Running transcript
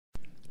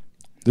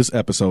This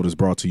episode is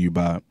brought to you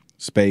by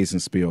Spades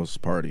and Spills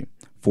Party,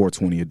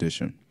 420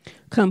 edition.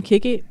 Come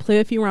kick it, play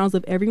a few rounds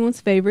of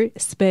everyone's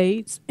favorite,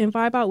 spades, and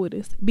vibe out with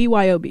us.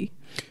 BYOB.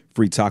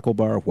 Free taco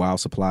bar while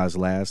supplies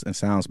last, and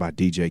sounds by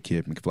DJ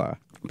Kid McFly.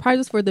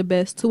 Prizes for the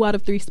best 2 out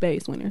of 3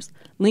 spades winners.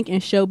 Link in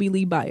Shelby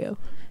Lee bio.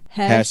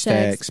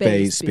 Hashtag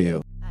Spades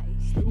Spill.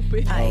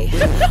 Aye.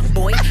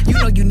 Boy, you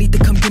know you need to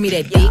come give me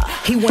that dick.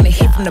 He wanna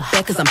hit from the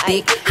back cause I'm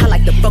thick. I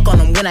like to fuck on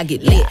him when I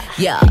get lit.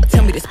 Yeah,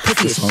 tell me this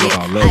pussy is shit.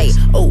 Aye,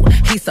 oh,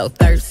 he's so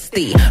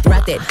thirsty.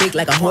 Ride that dick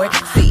like a horse.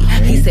 See,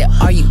 he said,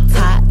 are you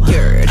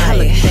tired? I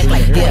look back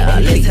like, yeah,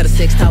 let's have a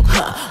sex talk,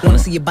 huh? Wanna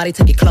see your body,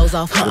 take your clothes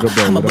off, huh?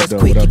 I'ma bust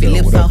quick, keep your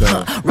lips off,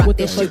 huh? Rock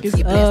that shit, keep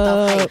your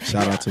blast off.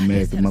 Shout out to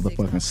Meg, the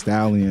motherfucking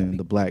stallion,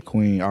 the Black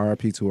Queen.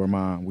 RIP to her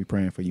mom. We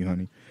praying for you,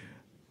 honey.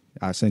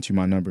 I sent you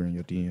my number in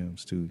your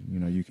DMs too. You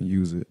know, you can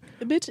use it.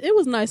 Bitch, it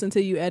was nice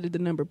until you added the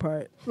number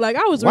part. Like,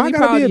 I was Why really I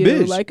gotta proud be a of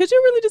you. bitch? Like, cause you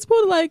really just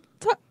pulled like,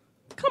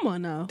 come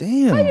on now.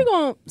 Damn. How you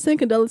gonna send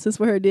condolences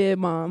for her dead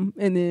mom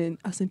and then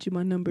I sent you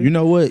my number? You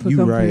know what? for You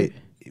comfort? right.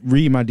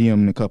 Read my DM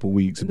in a couple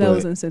weeks. That but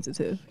was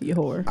insensitive. You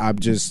whore.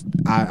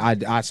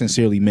 I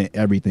sincerely meant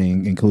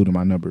everything, including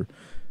my number,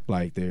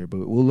 like there.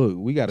 But well, look,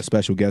 we got a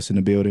special guest in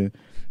the building.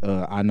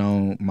 I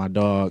know my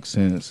dog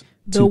since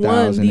The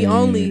one, the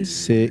only,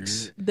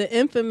 2006. the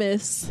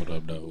infamous. What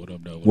up, though? What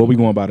up, though? What we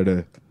going by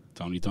today?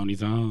 Tony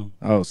Tom.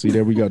 Oh, see,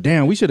 there we go.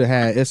 Damn, we should have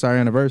had It's Our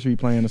Anniversary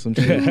playing or some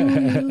shit.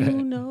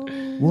 You know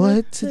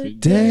What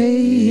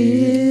today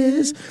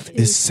is?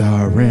 It's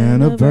our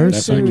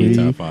anniversary.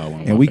 Top 5, one of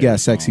And my we got favorite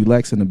Sexy songs.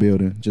 Lex in the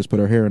building. Just put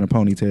her hair in a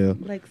ponytail.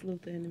 Blake's little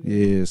enemy.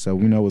 Yeah, so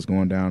we know what's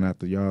going down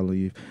after y'all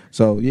leave.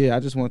 So, yeah, I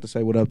just wanted to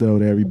say what up, though,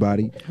 to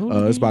everybody.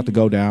 It's about to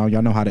go down.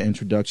 Y'all know how the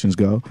introductions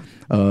go.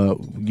 You're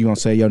going to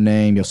say your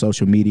name, your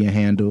social media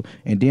handle,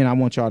 and then I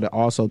want y'all to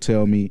also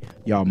tell me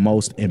y'all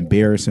most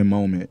embarrassing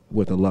moment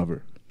with a lover.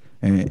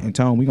 And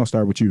Tone, we're going to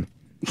start with you.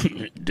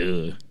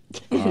 Duh.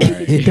 All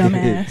right.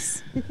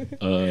 dumbass.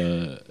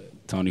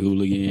 Tony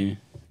Whlgn.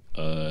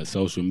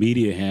 Social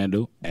media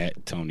handle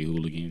at Tony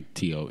Whlgn.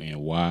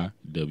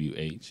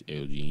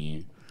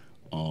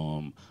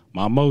 TonyWhlgn.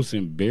 My most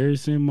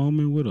embarrassing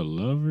moment with a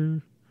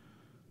lover.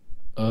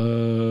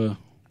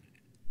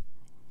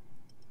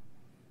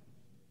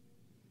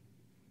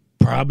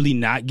 Probably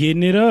not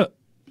getting it up.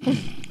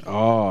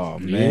 Oh,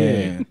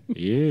 man.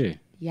 Yeah.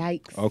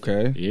 Yikes.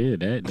 Okay. Yeah,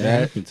 that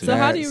happened to So me.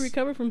 how do you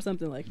recover from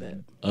something like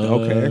that?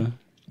 Okay.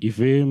 You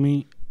feel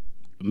me?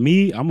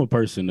 I'm a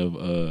person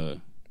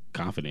of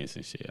confidence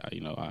and shit.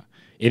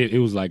 It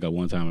was like a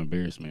one-time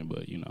embarrassment,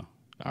 but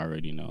I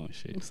already know and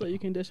shit. So you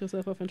can dust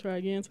yourself off and try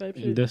again type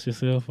shit? Dust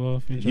yourself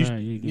off and try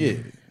again. Yeah.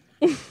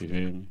 You feel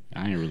me?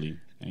 I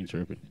ain't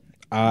tripping.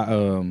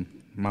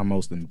 My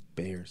most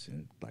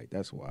embarrassing, like,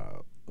 that's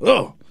wild.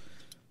 Oh,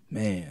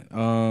 man.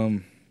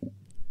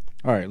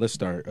 All right, let's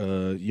start.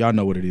 Y'all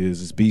know what it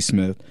is. It's B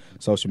Smith.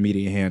 Social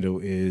media handle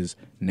is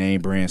name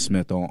brand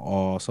Smith on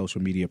all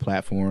social media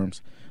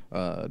platforms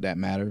that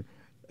matter.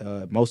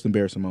 Most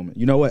embarrassing moment.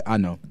 You know what? I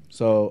know.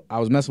 So I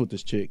was messing with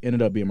this chick.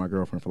 Ended up being my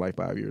girlfriend for like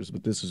 5 years,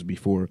 but this was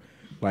before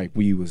like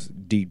we was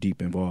deep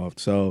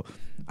involved. So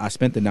I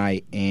spent the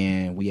night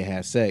and we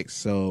had sex.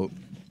 So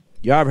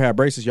y'all ever had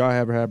braces? Y'all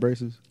ever had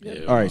braces?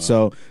 Yeah. All right,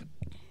 so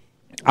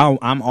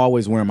I'm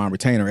always wearing my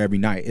retainer every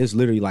night. It's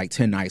literally like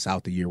 10 nights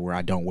out the year where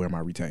I don't wear my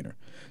retainer.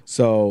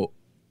 So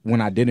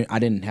when I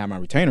didn't have my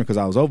retainer because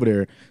I was over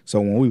there.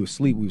 So when we was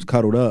asleep, we was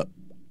cuddled up.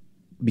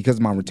 Because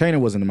my retainer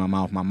wasn't in my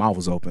mouth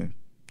was open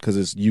because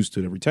it's used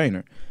to the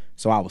retainer.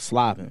 So I was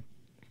slobbing.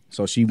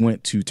 So she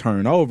went to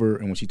turn over,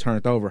 and when she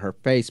turned over, her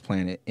face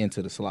planted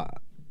into the slob.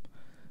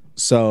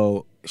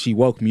 So she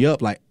woke me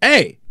up like,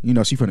 hey,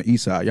 she from the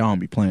east side. Y'all don't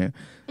be playing.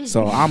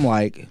 So I'm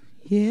like,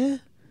 yeah.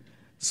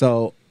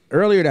 So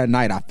earlier that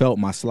night, I felt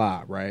my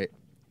slob, right?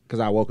 Because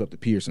I woke up to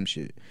pee or some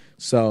shit.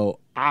 So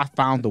I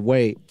found a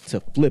way to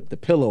flip the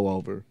pillow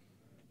over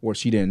where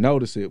she didn't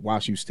notice it while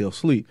she was still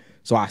asleep.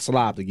 So I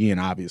slobbed again,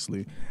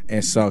 obviously.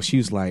 And so she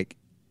was like,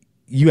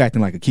 you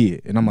acting like a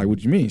kid. And I'm like, what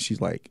do you mean?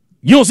 She's like,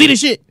 you don't see this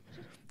shit?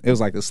 It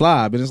was like the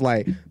slob. And it's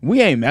like,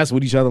 we ain't mess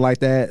with each other like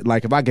that.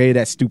 Like, if I gave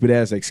that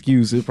stupid-ass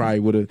excuse, it probably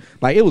would have,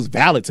 like, it was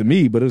valid to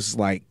me, but it was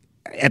like,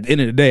 at the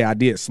end of the day, I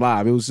did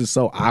slob. It was just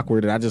so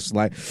awkward that I just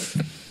like,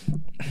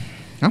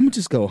 I'm going to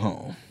just go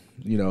home.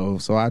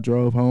 So I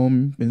drove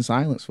home in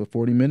silence for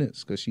 40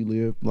 minutes because she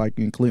lived like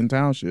in Clinton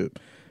Township.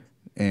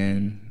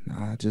 And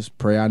I just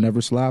pray I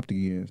never slopped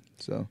again.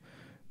 So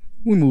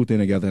we moved in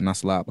together and I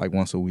slopped like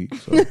once a week.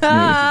 So, yeah.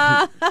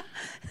 I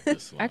kind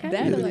That of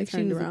feel really like she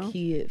turned was around. a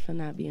kid for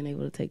not being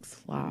able to take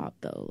slob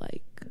though.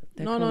 Like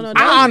that No. comes-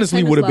 I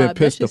honestly Retainer would have been slob,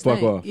 pissed that the fuck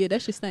shit off. stink. Yeah,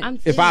 that shit stink. I'm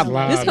If I saying,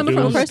 lied, This coming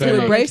from a dude, person with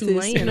stink. braces. You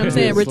know what I'm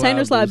saying? Yeah,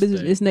 Retainer slob slob do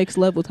is stink. next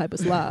level type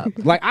of slob.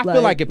 Like, I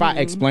feel like if I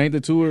explained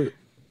it to her,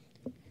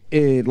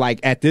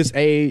 like at this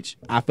age,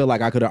 I feel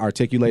like I could have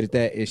articulated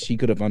that and she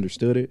could have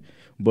understood it.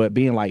 But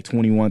being like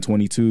 21,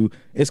 22,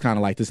 it's kind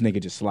of like this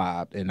nigga just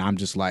slobbed. And I'm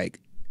just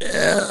like,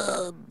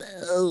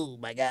 oh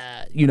my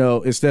God.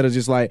 Instead of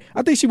just like,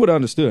 I think she would have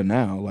understood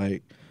now.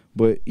 Like,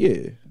 but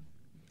yeah,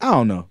 I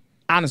don't know.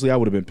 honestly, I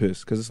would have been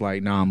pissed because it's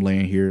like, now I'm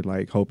laying here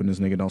like hoping this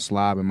nigga don't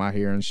slob in my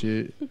hair and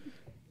shit.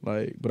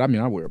 Like, but I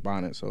mean, I wear a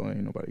bonnet, so ain't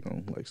nobody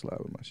gonna like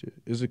slob in my shit.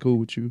 Is it cool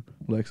with you,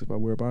 Lex, if I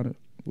wear a bonnet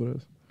with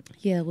us?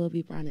 Yeah, we'll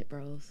be bonnet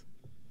bros.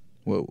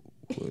 What?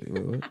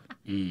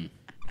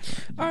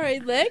 All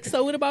right, Lex.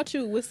 So what about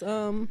you? What's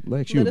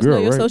Lex, you let a us know girl,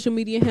 your right? social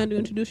media handle.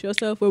 Introduce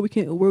yourself where we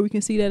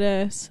can see that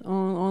ass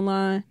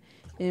online.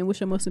 And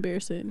what's your most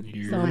embarrassing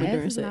So moment my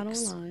during ass is not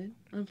sex? online.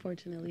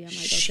 Unfortunately, I might go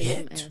take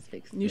some ass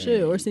pics. You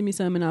should, or send me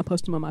some and I'll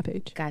post them on my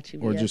page. Got you.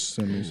 Or yeah. just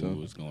send me Ooh,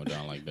 some. it's going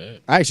down like that.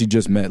 I actually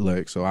just met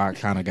Lex, so I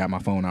kind of got my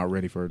phone out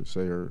ready for her to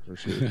say her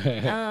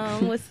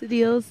shit. What's the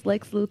deals?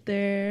 Lex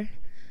Luthor,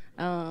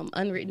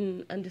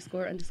 unwritten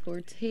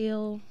 _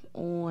 tale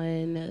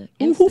on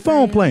Instagram. Who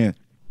phone playing?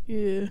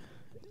 Yeah,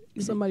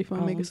 somebody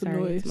phone making I'm some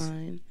sorry, noise. it's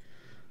mine.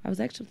 I was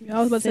actually. I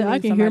was about to say, I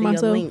sending can hear somebody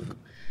a myself.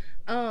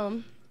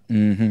 link.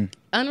 Mm-hmm.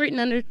 Unwritten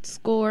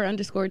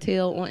 _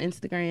 tale on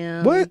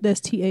Instagram. What? That's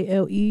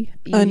TALE. You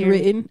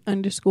Unwritten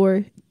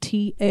 _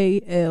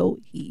 TALE.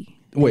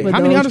 Wait, For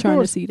how many those trying to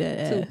underscores? see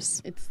that Two.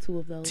 ass. It's 2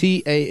 of those.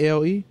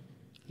 TALE.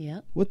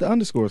 Yep. What the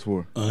underscores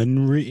for?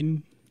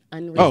 Unwritten.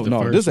 Unwritten. Oh the no,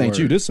 first this ain't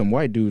you. word. This some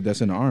white dude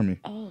that's in the army.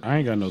 Oh. I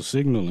ain't got no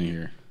signal in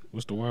here.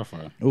 What's the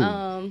Wi-Fi?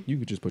 Ooh, you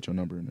could just put your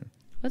number in there.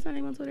 What's my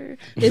name on Twitter?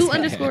 2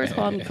 underscores.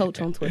 Call me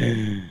Coach on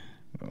Twitter.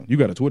 You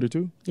got a Twitter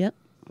too? Yep.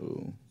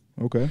 Oh,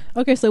 okay.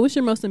 Okay, so what's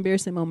your most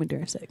embarrassing moment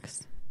during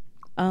sex?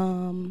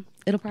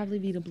 It'll probably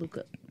be the blue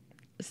cup.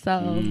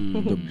 So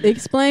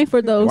Explain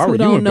for those Why who were you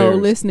don't know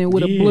embarrassed? listening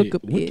what a Yeah, blue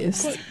cup what the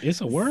is. fuck?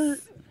 It's a word.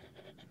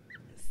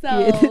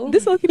 Yeah,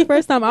 this was the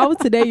first time I was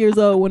today years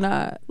old when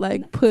I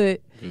like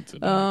put Good to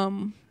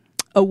know.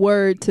 a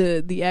word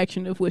to the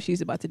action of what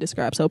she's about to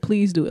describe. So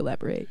please do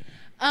elaborate.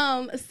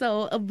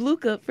 So a blue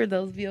cup, for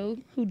those of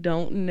you who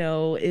don't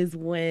know, is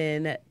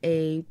when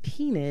a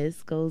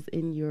penis goes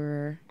in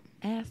your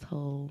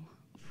asshole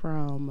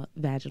from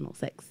vaginal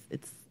sex.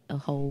 It's a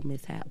whole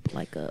mishap,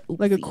 like a oopsie.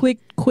 Like a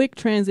quick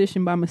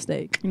transition by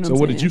mistake. You know So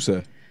what did you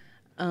say?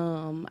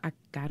 I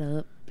got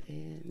up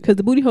and Because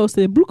the booty hole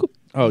said blue cup.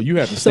 Oh, you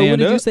had to So what stand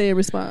did you up. say in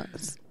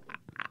response?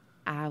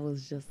 I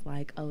was just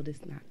like, "Oh,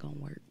 this not gonna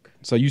work."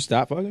 So you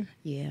stopped fucking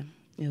Yeah,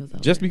 it was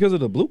over. just because of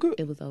the blue cup?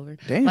 It was over.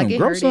 Damn, like, it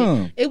grow hurted.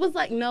 some. It was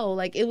like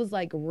it was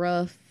like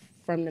rough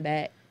from the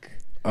back.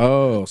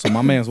 Oh, so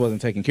my man's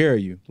wasn't taking care of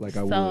you like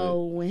I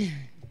would.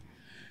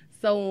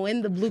 So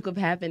when the blue cup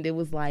happened, it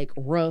was like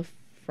rough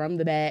from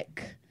the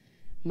back.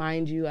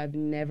 Mind you, I've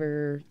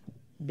never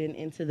been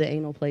into the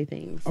anal play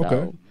thing, so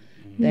Okay.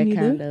 that Me neither.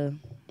 kind of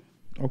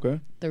Okay.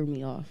 threw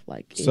me off.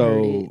 Like it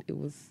So-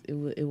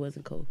 hurted. It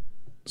wasn't cool.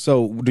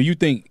 So do you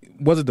think,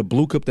 was it the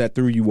blue cup that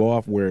threw you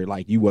off where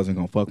like you wasn't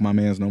gonna fuck my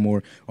man's no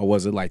more, or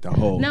was it like the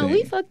whole No, thing?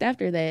 we fucked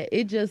after that.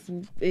 It just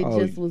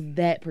Oh, was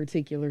that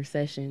particular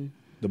session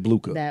The blue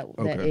cup. that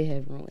Okay. it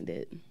had ruined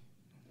it.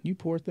 You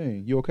poor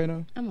thing. You okay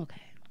now? I'm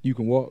okay. You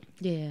can walk.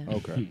 Yeah,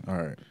 Okay. All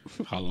right.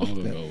 How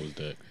long ago was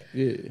that?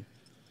 Yeah.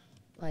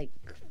 like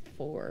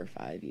 4 or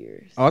 5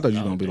 years. Oh, I thought you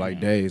were Oh, gonna be like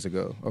damn. days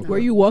ago. Okay. Were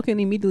you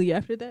walking immediately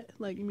after that?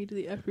 Like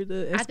immediately after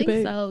the I escapade?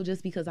 think so,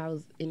 just because I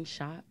was in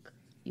shock.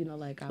 You know,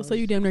 like I was So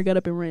you damn near got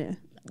up and ran.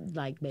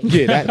 like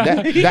Yeah, that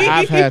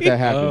I've had that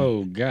happen.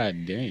 Oh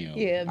god damn.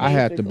 yeah. I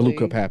had the blue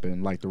basically. cup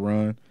happen, like the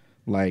run,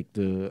 like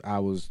I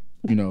was,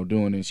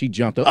 doing it. She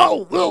jumped up.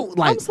 Oh,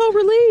 like I'm so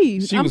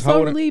relieved. She I'm was so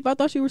holding- relieved. I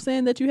thought you were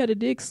saying that you had a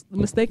dick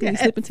mistakenly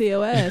slip into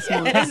your ass.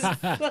 once.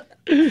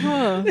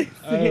 Huh.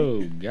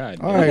 Oh god.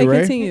 all damn. right, Okay, Ray.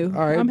 continue.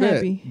 All right, I'm bet,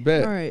 happy.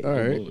 Bet. All right. all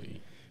right. Boy.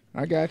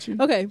 I got you.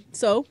 Okay,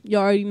 so you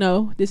already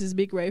know this is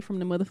Big Rae from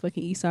the motherfucking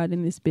East Side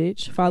in this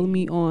bitch. Follow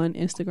me on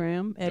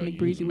Instagram at Oh, you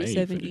McBreezy was with made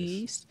 7 for this.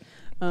 E's.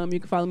 You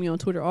can follow me on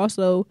Twitter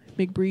also,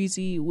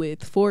 McBreezy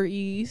with 4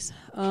 E's.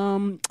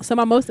 So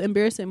my most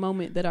embarrassing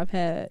moment that I've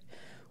had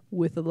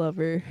with a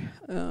lover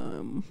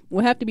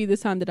will have to be this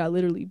time that I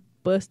literally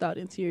bust out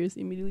in tears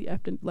immediately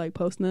after like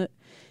post nut,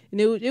 and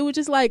it was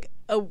just like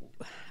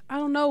I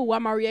don't know why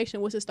my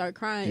reaction was to start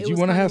crying. Did It you was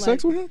want to kinda have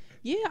sex like- with him?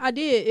 Yeah, I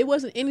did. It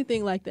wasn't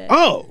anything like that.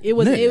 Oh, It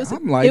was. nigga, It was.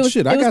 I'm like, it was,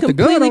 shit, it I was got the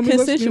gun completely on me.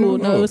 Let's, consensual.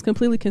 No, oh. it was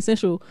completely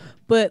consensual.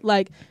 But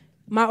like,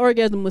 my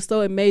orgasm was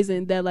so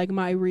amazing that like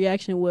my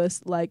reaction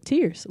was like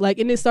tears. Like,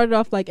 and it started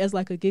off like as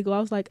like a giggle. I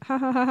was like, ha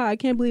ha ha ha! I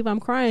can't believe I'm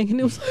crying. And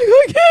it was like,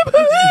 I can't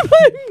believe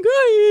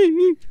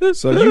I'm crying.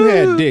 So you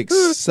had dick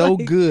so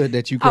Like, good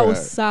that you I cried.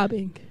 was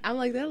sobbing. I'm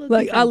like that. Looks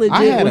Like, I legit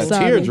I had a was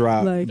sobbing.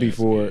 teardrop Like-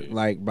 before,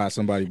 like by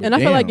somebody. But And I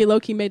feel like damn. it low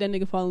key made that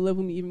nigga fall in love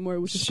with me even more,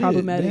 which is Shit,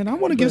 problematic. man, I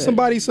want to give but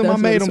somebody some. I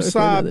that's made another them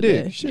story for sob another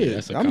dick. day. Shit, Yeah,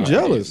 that's a I'm confidence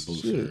jealous.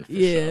 booster Shit. for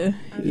Yeah,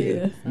 sure.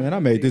 yeah. Man, I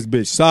made this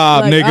bitch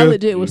sob, Like, nigga. I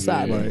legit was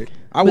sobbing. Like,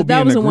 I But would be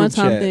that in was the a group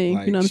one-time chat, thing,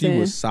 like, you know what I'm she saying?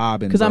 was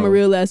sobbing Because I'm a bro.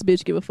 real ass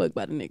bitch. Give a fuck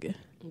about a nigga.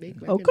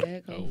 Big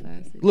Okay. back on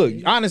fast. Look,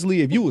 honestly,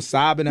 if you was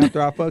sobbing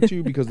after I fucked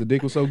you because the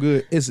dick was so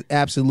good, it's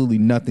absolutely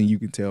nothing you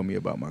can tell me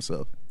about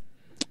myself.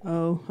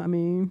 Oh, I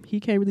mean, he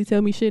can't really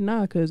tell me shit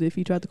now because if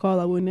he tried to call,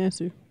 I wouldn't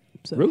answer.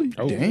 So. Really?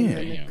 Oh,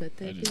 Damn. Cut that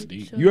That is bitch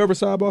deep. up. You ever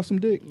sob off some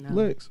dick, No.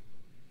 Lex?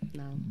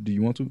 No. Do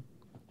you want to?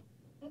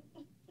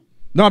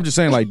 No, I'm just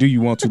saying, like, do you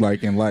want to,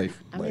 like, in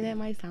life? I Like, mean, that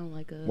might sound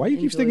like a. Why you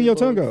keep sticking your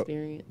tongue out?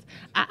 Experience.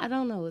 I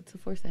don't know. It's a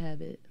force of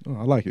habit. oh,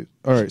 I like it.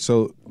 All right,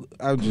 so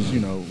I just,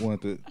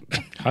 want to.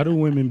 How do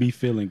women be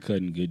feeling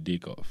cutting good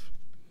dick off?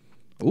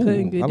 Ooh,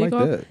 Cutting good I dick like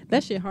off. that.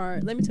 That shit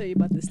hard. Let me tell you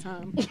about this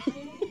time.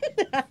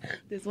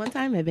 This one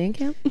time at band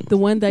camp. The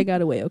one that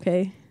got away,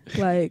 okay?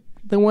 Like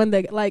the one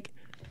that like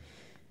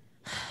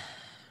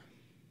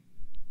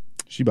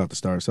She about to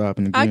start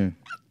sopping again.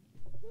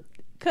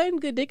 cutting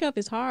good dick off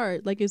is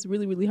hard. Like it's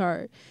really, really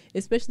hard.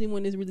 Especially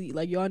when it's really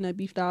like y'all not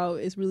beefed out.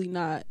 It's really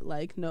not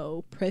like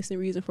no pressing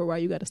reason for why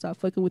you gotta stop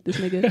fucking with this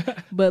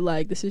nigga. But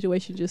like the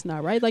situation just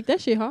not right. Like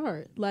that shit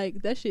hard.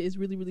 Like that shit is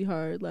really, really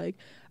hard. Like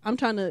I'm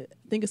trying to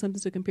think of something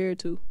to compare it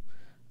to.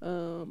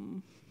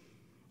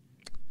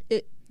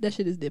 That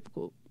shit is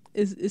difficult.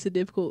 It's a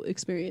difficult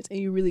experience, and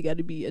you really got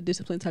to be a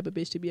disciplined type of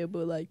bitch to be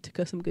able like to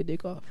cut some good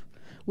dick off,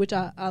 which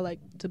I like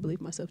to believe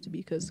myself to be,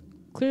 because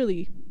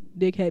clearly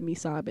dick had me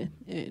sobbing,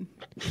 and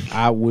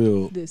I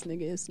will. this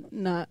nigga is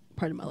not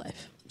part of my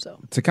life.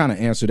 So To kind of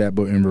answer that,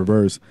 but in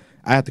reverse,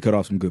 I had to cut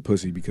off some good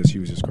pussy because she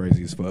was just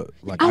crazy as fuck.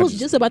 Like I was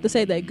just about to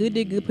say that good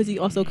dick, good pussy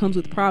also comes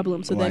with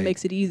problems, so Like- that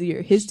makes it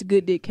easier. His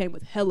good dick came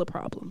with hella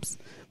problems.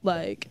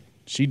 Like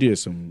she did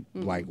some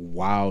like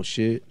wild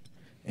shit,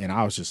 and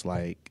I was just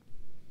like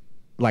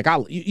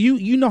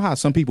you know how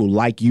some people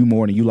like you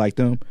more than you like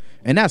them,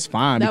 and that's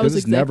fine That because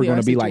was it's never exactly going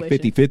our to be like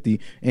situation. 50-50,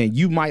 and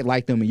you might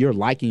like them and your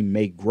liking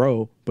may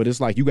grow, but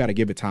it's like you got to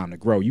give it time to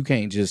grow. You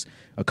can't just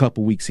a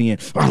couple weeks in,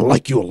 I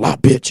like you a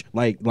lot, bitch.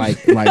 Like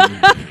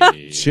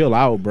chill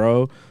out,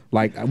 bro.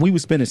 Like we were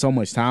spending so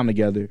much time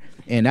together,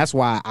 and that's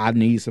why I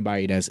need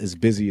somebody that's as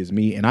busy as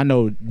me. And I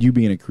know you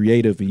being a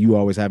creative and you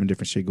always having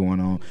different shit going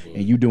on,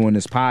 and you doing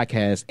this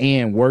podcast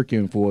and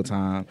working full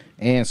time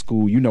and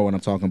school. You know what I'm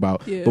talking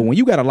about. Yeah. But when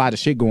you got a lot of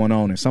shit going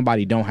on and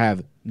somebody don't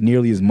have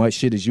nearly as much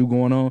shit as you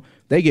going on,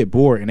 they get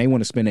bored and they want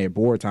to spend their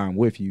bored time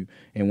with you.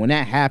 And when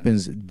that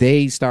happens,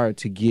 they start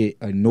to get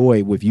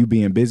annoyed with you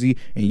being busy,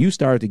 and you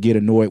start to get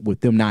annoyed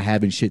with them not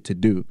having shit to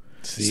do.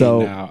 See,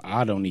 So now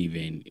I don't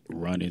even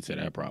run into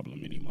that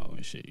problem anymore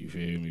and shit. You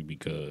feel me?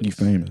 Because you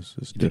famous.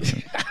 It's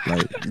different.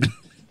 Like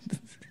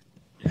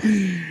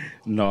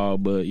no,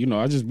 but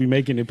I just be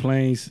making it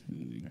plain,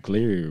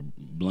 clear,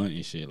 blunt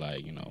and shit.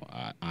 Like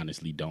I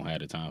honestly don't have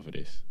the time for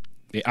this.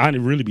 I'd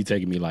really be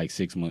taking me like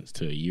 6 months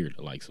to a year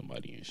to like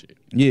somebody and shit.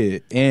 yeah,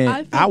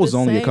 and feel I was the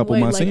only a same couple way.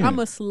 months like, in. I'm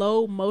a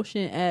slow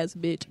motion ass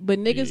bitch, but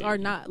niggas are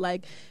not.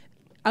 Like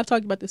I've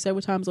talked about this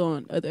several times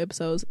on other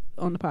episodes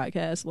on the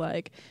podcast.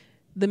 Like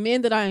the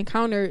men that I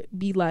encounter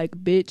be like,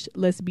 bitch,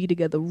 let's be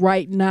together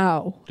right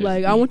now.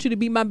 Like I want you to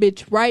be my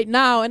bitch right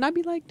now, and I'd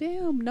be like,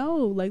 damn, no,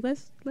 like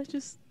let's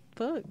just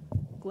fuck.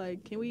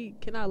 Like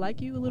can I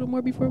like you a little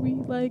more before we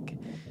like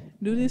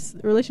do this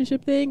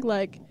relationship thing?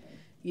 Like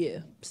yeah.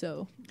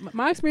 So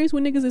my experience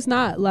with niggas is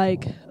not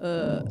like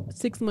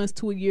 6 months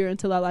to a year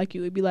until I like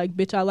you. It'd be like,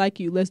 bitch, I like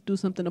you, let's do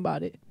something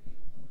about it.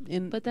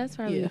 And But that's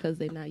probably Yeah. because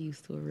they're not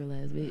used to a real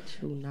ass bitch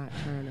who not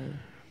trying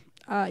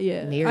to.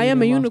 yeah, marry I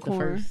am a them off the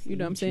unicorn. first You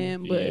know what I'm meet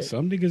saying? Yeah, But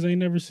some niggas ain't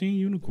never seen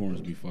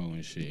unicorns before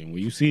and shit. And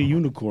when you see a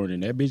unicorn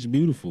and that bitch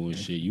beautiful and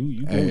shit,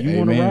 you want to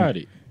Amen. ride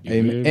it. You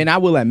feel me? And I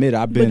will admit,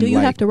 I've been do you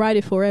like, have to ride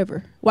it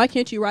forever? Why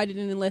can't you ride it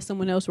and let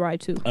someone else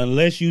ride too?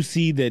 Unless you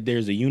see that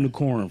there's a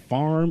unicorn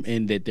farm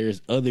and that there's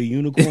other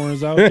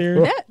unicorns out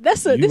there.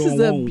 This You is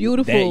gonna a want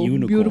beautiful, that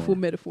unicorn. beautiful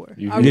metaphor.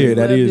 You I feel really yeah,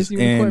 that love is, this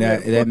unicorn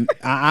and that metaphor.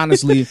 I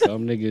honestly,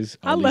 Some niggas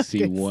I only love see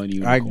this. one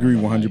unicorn. I agree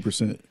in life.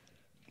 100%.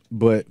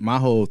 But my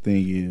whole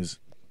thing is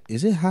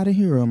it hot in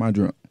here or am I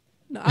drunk?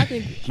 No, I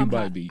think You I'm might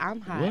hot. be.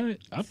 I'm hot. What?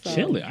 I'm So-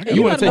 chilling. I And got You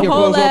you wanna got take the your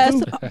whole clothes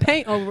ass off,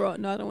 paint overall.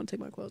 No, I don't want to take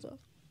my clothes off.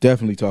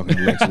 Definitely talking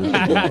to Lex.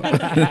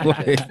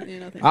 Like, You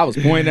know, thank I was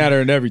pointing at her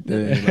and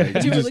everything. Like,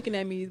 you you were just, looking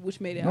at me, which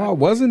made it. no, I awkward.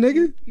 wasn't,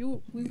 nigga.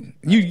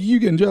 You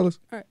getting jealous?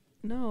 All right.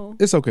 No.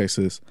 It's okay,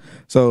 sis.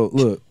 So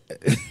look.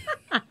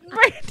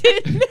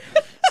 Brandon.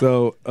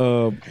 So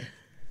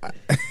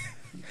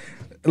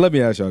let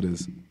me ask y'all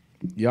this.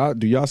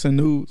 Do y'all send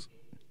nudes?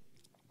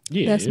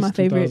 Yeah, That's it's my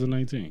favorite.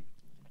 2019.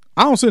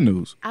 I don't send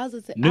nudes. I was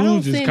gonna say, I don't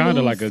News is send kind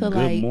of nudes like a to,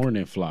 good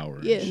morning flower.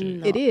 and Yeah. shit.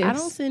 No, It is. I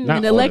don't send Not nudes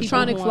all to the people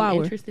electronic who flower.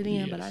 I'm interested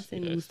in, but I Yes,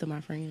 send yes. nudes to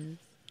my friends.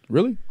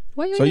 Really?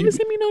 Why you So ain't you- even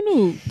send me no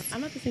nudes? I'm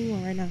about to send you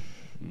one right now.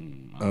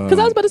 Because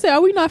I was about to say,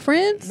 are we not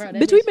friends? Bro, that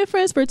Bitch, we've bitch- been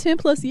friends for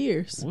 10+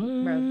 years. What? Bro,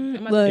 I'm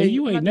about to Like- send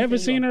you I'm ain't about to never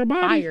send you seen a her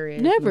body?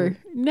 fire-ass Never, nude.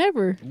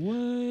 never.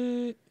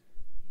 What?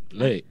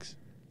 Lex,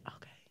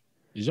 Okay.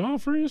 is y'all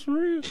friends for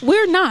real?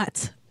 We're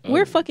not. Oh.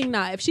 We're fucking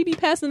not. If she be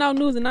passing out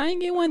news and I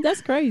ain't get one,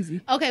 that's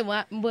crazy. Okay.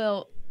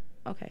 Well.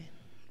 Okay.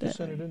 Just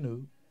send her the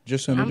nude.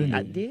 Just send her the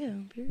nude.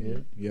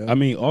 Period. Yeah. I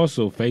mean,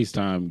 also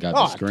FaceTime got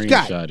Oh, the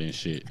God. screenshot and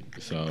shit.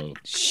 So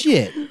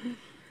Shit.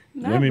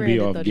 Not women be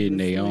Brandon off thought he getting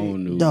was their slick.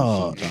 own news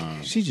Dog.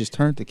 sometimes. She just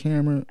turned the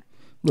camera.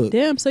 Look.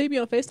 Damn, so you be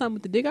on FaceTime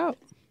with the dick out?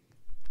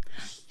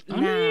 I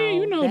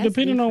mean, that's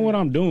depending on what different.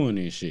 I'm doing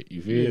and shit.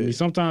 You feel Yeah. me?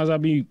 Sometimes I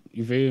be,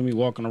 you feel me,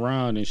 walking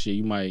around and shit.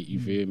 You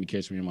feel me,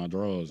 catch me in my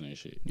drawers and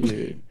shit.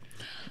 Yeah.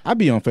 I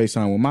be on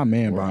FaceTime with my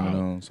man We're bonnet out.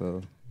 on,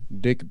 so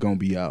dick gonna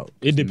be out.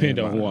 It Man depends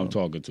on who bonnet I'm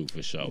talking to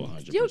for sure,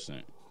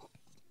 100%.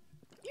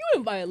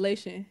 in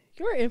violation.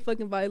 You're in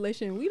fucking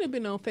violation. We done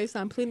been on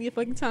FaceTime plenty of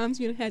fucking times.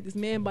 You done had this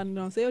man bonding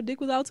on sale. Dick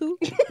was out too.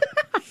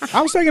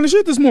 I was taking the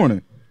shit this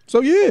morning.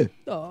 So yeah.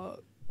 Dog.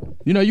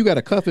 You know, you got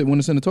to cuff it when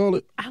it's in the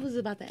toilet. I was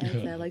about to ask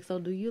that. Like, so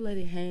do you let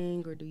it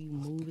hang or do you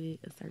move it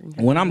a certain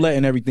When I'm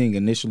letting everything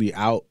initially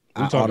out,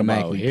 I'm I talking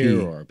automatically about hair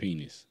pee. or a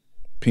penis.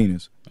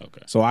 Penis.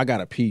 Okay. So I got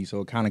to pee. So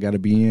it kind of got to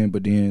be in,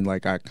 but then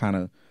like I kind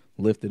of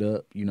lift it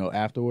up, you know,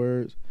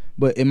 afterwards.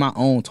 But in my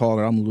own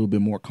toilet, I'm a little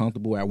bit more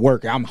comfortable at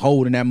work. I'm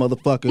holding that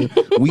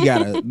motherfucker. We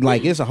gotta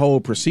like it's a whole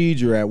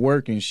procedure at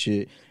work and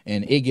shit.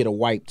 And it get a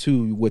wipe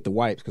too with the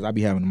wipes because I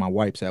be having my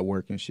wipes at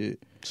work and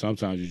shit.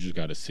 Sometimes you just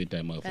gotta sit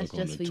that That's motherfucker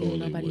on just the for you. toilet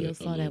Nobody with else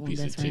a saw that little one, piece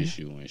of best friend.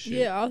 tissue and shit.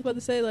 Yeah, I was about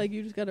to say like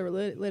you just gotta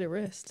let it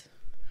rest.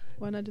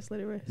 Why not just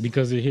let it rest?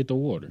 Because it hit the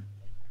water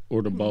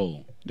or the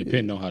bowl,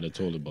 depending on how the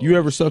toilet bowl. You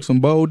ever is. suck some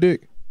bowl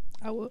dick?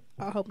 I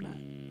hope not.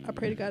 I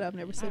pray to God I've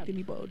never sucked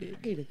any bowl dick.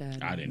 Pray to God.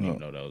 I didn't even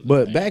know that was a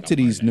But thing. back to I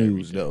these learned that every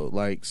news day. though.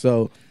 Like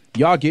so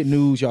y'all get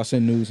news, y'all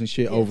send news and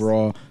shit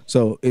overall.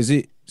 So is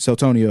it so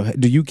Tonio,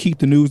 do you keep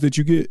the news that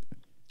you get?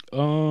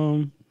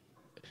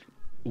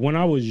 When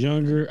I was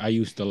younger, I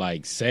used to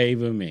like save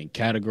them and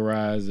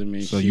categorize them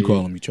and So shit. you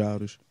calling me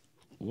childish?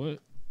 What?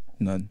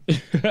 Nothing.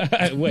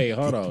 Wait,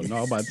 hold on. No,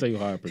 I'm about to tell you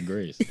how I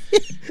progressed.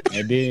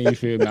 And then you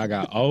feel me? I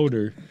got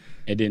older,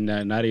 and then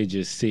now they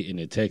just sit in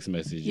the text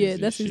messages. Yeah, and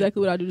that's shit. exactly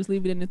what I do. Just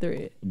leave it in the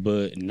thread.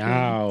 But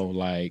now,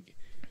 like,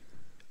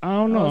 I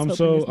don't know. I was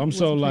hoping this I'm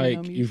so wasn't playing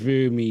like, on you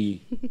feel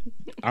me?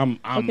 I'm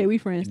Okay, we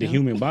friends The now.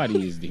 human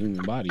body is the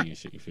human body and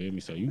shit. You feel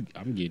me? So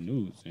I'm getting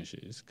news and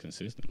shit. It's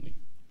consistently.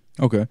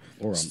 Okay.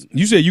 Or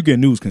You said you get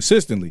news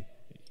consistently.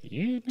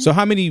 yeah. So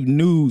how many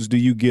news do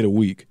you get a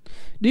week?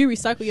 Do you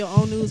recycle your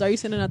own news? Are you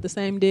sending out the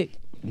same dick?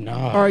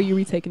 Nah. Or are you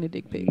retaking the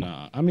dick pic?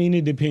 Nah, I mean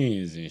it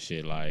depends and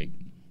shit. Like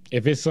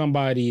if it's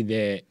somebody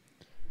that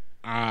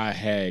I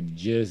had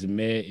just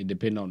met, it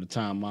depending on the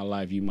time of my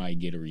life, you might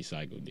get a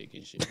recycled dick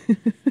and shit.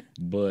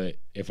 But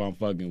if I'm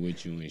fucking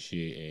with you and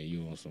shit, and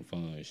you on some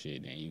fun and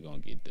shit, then you gonna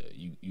get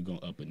you gonna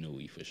up a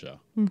newie for sure.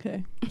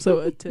 Okay.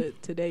 So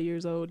today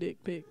years old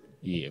dick pic.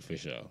 Yeah, for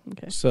sure.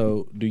 Okay.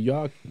 So do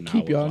y'all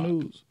keep y'all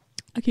news?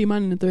 I keep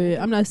mine in the thread.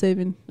 I'm not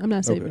saving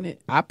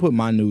it. I put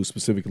my news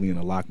specifically in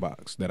a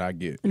lockbox that I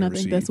get And I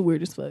receive. think that's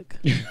weird as fuck.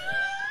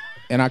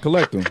 And I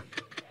collect them.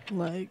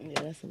 Like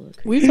Yeah, that's a little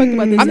crazy. we talked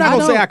about this. I'm not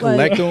gonna say I don't,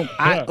 collect them.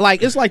 I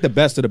like it's like the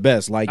best of the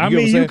best. Like I you know mean,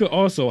 what I'm you saying? could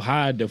also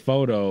hide the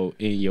photo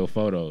in your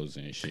photos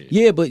and shit.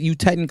 Yeah, but you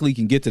technically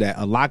can get to that.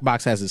 A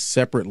lockbox has a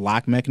separate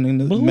lock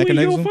mechanism. But who in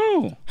your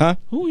phone? Huh?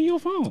 Who in your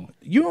phone?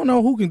 You don't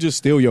know who can just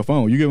steal your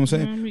phone. You get what I'm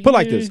saying? I mean, Put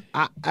like yeah. this.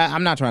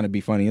 I'm not trying to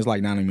be funny. It's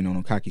like not even on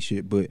no cocky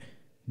shit, but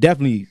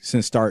definitely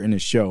since starting the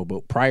show.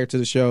 But prior to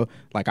the show,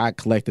 like I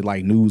collected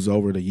like news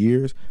over the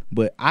years.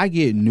 But I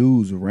get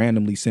news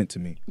randomly sent to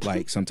me.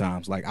 Like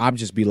sometimes, like I'll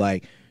just be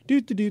like, do.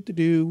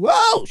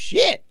 Whoa,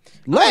 shit.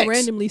 Lex,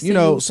 randomly you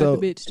know. news So type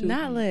of bitch too.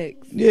 Not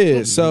Lex.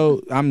 yeah,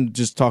 so I'm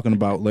just talking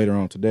about later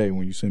on today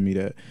when you send me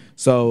that.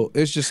 So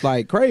it's just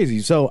like crazy.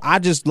 So I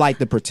just like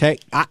to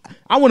protect. I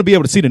want to be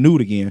able to see the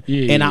nude again,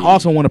 Yeah, and I yeah.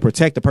 also want to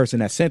protect the person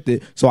that sent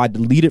it. So I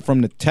delete it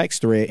from the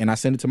text thread and I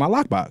send it to my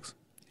lockbox.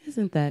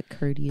 Isn't that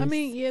courteous? I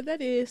mean, yeah,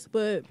 that is,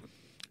 but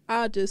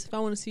I just if I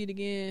want to see it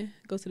again,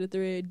 go to the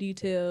thread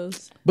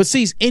details. But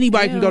see,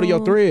 anybody can go to your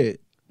Damn. thread.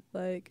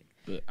 Like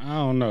But I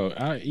don't know.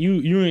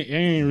 You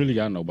ain't really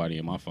got nobody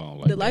in my phone.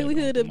 Like the that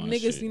likelihood going of through my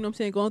niggas, shit. you know what I'm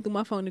saying, going through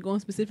my phone and going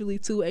specifically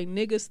to a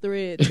nigga's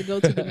thread to go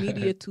to the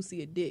media to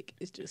see a dick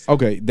is just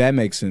Okay, that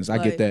makes sense. I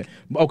get that.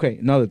 Okay,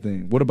 another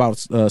thing. What about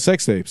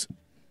sex tapes?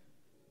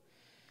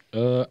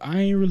 I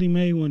ain't really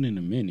made one in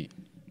a minute.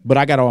 But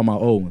I got all my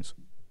old ones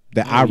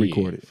that I Oh, yeah,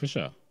 recorded. for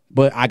sure.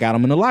 But I got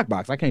them in the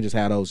lockbox. I can't just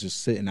have those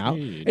just sitting out.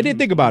 Yeah, And then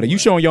think about it. You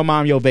showing your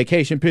mom your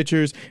vacation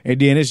pictures, and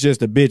then it's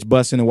just a bitch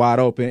busting it wide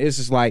open. It's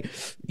just like,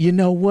 you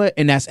know what?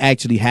 And that's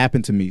actually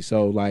happened to me.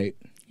 So like,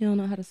 you don't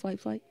know how to swipe?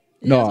 Yeah, that's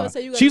no. what I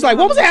say, you gotta She's know like,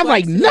 how what was that? I'm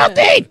many like, swipes.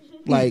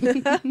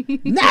 nothing.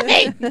 Like,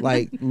 nothing.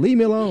 Like, leave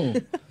me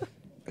alone.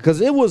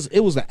 Because it was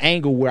an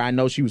angle where I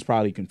know she was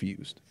probably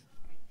confused,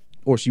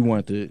 or she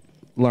wanted to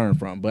learn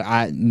from.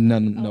 But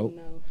nope. No.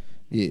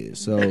 Yeah,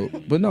 so,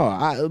 but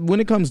no,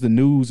 when it comes to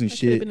news and That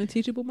could have shit, been a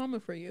teachable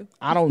moment for you.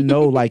 I don't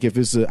know, like, if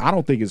it's I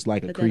don't think it's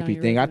like a Put that on creepy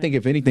your thing. I resume. think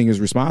if anything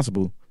is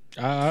responsible.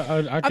 I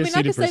I can mean, see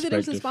I the can say that it's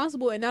perspective.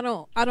 responsible, and I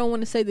don't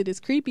want to say that it's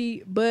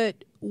creepy, but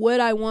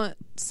would I want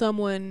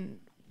someone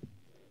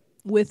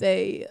with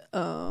a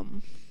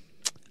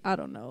I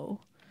don't know,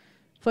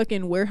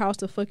 fucking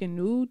warehouse of fucking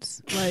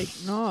nudes? Like,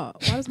 no.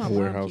 Why does my mom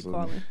Warehouse keep of-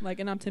 calling? Like,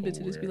 and I'm tempted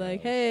to just be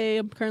like, hey,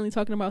 I'm currently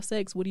talking about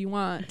sex. What do you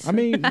want? I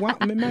mean, it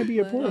might be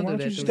important. Why Don't don't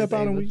do you that to step me,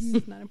 out and baby. we?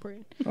 It's not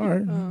important. All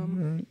right, all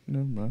right,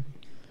 never mind.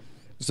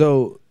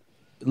 So,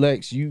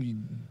 Lex,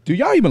 do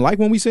y'all even like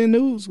when we send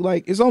news?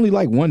 Like, it's only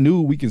like one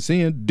nude we can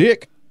send.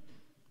 Dick.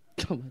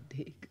 Come on,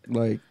 dick.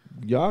 Like,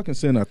 y'all can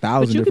send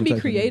 1,000 But you can different be types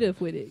of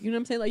creative with it. You know what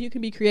I'm saying? Like you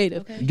can be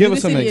creative. Okay. Give you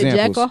us can some send me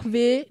examples. a jack off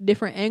vid,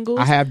 different angles.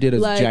 I have did a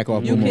like, jack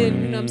off You boomerang.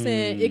 can, you know what I'm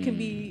saying? It can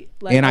be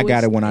like, And I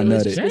got it when I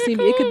nutted.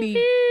 It could be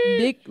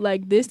dick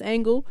like this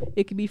angle.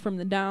 It could be from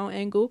the down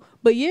angle.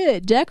 But yeah,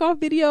 jack off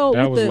video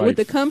That was with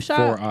the like cum 4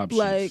 shot. options.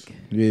 Like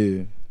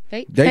Yeah.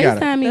 They FaceTime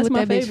got me That's with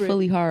my that bitch favorite.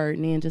 fully hard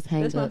and then just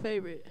hang that's my up.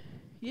 favorite.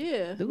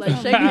 Yeah, like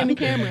shaking in the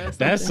camera. Or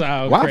That's something.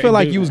 how. Well, I feel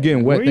like you was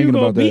getting wet Where thinking you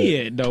gonna about be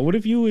that. at though? What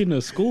if you in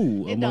a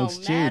school It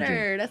amongst don't matter.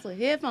 children? That's what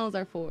headphones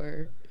are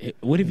for.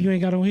 What if you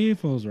ain't got on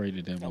headphones right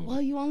at that moment?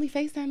 Well, you only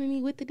FaceTiming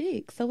me with the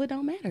dick, so it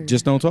don't matter.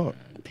 Just don't talk.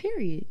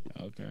 Period.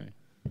 Okay.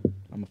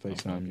 I'm a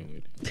FaceTime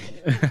you.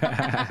 With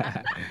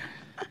it.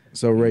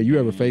 So Ray, you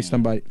ever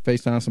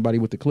FaceTime somebody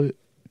with the clip?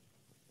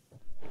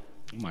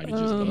 I might have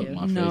just upped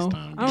my No,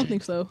 FaceTime. I don't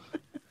think so.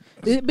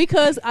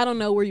 Because I don't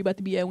know where you about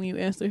to be at when you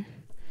answer,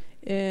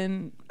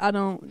 and I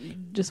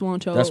don't just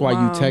want your. That's why you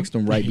mom text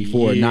them right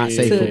before, not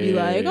safe to for. be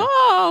like,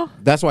 oh.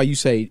 That's why you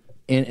say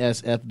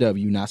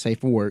NSFW, not safe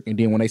for work, and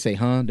then when they say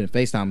then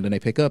FaceTime, then they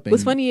pick up. And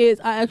What's funny is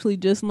I actually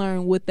just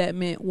learned what that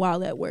meant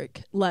while at work.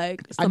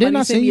 Like I did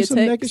not send send me you a some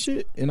text. naked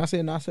shit, and I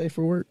said not safe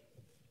for work.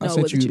 I No, it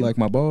sent wasn't you you. like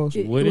my balls.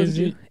 What It is was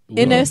it?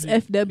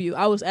 NSFW.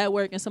 I was at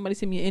work and somebody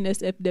sent me an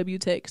NSFW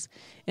text,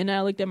 and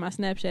I looked at my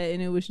Snapchat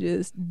and it was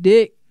just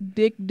dick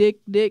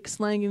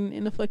slanging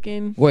in the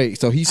fucking. Wait,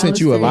 so he I sent was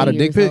you a 30 lot of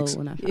dick years pics? old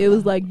when I found It was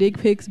out. like dick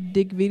pics,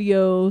 dick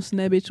videos, and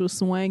that bitch was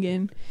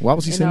swanging. Why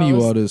was he And sending I you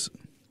was- all this?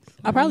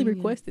 I probably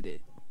requested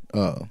it.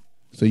 Oh,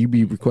 so you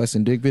be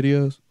requesting dick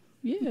videos?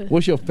 Yeah.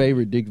 What's your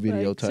favorite dick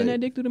video Like, send that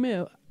type? dick through the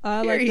mail.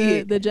 I like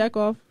Period. the jack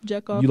off.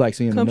 You like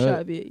seeing the cum nut?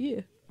 shot vid.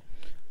 Yeah.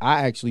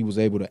 I actually was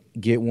able to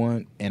get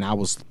one, and I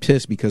was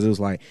pissed because it was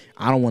like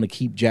I don't want to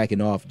keep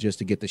jacking off just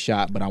to get the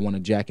shot, but I want to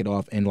jack it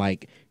off and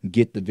like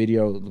get the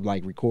video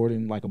like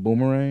recording like a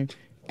boomerang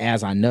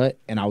as I nut,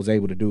 and I was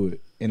able to do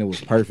it, and it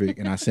was perfect,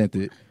 and I sent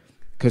it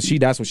because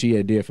that's what she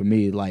had did for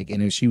me, like,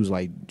 and then she was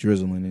like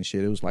drizzling and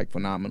shit. It was like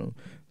phenomenal,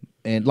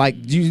 and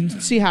like, do you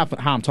see how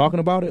I'm talking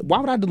about it? Why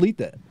would I delete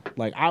that?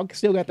 Like, I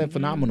still got that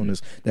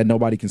phenomenalness that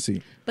nobody can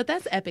see. But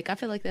that's epic. I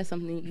feel like that's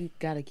something you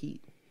gotta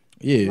keep.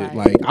 Yeah, Right.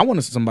 like I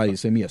wanted somebody to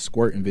send me a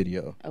squirting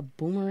video, A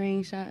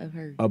boomerang shot of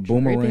her. a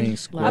boomerang dripping.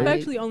 squirt. I've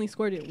actually only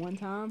squirted one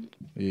time.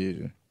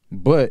 Yeah.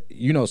 But,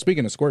 you know,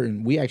 speaking of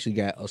squirting, we actually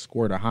got a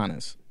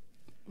Squirtahannes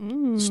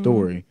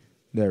story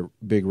that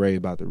Big Rae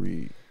about to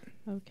read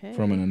Okay.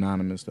 from an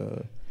anonymous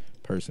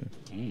person.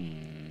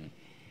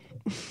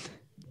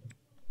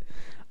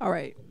 All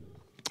right.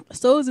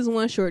 So it was this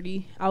one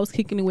shorty. I was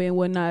kicking away and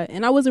whatnot,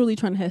 and I wasn't really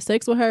trying to have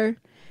sex with her.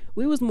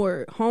 We was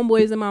more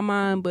homeboys in my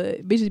mind,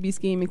 but bitches be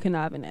scheming,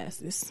 conniving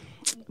asses.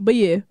 But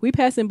yeah, we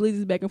passing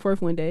bleezes back and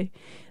forth one day,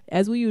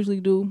 as we usually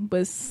do,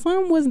 but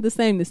some wasn't the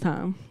same this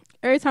time.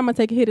 Every time I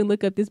take a hit and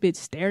look up, this bitch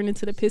staring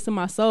into the pits of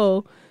my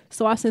soul,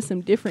 so I sent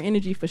some different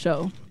energy for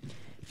show.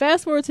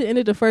 Fast forward to the end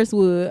of the first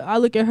wood, I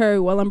look at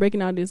her while I'm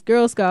breaking out this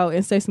Girl Scout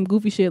and say some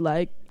goofy shit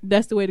like,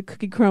 that's the way the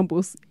cookie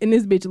crumbles, and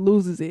this bitch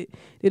loses it.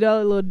 Did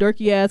all a little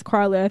dorky ass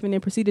cry laugh and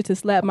then proceeded to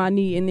slap my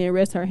knee and then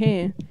rest her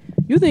hand.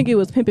 You think it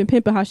was pimping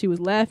how she was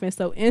laughing,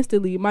 so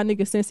instantly my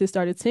nigga senses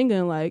started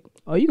tingling like,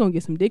 oh, you gonna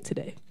get some dick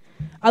today.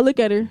 I look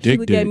at her, she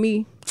look at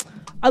me.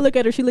 I look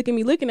at her, she look at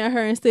me, looking at her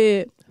and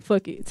said,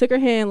 fuck it. Took her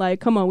hand like,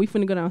 come on, we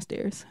finna go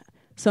downstairs.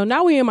 So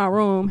now we in my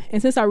room,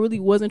 and since I really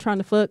wasn't trying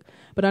to fuck,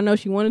 but I know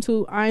she wanted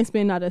to, I ain't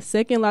spend not a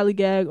second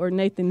lollygag or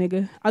Nathan,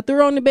 nigga. I threw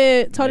her on the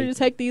bed, told her to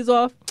take these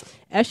off.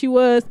 As she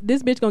was,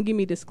 this bitch gonna give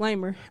me a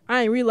disclaimer.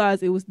 I ain't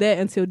realized it was that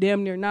until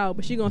damn near now,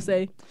 but she gonna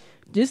say,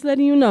 just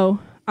letting you know,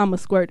 I'm a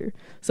squirter.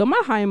 So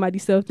my high and mighty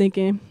self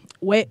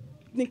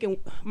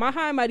my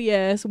high and mighty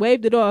ass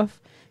waved it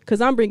off,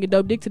 cause I'm bringing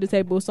dope dick to the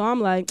table. So I'm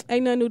like,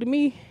 ain't nothing new to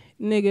me.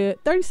 Nigga,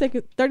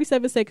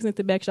 37 seconds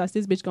into back shots,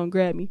 this bitch gonna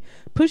grab me,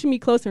 pushing me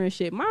closer and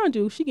shit. Mind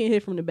you, she getting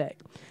hit from the back.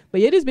 But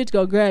yeah, this bitch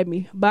gonna grab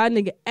me, by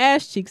nigga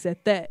ass cheeks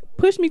at that.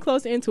 Push me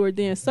closer into her,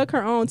 then suck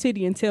her own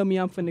titty and tell me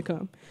I'm finna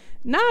come.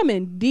 Now I'm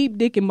in deep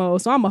dicking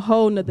mode, so I'm a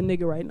whole nother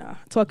nigga right now.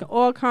 Talking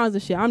all kinds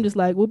of shit. I'm just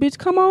like, well, bitch,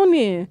 come on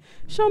in.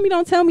 Show me,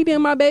 don't tell me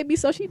then, my baby.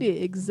 So she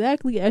did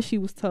exactly as she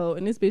was told,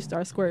 and this bitch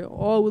started squirting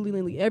all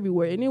willy-nilly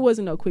everywhere, and it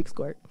wasn't no quick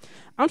squirt.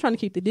 I'm trying to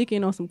keep the dick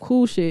in on some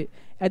cool shit.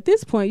 At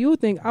this point, you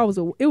would think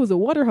it was a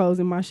water hose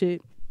in my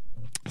shit.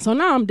 So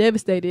now I'm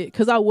devastated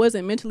because I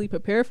wasn't mentally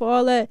prepared for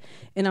all that,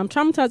 and I'm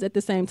traumatized at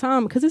the same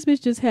time because this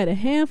bitch just had a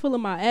handful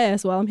of my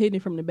ass while I'm hitting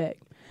it from the back.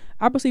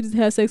 I proceeded to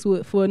have sex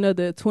with for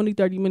another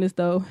 20-30 minutes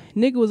though.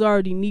 Nigga was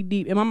already knee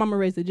deep, and my mama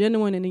raised a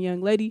genuine and a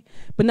young lady,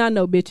 but not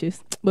no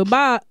bitches. But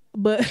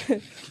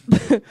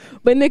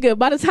nigga,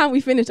 by the time we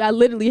finished, I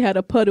literally had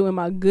a puddle in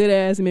my good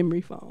ass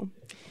memory foam.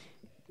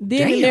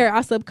 Then and there,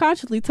 I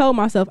subconsciously told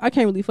myself I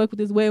can't really fuck with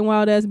this wet and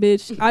wild ass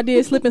bitch. I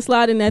did slip and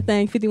slide in that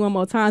thing 51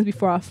 more times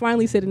before I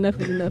finally said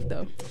enough is enough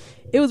though.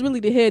 It was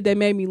really the head that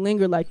made me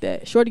linger like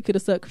that. Shorty could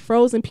have sucked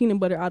frozen peanut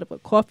butter out of a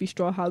coffee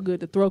straw how good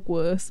the throat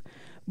was.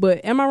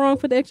 But am I wrong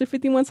for the extra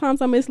 51 times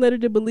I misled her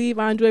to believe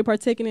I enjoy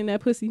partaking in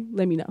that pussy?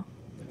 Let me know.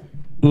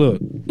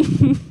 Look,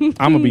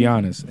 I'm gonna be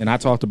honest, and I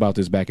talked about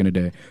this back in the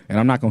day, and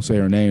I'm not gonna say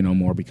her name no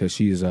more because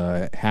she's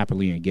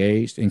happily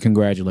engaged, and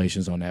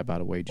congratulations on that, by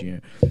the way,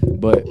 Jen.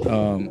 But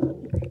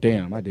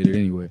damn, I did it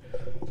anyway.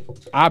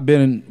 I've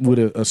been with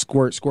a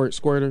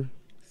squirter,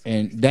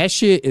 and that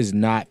shit is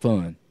not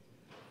fun.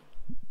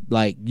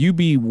 Like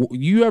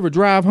you ever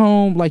drive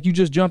home like you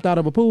just jumped out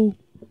of a pool?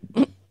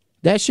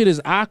 That shit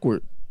is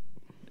awkward.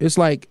 It's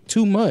like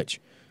too much.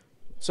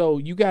 So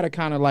you gotta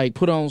kind of like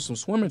put on some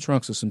swimming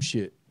trunks or some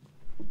shit.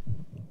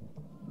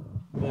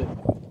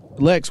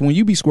 But Lex, when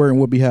you be squirting,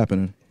 what be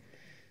happening?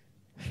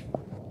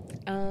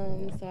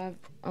 So I've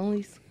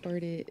only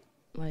squirted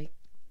like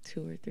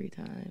 2 or 3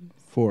 times.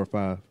 4 or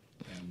 5.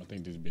 Damn, I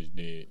think this bitch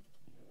dead.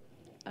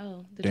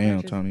 Oh,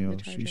 Damn, Tommy,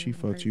 she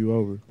fucked you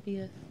over.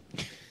 Yeah.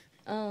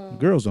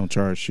 Girls don't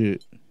charge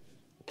shit.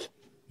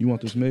 You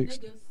want this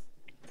mixed?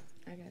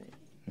 I got it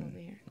over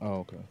here. Oh,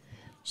 okay.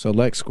 So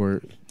Lex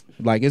squirt.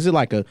 Like, is it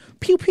like a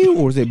pew pew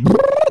or is it?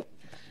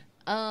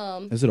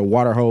 Is it a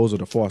water hose or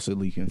the faucet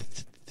leaking?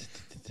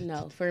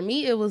 No, for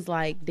me it was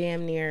like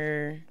damn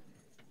near.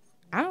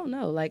 I don't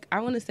know. Like I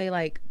want to say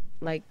like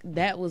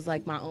that was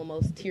like my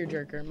almost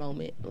tearjerker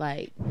moment.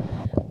 Like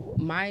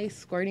my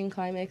squirting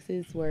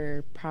climaxes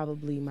were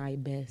probably my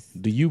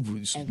best. Do you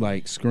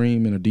like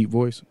scream in a deep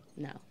voice?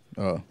 No.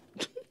 Oh.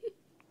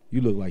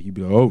 You look like you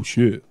be like, oh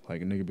shit.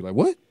 Like a nigga be like,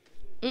 what?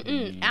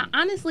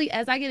 Honestly,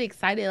 as I get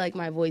excited, like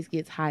my voice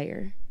gets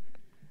higher.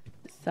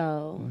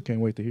 So I can't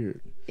wait to hear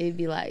it. it'd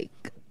be like,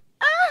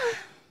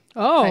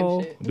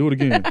 Oh, type shit. Do it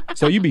again.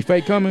 So you be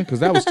fake coming? Because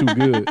that was too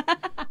good.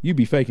 You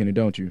be faking it,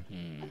 don't you?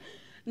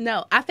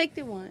 No, I faked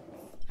it once.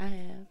 I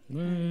have.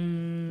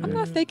 I'm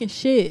not faking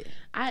shit.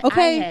 I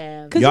Okay,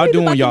 have. 'Cause Y'all you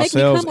doing about to make me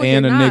yourselves come or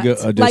and you're a not.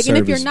 nigga a Like, and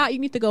if you're disservice. not, you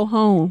need to go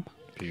home.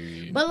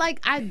 Period. But like,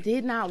 I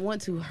did not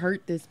want to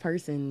hurt this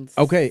person's.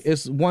 Okay,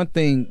 it's one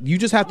thing. You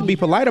just have to be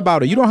polite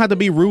about it. You don't have to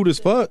be rude as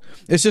fuck.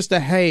 It's just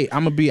that, hey,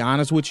 I'm gonna be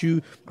honest with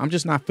you. I'm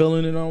just not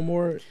feeling it no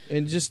more,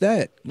 and just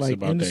that. Like, It's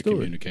about in the that story.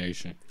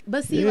 communication.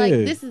 But see, Yeah. like,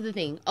 this is the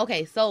thing.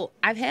 Okay, so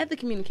I've had the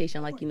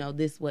communication, like,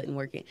 this wasn't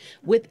working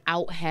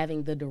without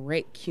having the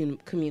direct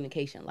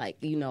communication. Like,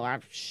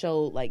 I've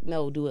showed, like,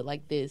 no, do it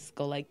like this,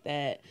 go like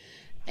that.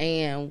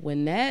 And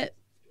when that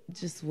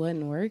just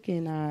wasn't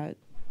working, I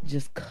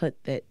just cut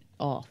that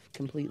off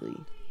completely.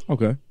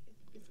 Okay.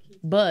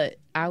 But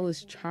I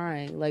was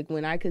trying. Like,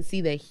 when I could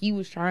see that he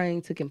was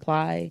trying to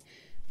comply,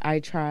 I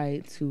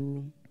tried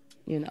to,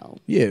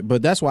 Yeah,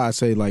 but that's why I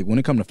say, like, when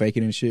it comes to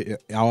faking and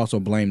shit, I also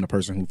blame the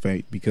person who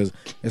faked, because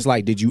it's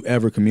like, did you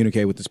ever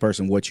communicate with this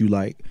person what you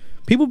like?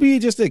 People be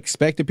just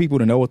expecting people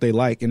to know what they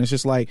like, and it's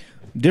just like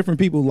different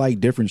people like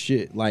different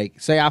shit. Like,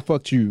 say I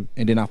fucked you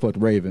and then I fucked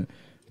Raven,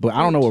 but I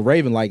don't know what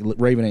Raven like.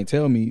 Raven ain't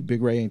tell me.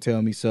 Big Rae ain't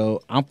tell me,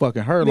 so I'm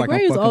fucking her. Big like Rae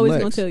I'm is fucking always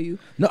Lex. gonna tell you.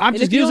 No, I'm And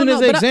just if you using don't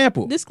as know- an but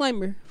example.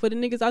 Disclaimer for the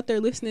niggas out there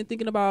listening,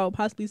 thinking about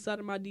possibly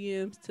sliding my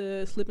DMs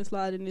to slip and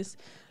slide in this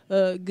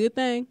good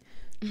thing.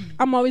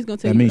 I'm always gonna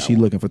tell That you. means what she I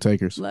want. looking for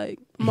takers. Like,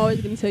 I'm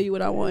always gonna tell you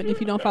what I want. If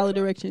you don't follow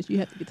directions, you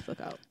have to get the fuck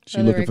out. She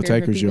For the looking for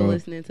record, takers, people y'all.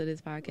 listening to this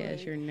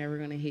podcast, you're never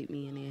gonna hit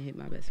me and then hit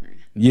my best friend.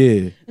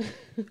 Yeah.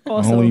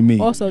 Also, Only me.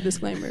 Also,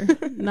 disclaimer,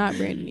 not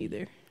Brandon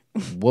either.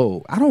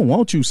 Whoa, I don't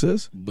want you,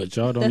 sis. But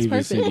y'all don't That's even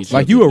perfect. send each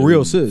Like, other you a real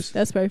nudes. sis.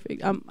 That's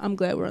perfect. I'm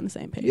glad we're on the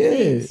same page. Yeah,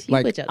 Yes, you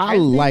like put your I trust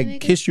in like the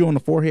nigga. kissed you on the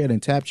forehead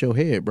and tapped your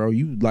head, bro.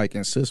 You like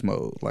in sis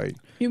mode. Like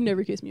You've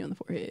never kissed me on the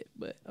forehead,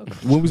 but okay.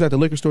 when we was at the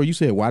liquor store, you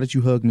said, "Why did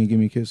you hug me and give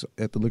me a kiss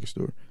at the liquor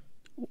store?"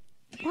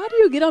 Why do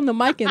you get on the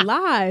mic and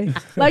lie?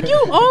 Like,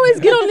 you always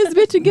get on this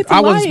bitch and get to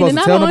I wasn't lying, supposed and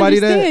to I tell don't nobody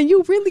that? understand.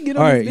 You really get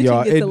on All this right, bitch y'all.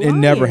 and get to It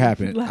lying. never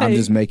happened. I'm Like,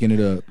 just making it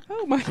up.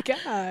 Oh my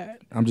god.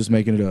 I'm just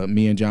making it up.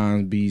 Me and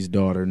John B's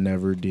daughter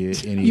never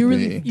did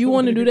anything. You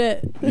want to do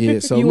that? Yeah,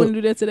 so you want look-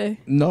 to do that today?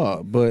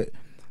 No, but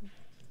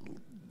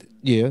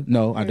yeah,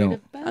 no, I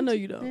don't. I know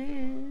you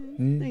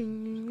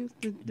don't.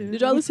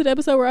 Did y'all listen to the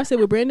episode where I said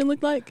what Brandon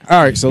looked like?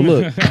 All right, so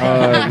look,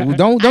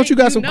 don't you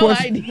got some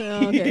questions?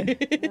 Oh,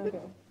 okay.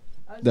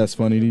 That's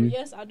funny to you.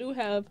 Yes, I do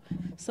have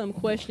some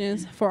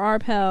questions for our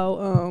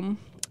pal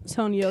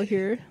Tonio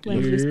here. Let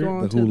me just go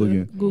on The to the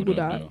hooligan. Google What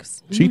up,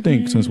 Docs. She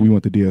thinks since we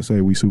went to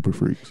DSA, we super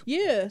freaks.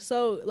 Yeah,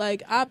 so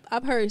like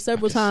I've heard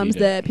several I can see times that.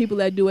 that people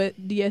that do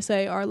it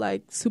DSA are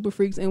like super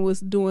freaks and was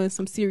doing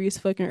some serious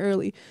fucking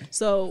early.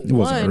 So It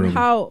wasn't one, early.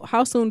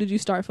 how soon did you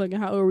start fucking?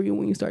 How old were you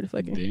when you started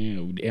fucking?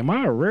 Damn, am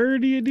I a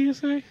rarity at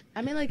DSA?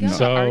 I mean, like, y'all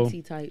So- are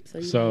artsy type.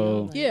 So,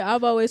 so- Yeah,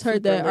 I've always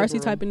heard Super that RC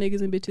liberal. type of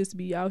niggas and bitches to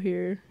be out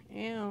here.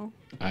 Yeah.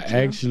 I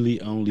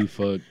actually only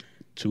fucked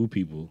 2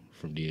 people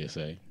from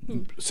DSA.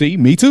 See,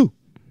 me too.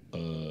 I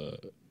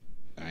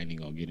ain't even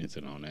gonna get into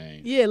no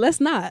names. Yeah,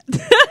 let's not.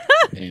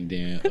 And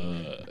then,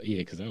 yeah,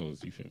 because that was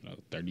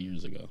 30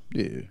 years ago.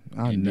 Yeah,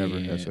 I And never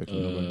then, had sex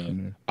with nobody from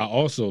there. I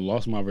also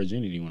lost my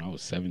virginity when I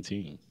was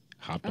 17.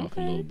 Hopped off a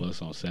Okay. little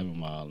bus on 7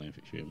 Mile and,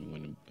 you feel me,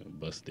 when the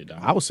bus did down.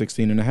 I was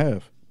 16 and a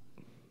half.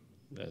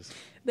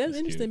 That's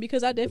interesting cute.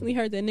 because I definitely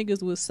heard that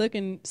niggas was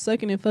sucking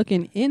and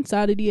fucking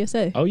inside of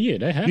DSA. Oh yeah,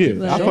 that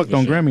happened. Yeah, I fucked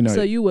on Grammy night.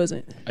 So you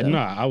wasn't?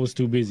 Nah, I was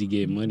too busy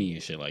getting money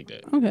and shit like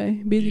that.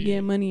 Okay, busy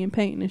getting money and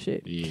painting and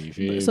shit. Yeah, you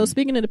feel So me?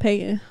 speaking of the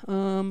painting,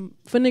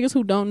 for niggas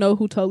who don't know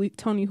who Tony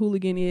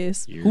Whlgn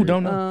is, Who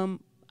don't know?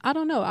 I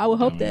don't know. I would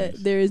hope Dumbass.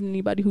 that there isn't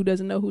anybody who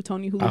doesn't know who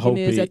Tony hope Whlgn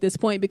is it at this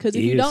point, because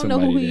if you is don't know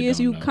who somebody he that is,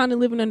 don't you know. kind of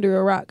living under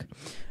a rock.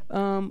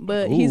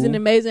 But he's an Ooh.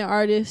 amazing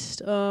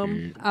artist,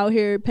 out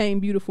here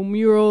painting beautiful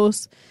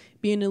murals,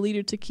 being a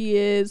leader to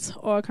kids,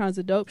 all kinds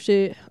of dope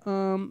shit.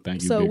 Thank you,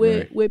 So Big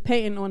Rae. with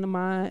painting on the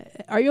mind,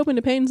 are you open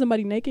to painting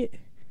somebody naked?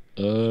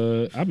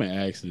 I've been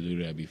asked to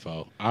do that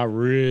before. I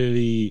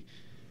really,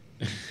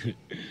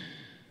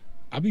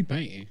 I be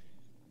painting.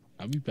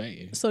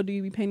 So do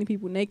you be painting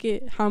people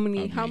naked? How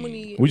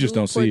many We just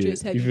nude don't see it.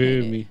 portraits have You you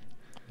feel painted? me?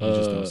 I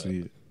just don't see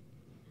it.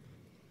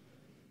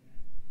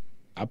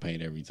 I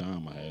paint every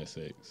time I have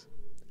sex.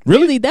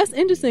 Really? That's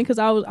interesting because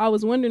I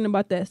was wondering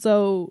about that.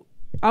 So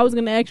I was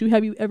gonna ask you,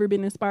 have you ever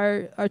been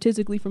inspired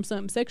artistically from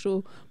something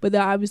sexual? But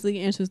that obviously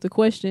answers the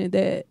question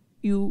that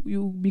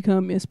you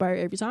become inspired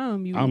every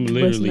time you. I'm bust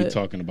literally nut.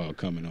 talking about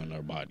coming on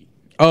their body.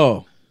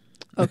 Oh,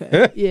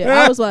 Okay,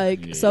 yeah, I was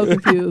like so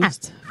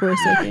confused for a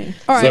second.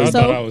 All So right, I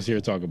so thought I was here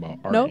to talk about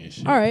art no, and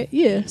shit. all right,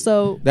 yeah.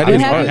 So That what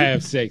is I art. happened-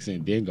 have sex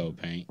and then go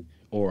paint,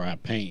 or I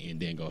paint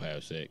and then go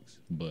have sex.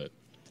 But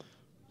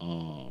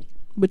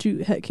But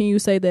can you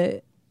say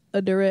that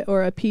a direct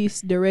or a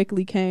piece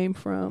directly came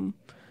from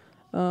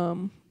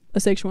a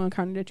sexual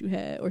encounter that you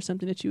had or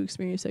something that you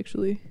experienced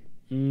sexually?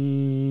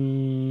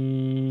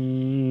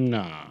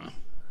 nah,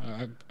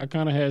 I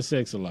kind of had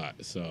sex a lot,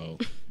 so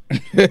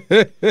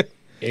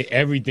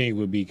everything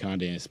would be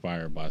kind of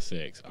inspired by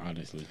sex,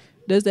 honestly.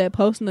 Does that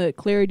post-nut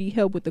clarity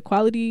help with the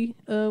quality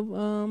of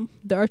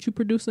the art you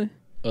producing?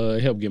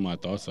 It helped get my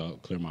thoughts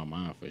out, clear my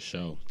mind for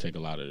sure. Take a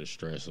lot of the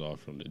stress off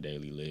from the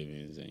daily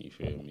livings and, you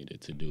feel me, the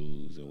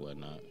to-dos and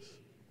whatnot.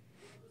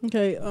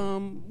 Okay,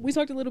 we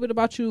talked a little bit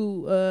about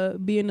you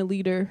being a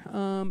leader.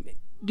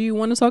 Do you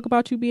want to talk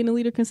about you being a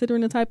leader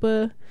considering the type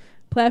of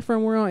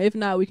platform we're on? If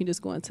not, we can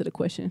just go into the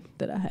question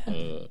that I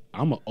have.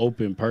 I'm an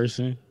open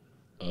person,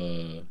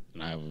 and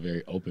I have a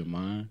very open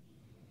mind.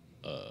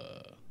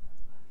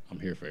 I'm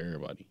here for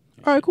everybody.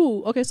 All right,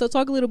 cool. Okay, so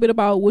talk a little bit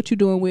about what you're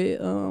doing with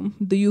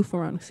the youth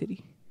around the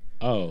city.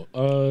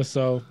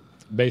 So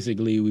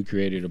basically we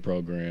created a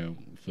program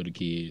for the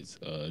kids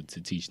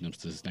to teach them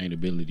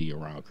sustainability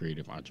around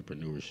creative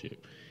entrepreneurship.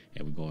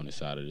 And we're going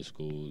inside of the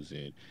schools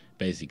and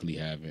basically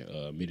having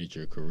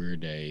miniature career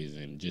days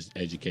and just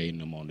educating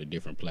them on the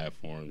different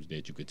platforms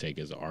that you could take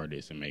as an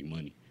artist and make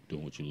money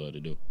doing what you love to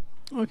do.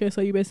 Okay,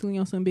 so you basically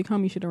on some big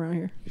homie shit around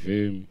here. You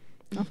feel me?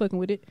 I'm fucking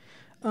with it.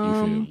 You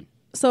feel me?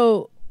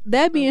 So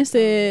that being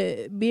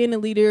said, being a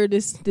leader,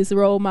 this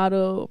role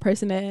model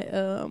person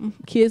that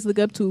kids look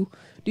up to,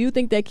 do you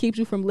think that keeps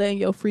you from letting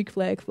your freak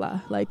flag fly?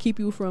 Like keep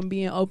you from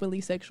being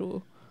openly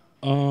sexual?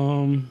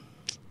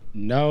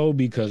 No,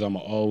 because I'm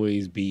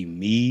always be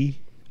me.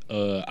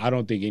 I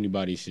don't think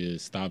anybody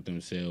should stop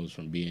themselves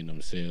from being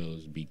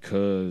themselves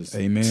because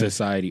Amen.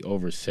 society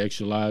over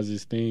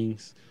sexualizes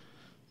things.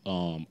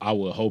 I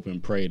would hope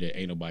and pray that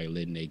ain't nobody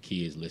letting their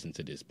kids listen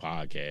to this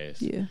podcast.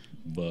 Yeah.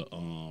 But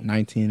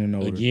 19 and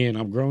older. again,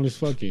 I'm grown as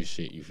fucking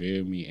shit. You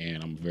feel me?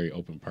 And I'm a very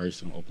open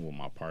person, open with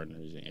my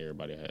partners and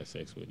everybody I have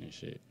sex with and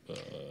shit.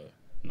 But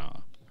nah.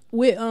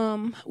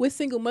 With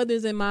single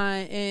mothers in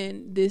mind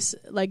and this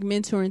like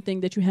mentoring thing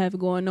that you have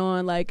going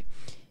on, like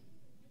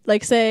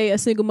say a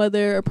single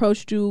mother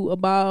approached you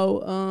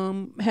about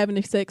having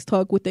a sex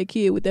talk with their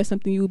kid, would that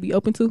something you would be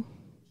open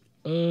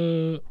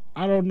to?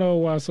 I don't know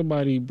why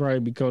somebody probably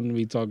be coming to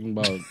me talking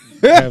about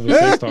having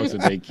sex talks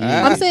with their kids.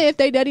 I'm saying if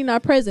they daddy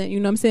not present, you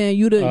know what I'm saying?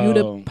 You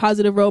the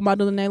positive role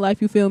model in their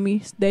life, you feel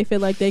me? They feel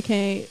like they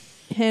can't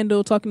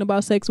handle talking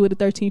about sex with a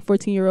 13,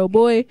 14-year-old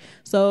boy.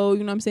 So, you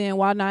know what I'm saying?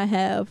 Why not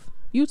have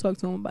you talk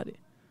to him about it?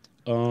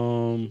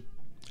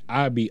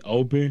 I'd be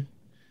open,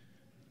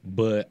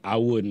 but I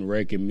wouldn't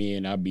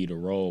recommend I be the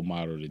role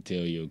model to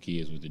tell your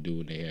kids what to do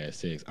when they have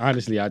sex.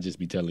 Honestly, I just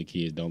be telling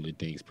kids don't let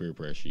things peer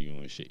pressure you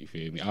and shit. You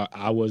feel me?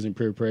 I wasn't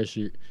peer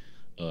pressured.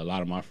 A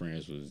lot of my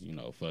friends was,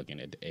 fucking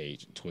at the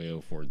age of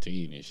 12,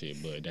 14 and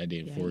shit, but that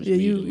didn't force me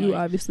to you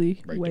obviously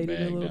break the waited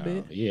bag a little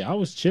down. bit. Yeah, I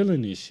was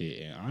chilling and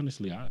shit, and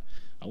honestly, I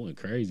went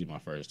crazy my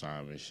first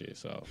time and shit,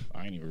 so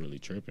I ain't even really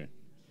tripping.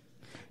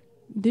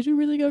 Did you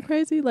really go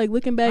crazy? Like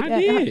looking back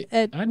I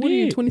at what are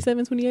you,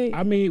 27, 28?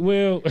 I mean,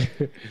 well,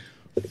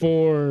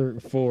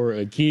 for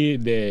a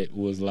kid that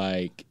was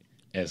like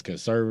as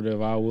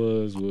conservative I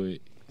was with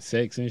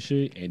sex and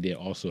shit, and then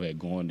also had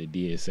gone to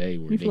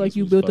DSA where you feel like niggas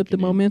you was built up the fucking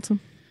in. momentum?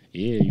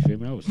 Yeah, you feel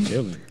me? I was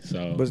chilling.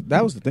 So, But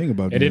that was the thing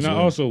about and then DSA. I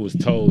also was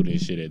told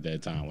and shit at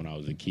that time when I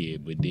was a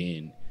kid. But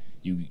then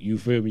you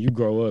feel me? You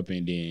grow up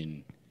and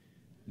then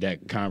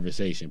that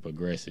conversation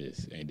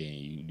progresses, and then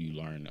you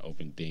learn to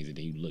open things, and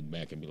then you look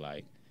back and be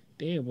like,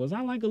 damn, was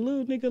I like a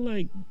little nigga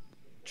like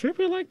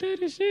tripping like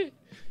that and shit.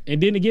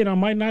 And then again, I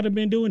might not have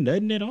been doing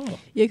nothing at all.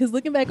 Yeah, because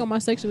looking back on my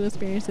sexual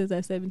experiences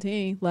at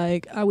 17,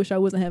 like, I wish I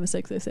wasn't having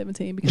sex at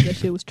 17 because that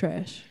shit was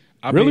trash.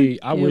 I Really? mean,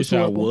 I It wish was I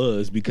horrible.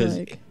 was because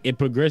Like- it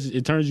progresses.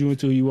 It turns you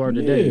into who you are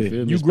today. Yeah. You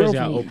feel me? You grow Especially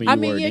how from- open you I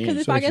mean, are yeah, then.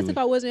 because I guess sexually. if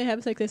I wasn't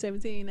having sex at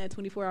 17, at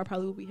 24, I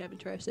probably would be having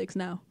trash sex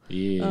now.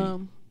 Yeah.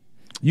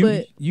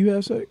 You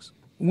have sex?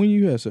 When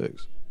you had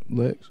sex?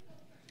 Lex?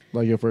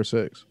 Like your first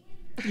sex?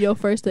 Your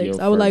first sex.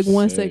 Your I would like first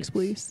one sex. sex,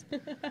 please.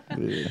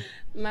 Yeah.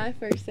 My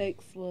first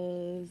sex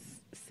was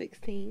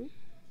 16.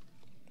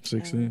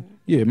 16?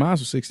 Yeah, mine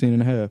was 16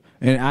 and a half.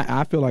 And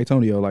I feel like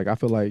Tonio. Like, I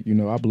feel like,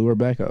 I blew her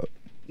back up.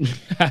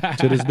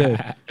 To this day.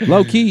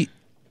 Low key,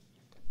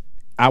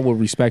 I would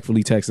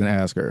respectfully text and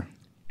ask her.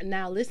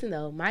 Now listen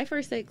though, my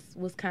first sex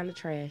was kind of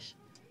trash.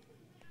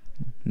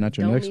 Not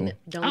your next one.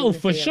 Oh,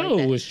 for sure,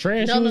 it was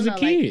trash. No, You no, was no. a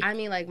kid. Like, I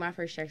mean, like my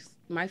first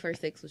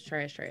sex was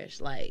trash.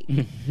 Like,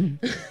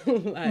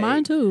 like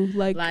Mine too.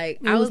 Like Like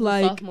it I was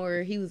like a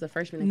sophomore, he was a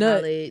freshman in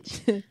nut.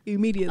 college.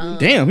 immediately.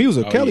 Damn, he was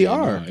a Oh, Kelly yeah,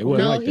 R. no, it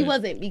wasn't No, like he that.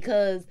 wasn't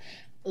because,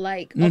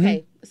 like,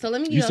 okay. So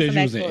let me give You you said some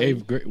you was in backstory.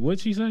 8th grade. What'd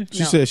she say? She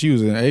No. said she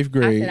was in 8th I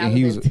grade said I and was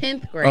he in was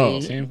 10th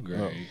grade. 10th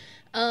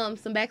grade.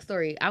 Some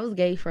backstory. I was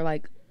gay for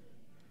like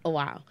a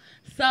while.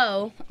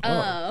 So,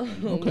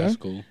 okay. That's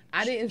cool.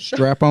 I didn't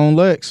strap on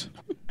Lex.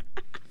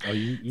 Oh,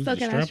 you So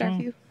was a can I strap on?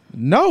 you?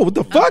 No, what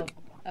the fuck?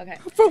 Okay.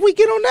 How the fuck we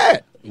get on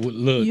that? Well,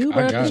 look, You I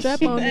brought got the strap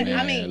some, on. man.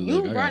 I mean,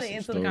 Look, you I brought got it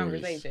into some the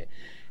stories. conversation.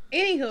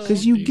 Anywho,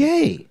 Because you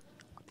gay.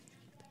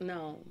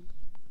 no.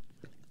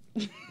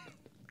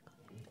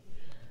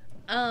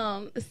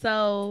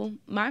 So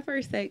my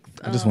first sex.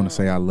 I just want to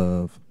say I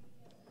love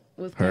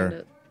was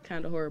her.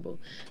 kind of horrible.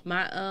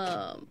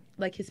 My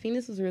like his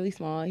penis was really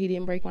small. He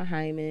didn't break my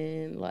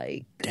hymen.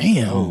 Like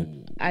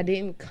Damn. I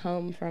didn't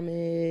come from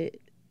it.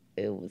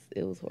 It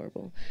was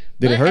horrible.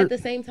 Did but it hurt? at the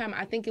same time,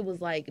 I think it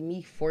was like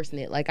me forcing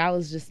it. Like I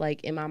was just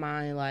like in my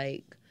mind,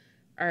 like,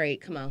 all right,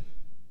 come on,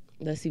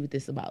 let's see what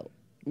this about.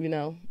 You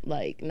know,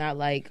 like not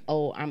like,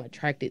 oh, I'm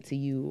attracted to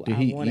you. Did I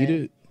he wanna... eat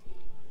it?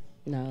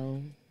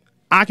 No.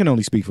 I can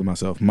only speak for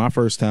myself. My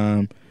first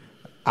time,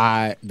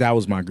 that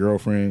was my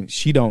girlfriend.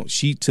 She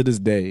to this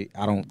day,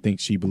 I don't think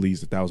she believes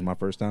that was my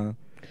first time.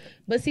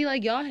 But see,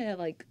 like y'all had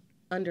like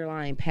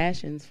underlying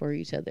passions for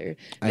each other.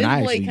 And This I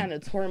boy actually- kind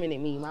of tormented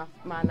me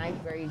my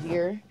ninth grade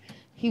year.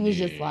 He was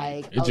just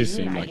like, It just you're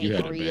seemed not like you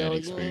had a real. bad You ain't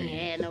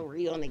experience. had no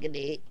real nigga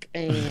dick.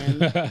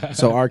 And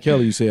So R.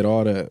 Kelly, you said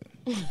all that.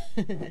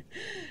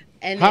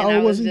 and How then I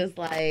old was was he? just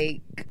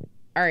like,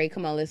 all right,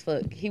 come on, let's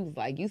fuck. He was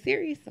like, you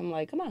serious? I'm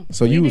like, come on.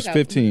 So Who you think was I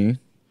 15.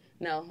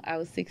 No, I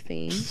was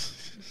 16.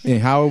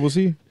 And how old was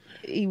he?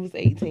 He was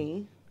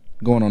 18.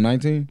 Going on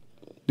 19?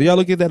 Do y'all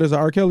look at that as a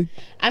R. Kelly?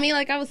 I mean,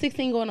 like I was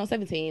 16 going on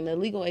 17. The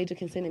legal age of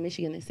consent in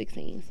Michigan is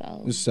 16.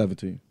 So It's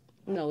 17.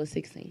 no, it's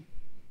 16.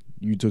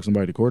 You took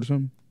somebody to court or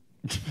something?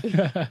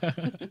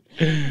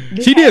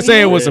 She did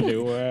say it was some.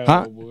 Wow,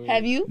 Huh? boy.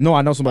 Have you? No,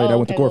 I know somebody that Oh,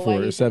 went to okay, court well, for why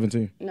it. you It's say-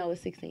 17. No,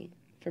 it's 16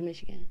 for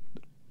Michigan.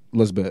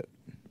 Let's bet.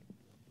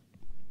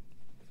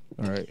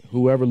 All right.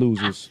 Whoever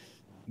loses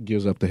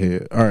gives up the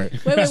head. All right.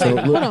 Wait, So,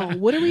 hold on.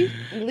 What are we?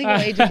 Legal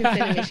age of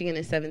consent in Michigan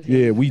is 17.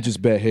 Yeah, we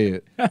just bet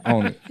head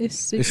on it. It's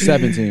 16. It's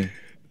 17.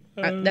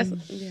 That's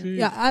yeah.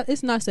 Yeah,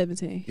 it's not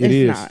 17. It It's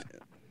is. not.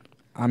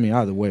 I mean,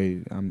 either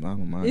way, I don't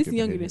mind. It's giving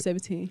younger head. than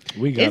 17.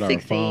 We got It's our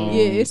 16. phones.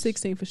 Yeah, it's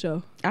 16 for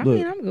sure. I Look.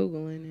 mean, I'm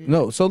googling it.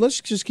 No, so let's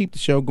just keep the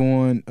show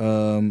going.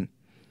 In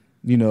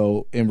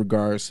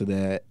regards to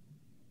that.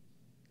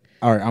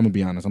 All right, I'm gonna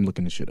be honest. I'm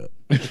looking this shit up.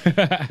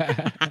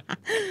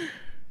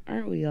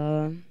 Aren't we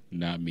all?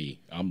 Not me.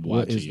 I'm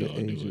What watching is the y'all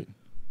age? do it.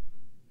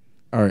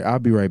 All right, I'll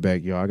be right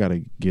back, y'all. I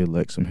gotta give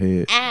Lex some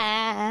head.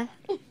 Ah.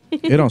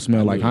 It don't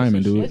smell like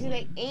hymen, do What you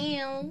it?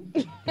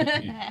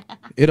 say?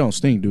 It don't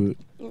stink, do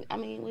it? I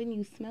mean, when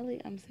you smell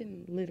it, I'm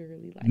sitting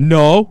literally like.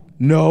 No.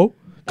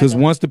 Because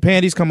Okay. once the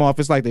panties come off,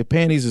 it's like the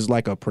panties is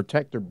like a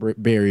protector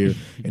barrier,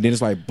 and then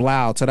it's like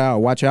blow, ta-da,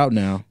 watch out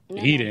now.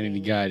 He didn't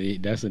even got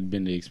it. That's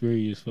been the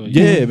experience for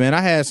you. Yeah, man. I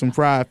had some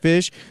fried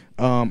fish.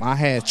 I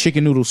had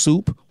chicken noodle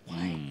soup. Oh,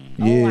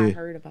 Yeah, I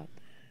heard about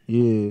that.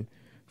 yeah.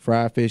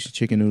 Fried fish,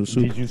 chicken noodle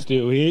soup. Did you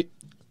still hit?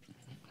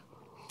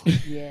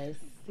 Yes,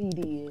 he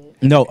did.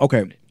 No,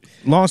 okay.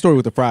 Long story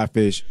with the fried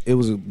fish. It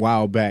was a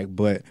while back,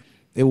 but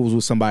it was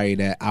with somebody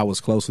that I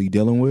was closely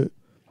dealing with,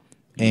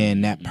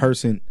 and that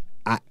person,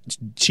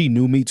 she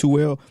knew me too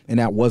well, and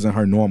that wasn't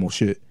her normal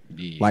shit.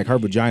 Yeah. Like her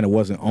vagina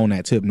wasn't on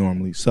that tip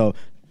normally, so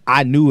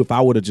I knew if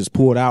I would have just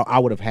pulled out, I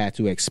would have had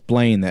to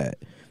explain that,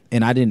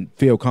 and I didn't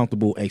feel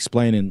comfortable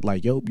explaining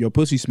like, yo, your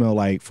pussy smell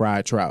like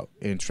fried trout,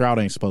 and trout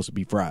ain't supposed to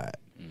be fried.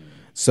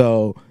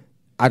 So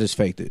I just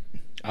faked it.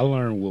 I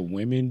learned what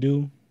women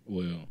do.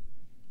 Well,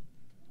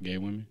 gay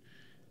women.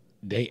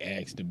 They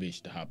ask the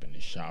bitch to hop in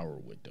the shower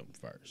with them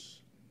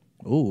first.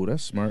 Ooh,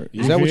 that's smart.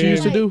 Is You that what you feel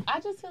used to me? do?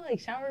 I just feel like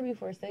shower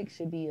before sex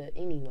should be a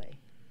anyway.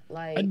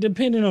 Like,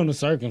 Depending on the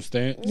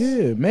circumstance.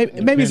 Yeah, maybe it's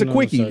a Depending on the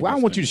quickie. Well, I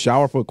don't want you to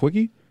shower for a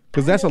quickie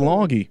because that's a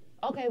longie.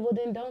 Okay, well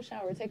then don't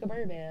shower. Take a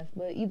bird bath.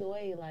 But either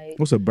way, like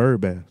What's a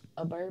bird bath?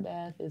 a bird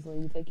bath is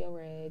when you take your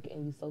rag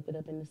and you soak it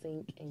up in the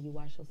sink and you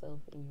wash yourself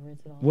and you rinse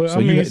it off. Well, So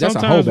I mean, that's a whole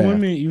sometimes bath.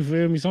 women, you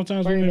feel me?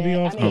 Sometimes Bird women be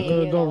bath. off I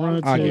mean, go you run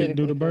know, to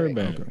do the bird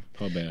bath. Okay.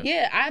 Her bath.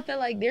 Yeah, I feel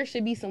like there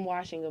should be some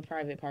washing of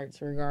private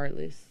parts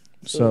regardless.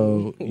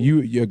 So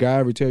your guy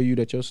ever tell you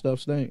that your stuff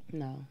stink?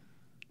 No.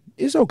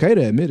 It's okay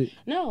to admit it.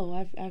 No,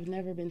 I've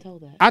never been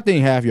told that. I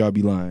think half y'all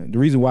be lying. The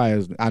reason why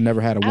is I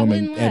never had a woman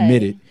wouldn't lie.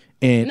 admit it,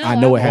 and No, I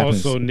know I it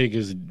happens. Also,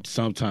 niggas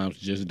sometimes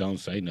just don't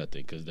say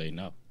nothing because they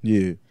know.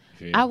 Yeah,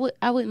 Feel I me?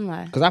 wouldn't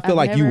lie. because I feel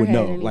I've like you never would had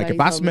know. anybody Like if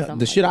I tell me smell something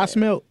the shit like I that.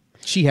 smelled,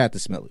 she had to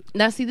smell it.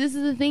 Now, see, this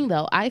is the thing,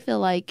 though. I feel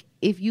like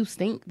if you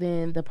stink,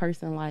 then the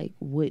person like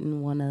wouldn't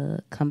want to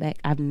come back.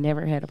 I've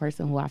never had a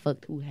person who I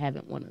fucked who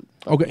haven't wanted.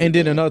 Okay, and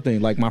then another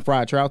thing, like my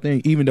fried trout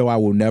thing. Even though I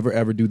will never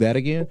ever do that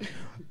again,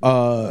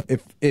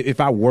 if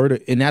I were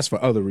to, and that's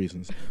for other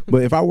reasons,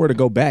 but if I were to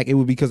go back, it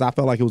would be because I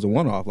felt like it was a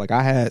one off. Like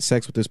I had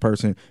sex with this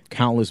person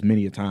countless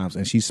many a times,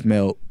 and she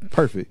smelled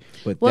perfect,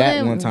 but Well, that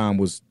then- one time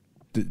was.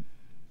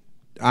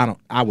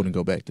 I wouldn't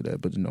go back to that,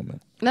 but man.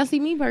 Now,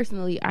 see, me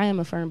personally, I am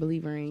a firm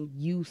believer in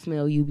you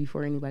smell you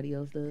before anybody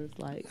else does.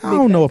 Like, I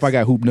don't know if I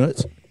got hoop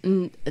nuts.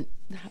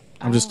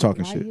 I'm just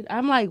talking why shit.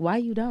 I'm like, why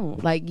you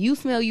don't? Like, you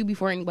smell you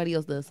before anybody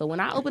else does. So when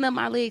I open up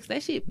my legs,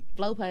 that shit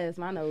flow past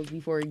my nose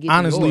before it gets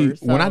Honestly,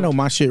 yours. when So- I know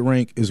my shit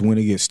rank is when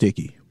it gets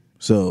sticky.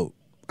 So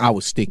I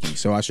was sticky,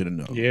 so I should have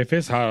known. Yeah, if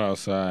it's hot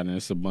outside and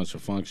it's a bunch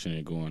of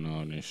functioning going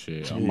on and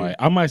shit,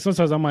 I might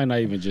sometimes I might not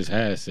even just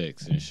have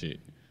sex and shit.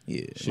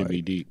 Yeah, Should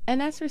be deep.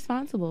 And that's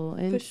responsible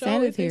and For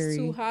sure, if sanitary. it's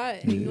too hot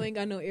and you ain't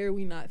got no air,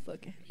 we not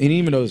fucking. And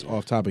even though it's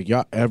off topic,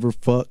 y'all ever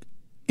fuck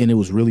and it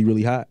was really,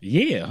 really hot?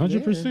 Yeah,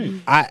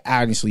 100%. I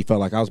honestly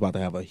felt like I was about to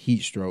have a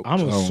heat stroke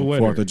I'm a on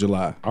sweater. 4th of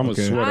July. I'm a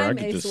sweater. I I'm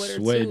get a the sweater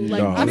sweat. too.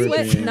 Like No, I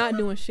dripping. sweat not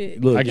doing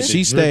shit. Look, I get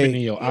she the dripping in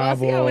stayed. your Oh, I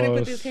see how when they put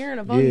eyeballs. this hair in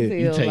a Yeah, ponytail.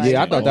 you take-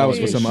 Yeah, I thought that was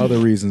for some other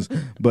reasons,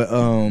 but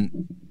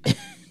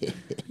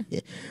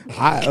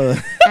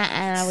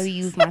I would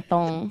use my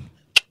thong.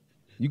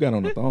 you got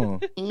on a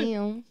thong.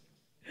 Ew.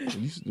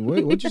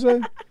 What you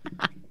say?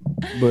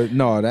 But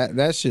no,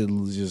 that shit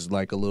was just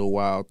like a little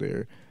wild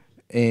there,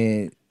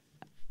 and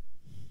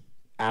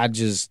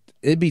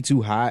it'd be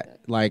too hot.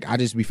 Like I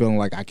just be feeling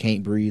like I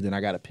can't breathe and I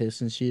gotta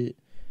piss and shit.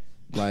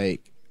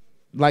 Like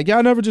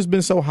y'all never just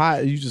been so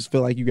hot you just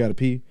feel like you gotta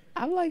pee,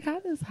 I'm like, how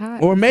does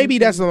hot? or maybe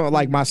that's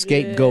like my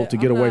scapegoat to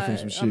get I'm away not- from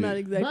some shit. I'm not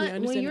exactly But when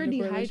understanding you're the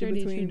correlation dehydrated,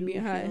 you between do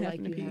being hot feel and like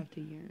having to you pee. have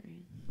to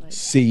urinate. Like,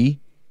 See,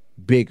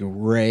 Big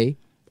Rae.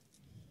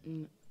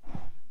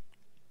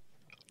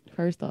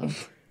 first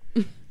off,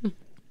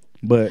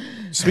 But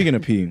speaking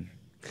of peeing,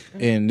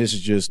 and this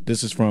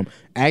is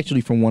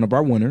from one of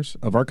our winners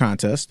of our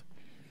contest,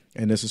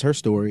 and this is her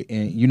story.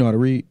 And you know how to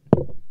read?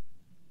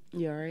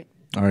 you all right?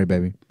 All right,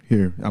 baby.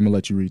 Here, I'm gonna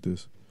let you read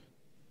this.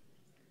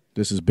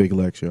 This is Big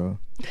Lex, y'all.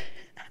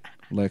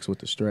 Lex with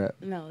the strap.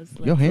 No, it's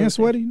Your hands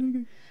sweaty,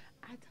 nigga?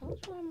 I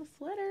told you I'm a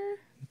sweater.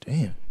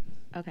 Damn.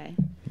 Okay.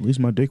 At least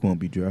my dick won't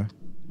be dry.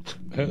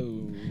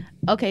 Oh.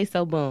 Okay,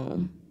 so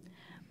boom.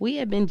 We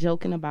had been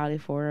joking about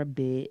it for a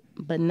bit,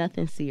 but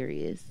nothing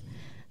serious.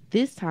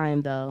 This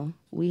time, though,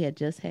 we had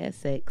just had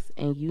sex,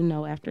 and you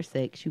know after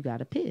sex, you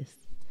gotta piss.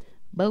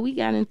 But we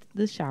got into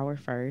the shower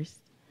first.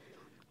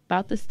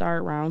 About to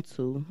start round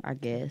 2, I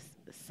guess.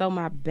 So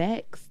my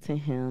back's to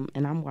him,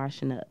 and I'm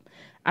washing up.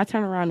 I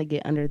turn around to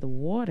get under the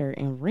water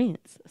and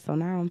rinse, so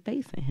now I'm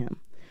facing him.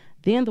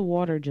 Then the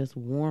water just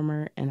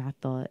warmer, and I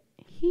thought,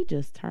 he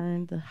just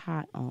turned the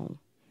hot on.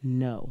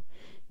 No.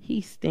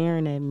 He's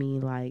staring at me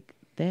like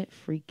that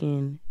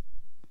freaking...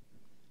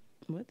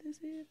 What this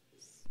is?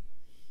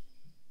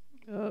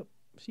 Oh,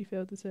 she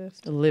failed the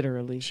test.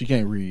 Literally. She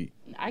can't read.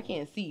 I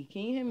can't see.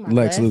 Can you hear me? My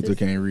Lex glasses? Luthor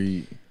can't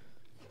read.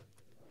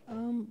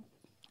 Um.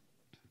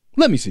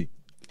 Let me see.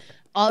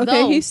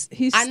 Although, Okay, he's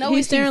I know he's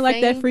what staring she's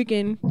like that saying.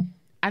 freaking.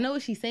 I know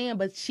what she's saying,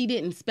 but she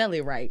didn't spell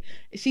it right.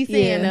 She's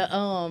saying,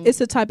 Yeah. It's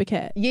a type of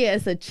cat. yeah,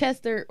 it's a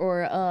Chester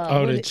or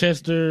Oh, the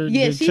Chester.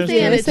 Yeah, the she's Chester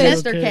saying a it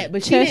says Chester cat,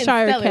 but she didn't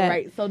Cheshire spell cat. it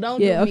right. So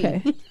don't Yeah. do me.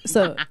 Okay.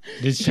 So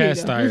The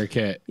Cheshire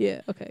cat.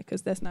 yeah. Okay.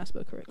 Because that's not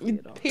spelled correctly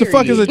at all. The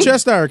fuck is a Period.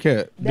 Cheshire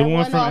cat? The That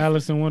one from off-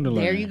 Alice in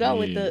Wonderland. There you go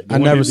with the- I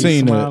one never that be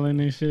seen that. smiling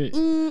and shit.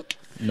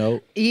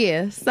 Nope.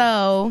 Yeah,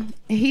 so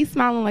he's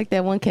smiling like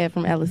that one cat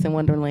from Alice in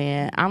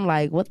Wonderland. I'm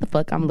like, what the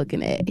fuck I'm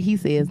looking at? He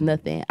says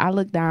nothing. I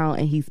look down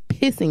and he's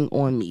pissing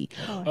on me.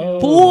 Oh.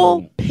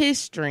 Full piss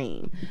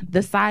stream.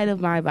 The side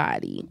of my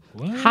body.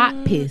 What?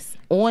 Hot piss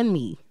on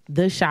me.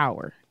 The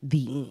shower.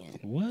 The end.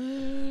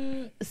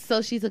 What?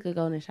 So she took a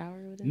go in the shower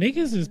with him.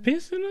 Niggas is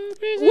pissing on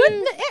bitches? What?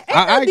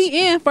 I At the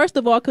end, first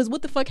of all, because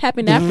what the fuck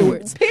happened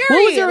afterwards? What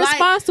was your Period, like-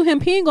 response to him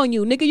peeing on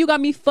you, nigga? You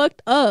got me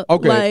fucked up.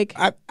 Okay. Like,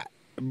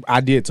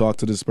 I did talk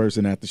to this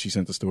person after she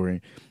sent the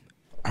story.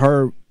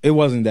 It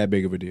wasn't that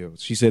big of a deal.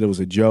 She said it was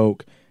a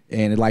joke.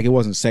 And it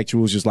wasn't sexual,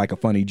 it was just like a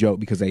funny joke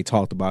because they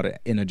talked about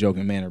it in a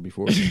joking manner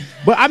before.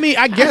 But I mean,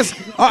 I guess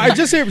just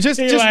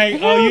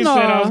like, oh, you said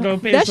I was gonna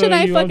piss that shit on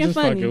ain't you. I'm fucking just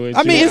funny. with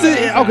I mean, you. is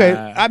it okay?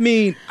 I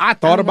mean, I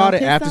thought I'm about gonna it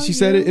piss after on she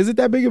said you. it. Is it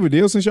that big of a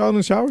deal since y'all in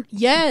the shower?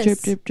 Yes. Drip,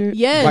 drip, drip.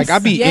 Yes. Like, I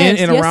be yes.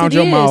 in and yes, around it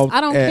your is. mouth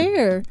I don't at-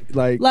 care.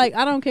 Like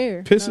I don't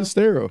care. piss is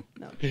sterile.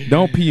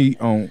 Don't pee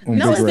on No, Big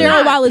it's Rae.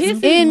 sterile while it's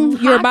Piss in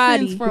is your toxins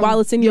body, from while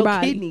it's in your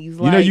body. Kidneys.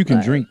 You know you can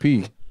like, drink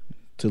pee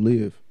to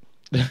live.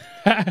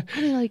 I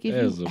mean, like, if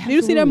That's you, a- Did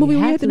you see that movie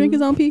where he had to drink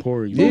his own pee?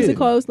 Poor What was Yeah. it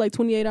called? It was like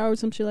 28 hours,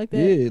 some shit like that.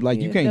 Yeah,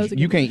 like Yeah, that was a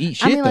you good can't eat I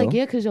shit mean, like, though.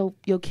 yeah, because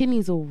your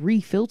kidneys will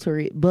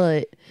refilter it,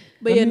 but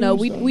But yeah, no,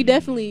 we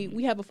definitely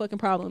we have a fucking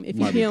problem. If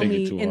you Might be pee on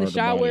thinking me too in the hard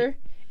about shower,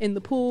 in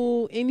the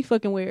pool, any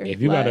fucking where.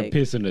 If you gotta like,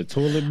 piss in the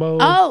toilet bowl,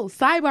 oh,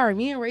 sidebar.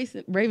 Me and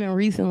Raven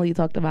recently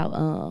talked about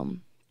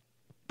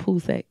pool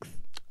sex.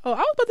 Oh, I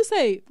was about to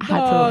say, Hot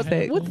dog, tub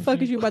sex. what the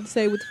fuck is you about to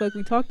say? What the fuck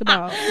we talked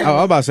about? Oh, I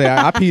was about to say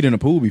I peed in a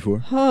pool before.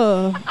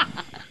 Huh.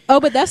 Oh,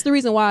 but that's the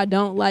reason why I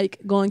don't like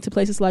going to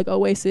places like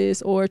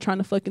Oasis or trying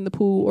to fuck in the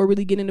pool or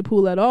really get in the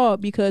pool at all,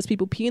 because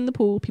people pee in the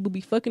pool, people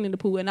be fucking in the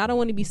pool, and I don't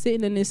want to be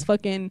sitting in this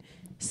fucking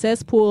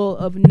cesspool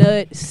of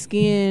nut,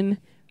 skin,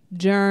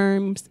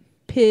 germs,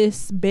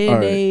 piss,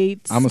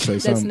 band-aids. I'm gonna say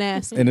that's something,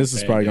 nasty. and this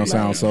is probably gonna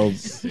sound so.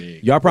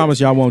 sick. Y'all promise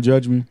y'all won't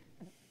judge me.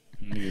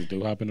 Niggas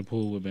do hop in the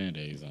pool with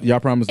band-aids on. Y'all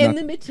promise And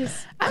not. the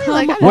bitches I come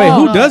mean, like, Wait,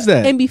 who off does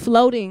that? and be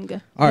floating.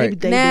 All right, Maybe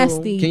they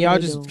Nasty. do. can y'all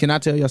They just do. can I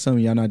tell y'all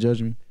something? Y'all not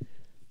judging me.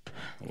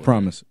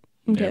 Promise.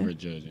 Okay. Never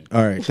judging.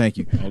 All right, thank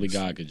you. Only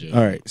God could judge.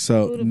 All right,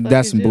 so Who the fuck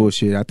that's is some you?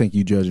 bullshit. I think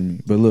you judging me,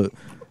 but look.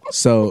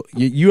 So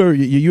you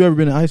ever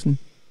been to Iceland?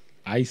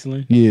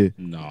 Iceland? Yeah.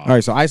 No. All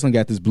right, so Iceland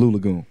got this blue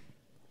lagoon.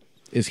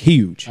 It's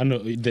huge. I know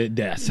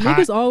that's hot.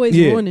 Niggas always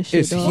Yeah, ruin this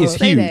shit, it's- dog. it's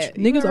Say huge. that.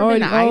 You Niggas ever been already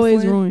to always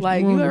Iceland? ruin-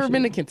 Like, ruin you the ever shit.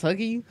 been to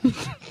Kentucky?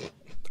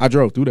 I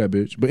drove through that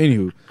bitch, but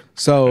anywho,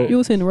 so You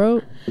was in the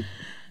road.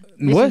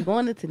 what? You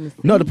going to Tennessee?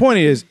 No, the point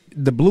is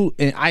the blue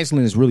in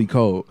Iceland is really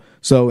cold.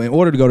 So in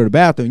order to go to the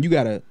bathroom, you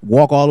gotta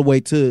walk all the way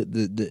to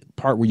the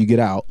part where you get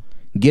out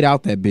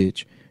that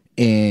bitch,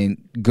 and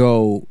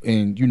go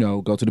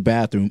to the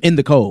bathroom in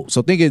the cold.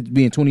 So think it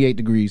being 28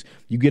 degrees.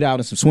 You get out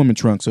in some swimming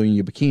trunks, so in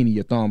your bikini,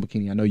 your thong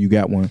bikini. I know you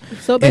got one.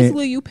 So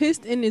basically, you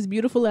pissed in this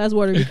beautiful ass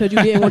water because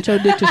you didn't want your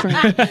dick to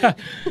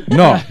shrink.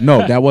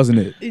 No, that wasn't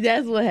it.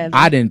 That's what happened.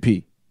 I didn't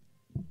pee.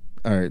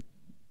 All right,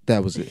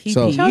 that was it. He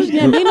So peed. Childish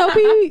Gambino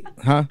peed.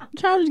 huh?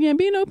 Childish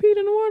Gambino peed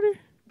in the water.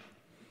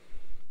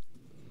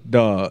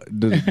 Duh.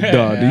 Do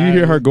you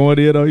hear her going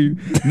in on you?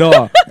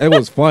 No, it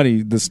was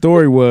funny. The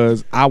story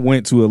was I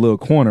went to a little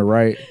corner,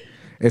 right?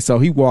 And so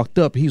he walked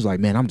up. He was like,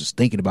 man, I'm just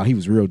thinking about, he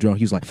was real drunk.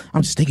 He was like,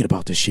 I'm just thinking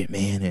about this shit,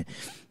 man.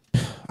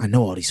 And I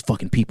know all these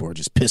fucking people are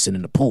just pissing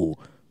in the pool.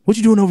 What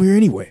you doing over here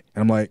anyway?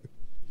 And I'm like,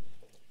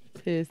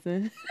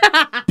 Pissing.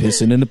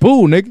 pissing in the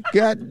pool, nigga.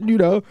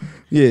 God,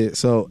 Yeah,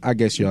 so I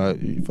guess y'all,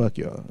 fuck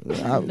y'all.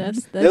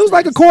 That's It was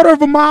like a quarter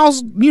of a mile,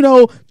 you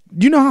know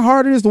how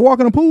hard it is to walk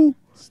in a pool?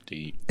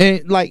 Steep.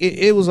 And like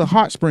it was a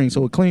hot spring,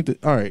 so it cleaned it.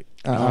 All right,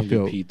 I I only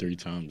feel. pee 3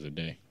 times a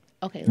day.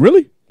 Okay.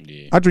 Really?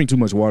 Yeah. I drink too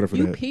much water for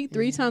You that. pee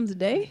 3 times a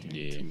day.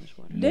 Yeah.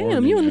 Damn,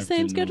 Morning, you on the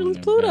same afternoon, schedule as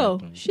and Pluto.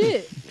 bathroom.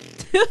 Shit,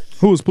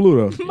 Who was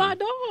Pluto? my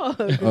dog.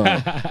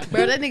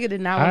 Bro, that nigga did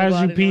not want to go How's out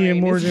you in the peeing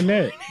rain. more than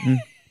that?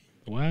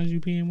 Why is you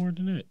peeing more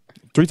than that?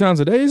 3 times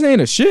a day? This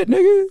ain't a shit,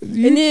 nigga.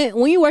 And then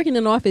when you work in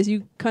an office,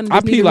 you kind of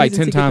I pee like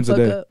 10 times a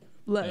day.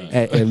 Like,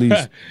 At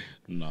least.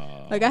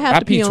 No. like I have I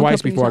to pee on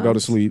twice company before I go to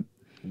times. sleep.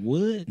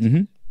 What?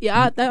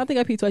 Yeah, I think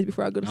I pee twice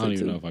before I go to I don't sleep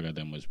even too. know if I got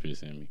that much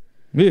piss in me.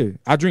 Yeah,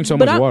 I drink so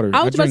But much water.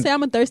 I was about to drink, say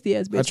I'm a thirsty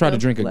ass bitch. I try to though.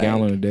 drink a Like,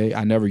 gallon a day.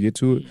 I never get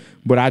to it,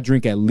 but I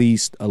drink at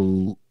least a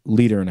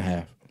liter and a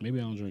half. Maybe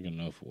I don't drink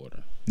enough water.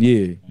 Yeah,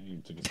 I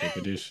need to take a sip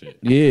of this shit.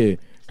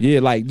 yeah.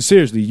 Like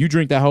seriously, you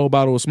drink that whole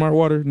bottle of Smart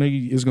Water,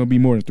 nigga, it's gonna be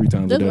more than 3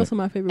 times a That's day. also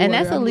my favorite. And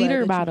water. that's a I'm glad liter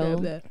that you bottle.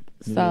 have that.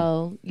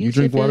 So You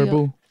drink should water,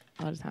 feel boo?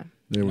 all the time.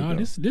 There we Nah,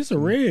 go. this a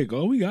reg.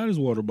 All we got is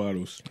water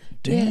bottles.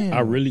 Damn,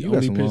 I really you got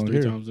only some piss long 3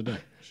 hair. times a day.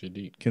 Shit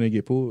deep. Can it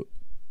get pulled?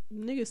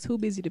 Niggas too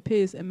busy to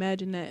piss.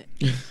 Imagine that.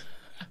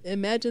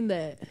 Imagine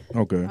that.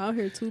 Okay. Out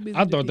here too busy.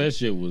 I to thought that piss.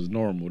 shit was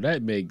normal.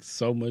 That makes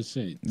so much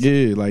sense.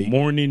 Yeah, like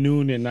Morning,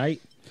 noon, and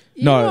night.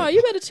 No,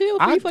 You better chill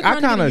before I- you fucking I run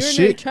into kinda a urinary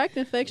shit tract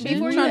infection.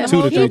 Before Trying you to 2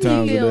 to hold 3 your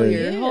times a failure,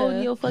 day. Yeah.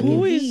 holding your fucking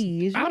Who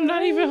pee. is? I'm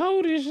not even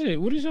holding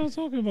shit. What is y'all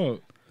talking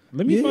about?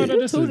 Let me Yeah. find out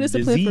that's Too a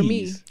disciplined for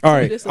me. disease. All Too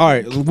right,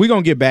 disciplined. We're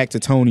gonna get back to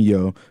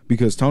Tonio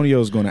because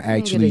Tonio's gonna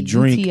actually Get a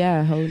drink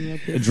UTI holding your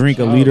piss.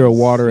 a Oh, liter of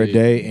water a shit.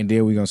 day, and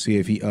then we're gonna see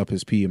if he up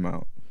his pee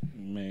amount,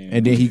 Man.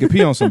 and then he can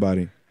pee on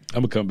somebody.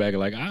 I'm gonna come back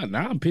like,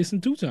 now I'm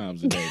pissing 2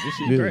 times a day. This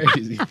shit Yeah.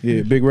 crazy.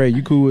 Yeah, Big Ray,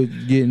 you cool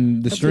with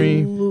getting the stream?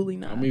 Absolutely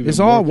not. I'm even It's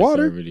all more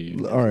water.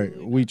 conservative. All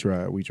right, we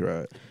tried.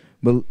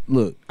 But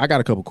look, I got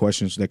a couple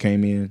questions that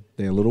came in.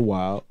 They're a little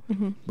wild,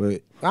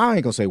 but I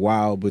ain't gonna say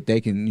wild, but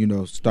they can,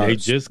 start. They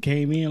just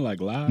came in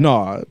like live.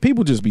 No,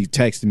 people just be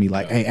texting me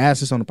like, "Hey, ask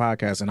this on the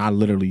podcast," and I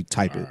literally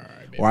type it,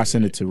 right, or I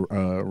send it to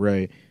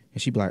Ray,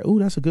 and she be like, "Ooh,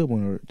 that's a good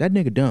one," or "That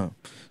nigga dumb."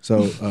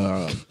 So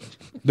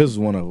this is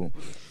one of them,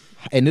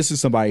 and this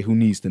is somebody who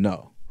needs to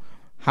know.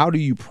 how do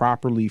you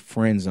properly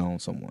friend zone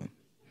someone?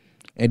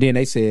 And then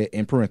they said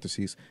in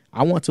parentheses,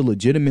 I want to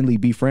legitimately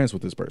be friends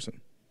with this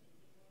person.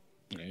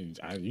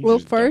 Well,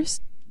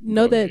 first,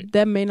 know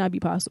that may not be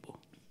possible.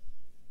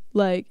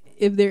 Like,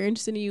 if they're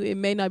interested in you, it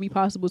may not be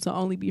possible to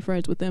only be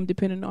friends with them,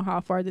 depending on how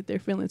far that their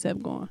feelings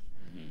have gone.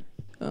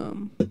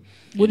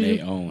 What do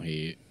you own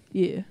head?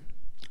 Yeah.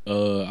 I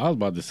was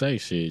about to say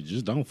shit.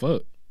 Just don't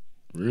fuck.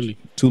 Really?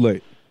 Too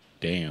late.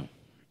 Damn.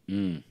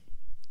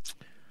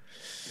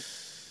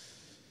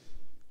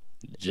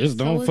 Just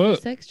don't fuck.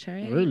 Sex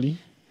trash. Really?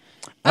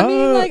 I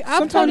mean, like, I've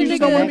told sometimes you you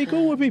just don't want to be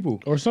cool with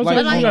people. Or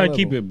sometimes Like, you gotta level.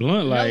 keep it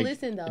blunt. Like,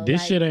 listen, though,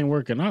 this like- shit ain't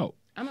working out.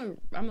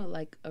 I'm a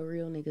like a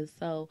real nigga,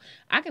 so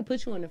I can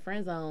put you in the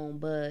friend zone.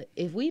 But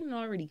if we didn't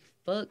already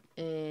fucked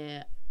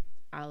and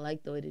I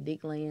like the way the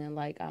dick land,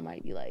 like I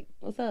might be like,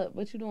 "What's up?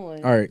 What you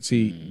doing?" All right,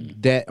 see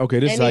that. Okay,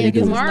 this And is how you then do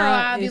it. tomorrow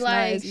not- I'll be it's not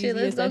like, as "Shit, easy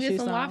let's as go that get shit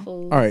some sound.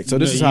 waffles." All right, so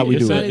this is how we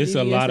do it. It's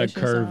a Easy lot as of that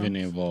shit curving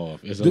sounds.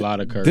 involved. It's a lot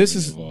of curving This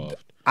is- involved.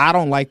 I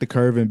don't like the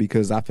curving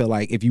because I feel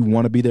like if you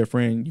want to be their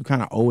friend, you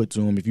kind of owe it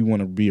to them. If you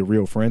want to be a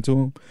real friend to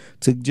them,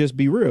 to just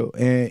be real.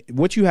 And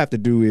what you have to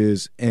do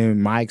is,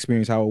 in my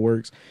experience, how it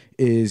works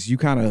is you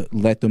kind of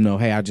let them know,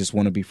 hey, I just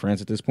want to be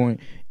friends at this point.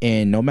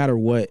 And no matter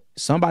what,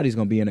 somebody's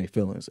gonna be in their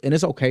feelings, and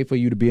it's okay for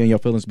you to be in your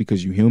feelings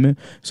because you're human.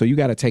 So you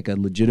got to take a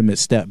legitimate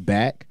step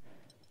back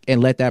and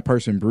let that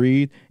person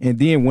breathe. And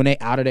then when they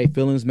out of their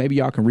feelings, maybe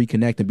y'all can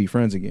reconnect and be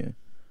friends again.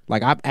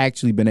 Like I've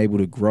actually been able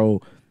to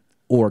grow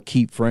or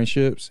keep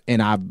friendships,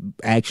 and I've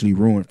actually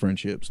ruined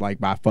friendships like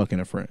by fucking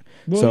a friend.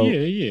 Well, so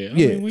yeah. I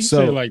mean, when you so-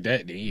 say it like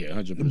that, then yeah,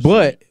 100%.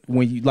 but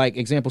when you, like,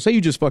 example, say you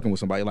just fucking with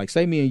somebody, like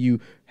say me and you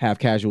have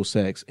casual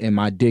sex and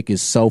my dick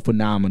is so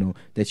phenomenal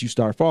that you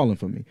start falling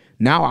for me.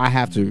 Now I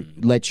have to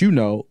let you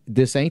know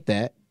this ain't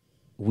that.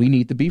 We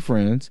need to be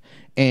friends,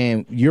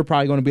 and you're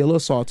probably going to be a little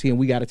salty, and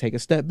we got to take a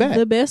step back.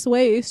 The best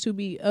way is to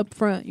be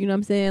upfront. You know what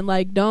I'm saying?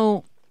 Like,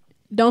 don't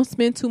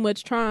spend too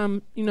much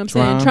time, you know what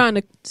I'm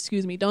saying,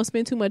 don't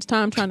spend too much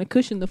time trying to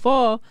cushion the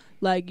fall.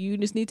 Like, you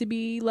just need to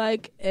be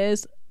like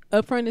as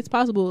upfront as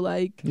possible.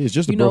 Like, Yeah, it's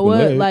just a you know broken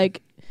what? leg.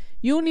 Like,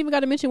 you don't even got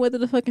to mention whether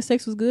the fucking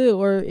sex was good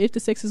or if the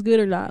sex is good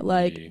or not.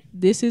 Like, Yeah.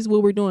 this is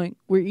what we're doing.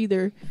 We're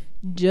either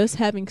just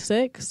having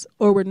sex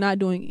or we're not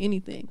doing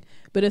anything.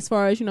 But as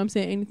far as, you know what I'm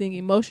saying, anything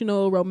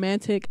emotional,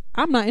 romantic,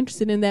 I'm not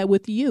interested in that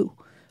with you.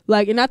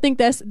 Like, and I think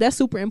that's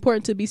super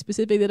important to be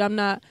specific that I'm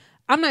not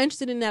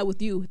interested in that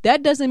with you.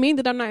 That doesn't mean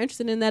that I'm not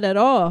interested in that at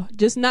all.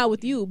 Just not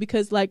with you.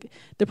 Because, like,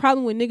 the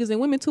problem with niggas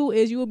and women, too,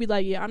 is you will be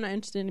like, yeah, I'm not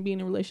interested in being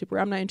in a relationship, or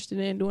I'm not interested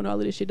in doing all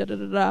of this shit,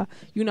 da-da-da-da.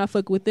 You're not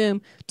fucking with them.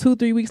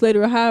 2-3 weeks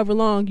later, or however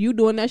long, you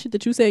doing that shit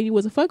that you saying you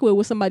wasn't fucking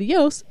with somebody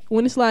else,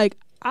 when it's like,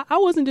 I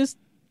wasn't just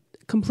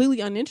completely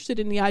uninterested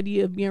in the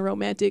idea of being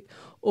romantic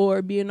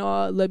or being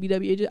all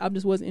lovey-dovey. I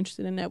just wasn't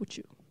interested in that with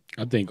you.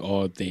 I think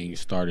all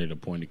things start at a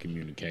point of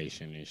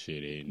communication and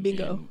shit. And,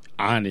 Bingo. and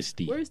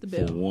honesty. Where's the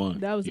bell? For one.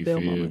 That was the You bell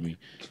feel moment. me?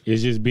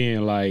 It's just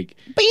being like,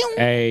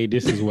 hey,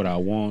 this is what I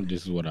want.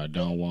 This is what I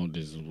don't want.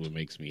 This is what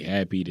makes me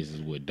happy. This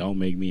is what don't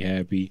make me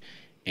happy.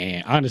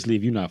 And honestly,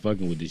 if you're not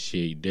fucking with this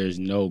shit, there's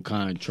no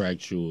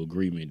contractual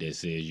agreement that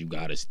says you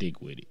gotta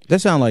stick with it. That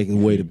sounds like a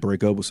way to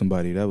break up with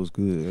somebody. That was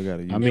good. I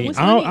gotta use I And mean, what's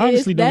I don't- funny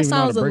honestly is don't that even know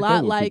how to sounds a break up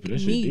lot with like people. That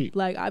shit me. deep.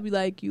 Like, I'd be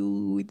like,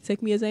 you either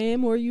take me as I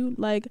am or you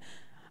like.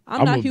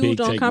 I'm I'm not a huge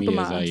big on take me as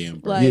compromise. I am,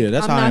 bro. Like, yeah,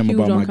 that's I'm how I not am huge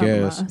about on my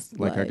gas. compromise.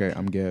 Like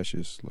I'm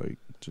gaseous. Like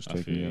just I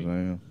take me feel as you. I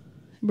am.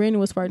 Brandon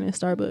was farting in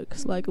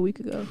Starbucks like a week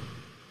ago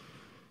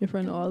in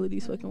front of all of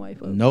these fucking white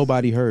folks.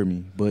 Nobody heard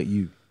me but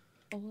you.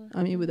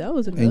 I mean, but that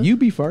was enough. And you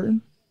be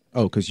farting?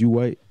 Oh, cause you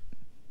white.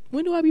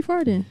 When do I be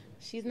farting?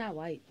 She's not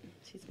white.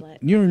 She's black.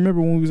 You don't remember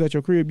when we was at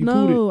your crib? You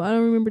pulled No, I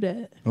don't remember that.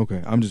 it.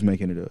 Okay, I'm just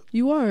making it up.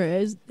 You are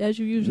as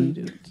you usually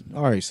do.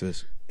 All right,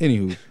 sis.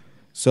 Anywho,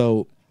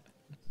 so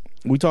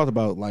we talked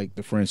about like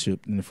the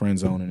friendship and the friend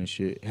zone and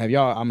shit. Have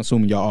y'all? I'm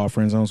assuming y'all all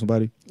friend zone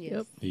somebody.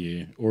 Yep.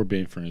 Yeah, or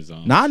been friend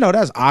zone. Now I know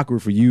that's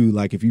awkward for you.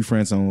 Like if you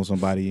friend zone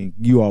somebody and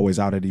you always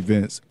out at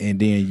events and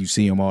then you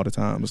see them all the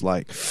time. It's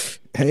like,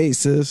 hey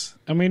sis,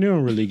 I mean, they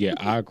don't really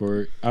get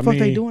awkward. I fuck mean,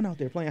 they doing out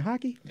there playing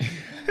hockey?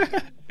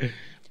 They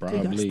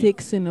got probably.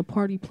 sticks in the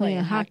party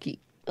playing hockey.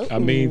 I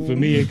mean, for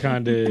me, it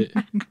kind of,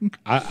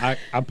 I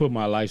put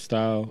my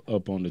lifestyle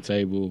up on the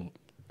table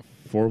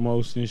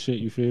foremost and shit,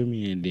 you feel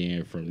me? And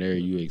then from there,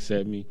 you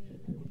accept me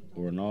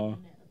or not.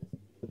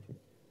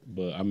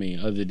 But, I mean,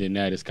 other than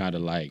that, it's kind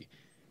of like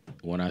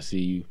when I see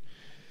you,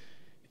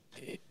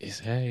 it's,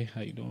 hey,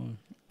 how you doing?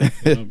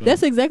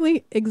 That's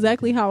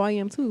exactly how I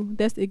am too.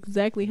 That's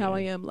exactly how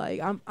I am. Like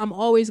I'm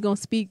always gonna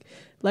speak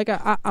like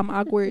I'm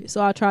awkward,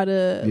 so I try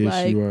to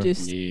Yes, you are.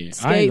 just Yeah. I ain't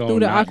skate gonna through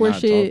the not awkward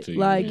talk shit. to you,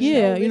 Like man.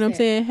 yeah, No, you know what I'm listen.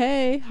 saying.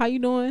 Hey, how you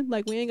doing?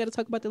 Like we ain't got to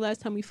talk about the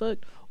last time we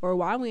fucked or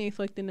why we ain't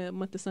fucked in a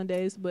month of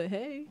Sundays. But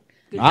hey,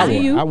 good to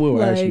see you. I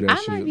will ask you Like, that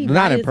I might shit. be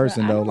Not in biased,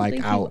 person but I though. don't Like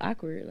think you out.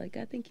 awkward. Like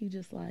I think you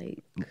just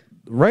like.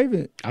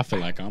 Raven. I feel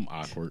like I'm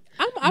awkward.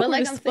 I'm awkward But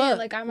like as I'm fuck. saying,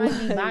 like I might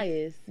be Like,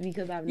 biased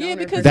because I've known Yeah, her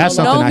because for That's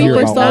so something long. I hear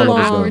for about so all of us, long.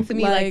 though. Awkward to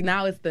me. Like, Like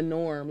now it's the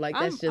norm. Like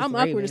that's just I'm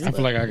awkward Raven. as I fuck.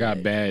 feel like I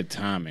got bad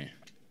timing.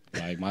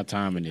 Like my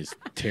timing is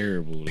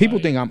terrible. People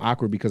like, think I'm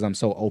awkward because I'm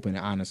so open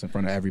and honest in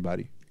front of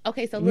everybody.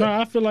 Okay, so No, look,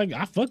 I feel like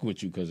I fuck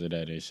with you because of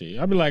that and shit.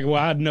 I be like, well,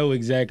 I know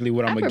exactly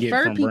what I'm I gonna get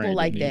prefer from people Brandon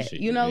like and that. shit.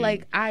 You know, Yeah.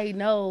 like I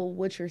know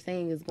what you're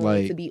saying is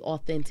going Like, to be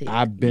authentic.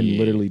 I've been Yeah.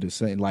 literally the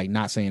same. Like,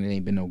 not saying it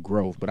ain't been no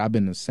growth, but I've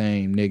been the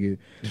same nigga.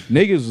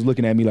 Niggas was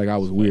looking at me like I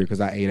was weird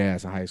because I ate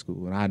ass in high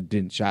school and I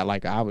didn't shot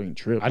like I wouldn't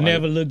trip. I like,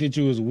 never looked at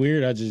you as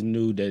weird. I just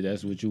knew that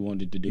that's what you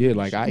wanted to do. Yeah,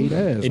 like I eat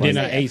ass. And like, then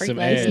I Yeah, ate freak some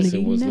like ass this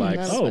and nigga, was you know. like,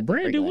 That's oh, like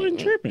Brandon freak wasn't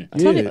like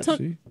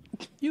tripping.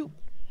 yeah,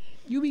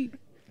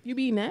 You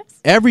be eating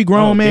ass? every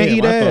grown man damn,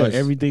 eat I thought ass.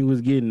 everything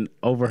was getting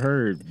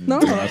overheard. No,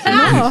 when I said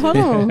no, this hold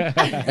shit.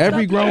 on.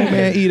 Every grown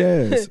man eat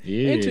ass.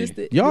 Yeah.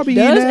 Interested. Y'all be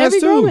Does eating ass every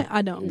too. grown man?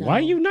 I don't. No. Why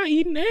you not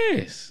eating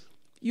ass?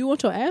 You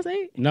want your ass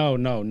ate? No.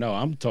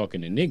 I'm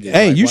talking to niggas.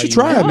 Hey, Like, you why should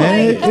try not it,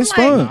 man. eating ass? It's I'm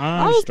fun.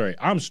 Nah,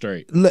 I'm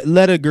straight.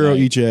 Let a girl Like,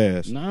 eat your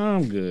ass. Nah,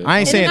 I'm good. I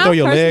ain't And saying then throw I'm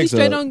your personally legs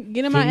straight up. on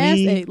getting For my ass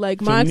me- ate. Like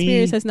for my me-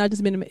 experience has not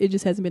just been. It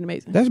just hasn't been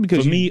amazing. That's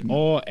because For you, me,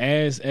 all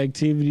ass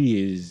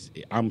activity is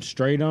I'm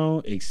straight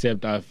on,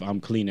 except if I'm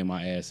cleaning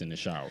my ass in the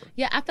shower.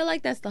 Yeah, I feel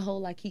like that's the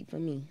whole like keep for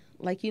me.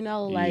 Like you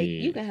know, like Yeah.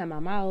 you can have my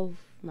mouth,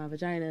 my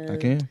vagina. I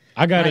can.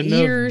 I got my enough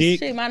ears, dick.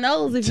 shit, my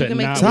nose. If to you can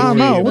make not the Time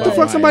worry out. What the about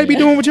fuck my somebody be ass.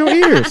 doing with your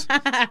ears?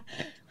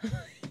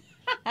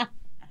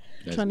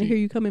 That's Trying to deep. hear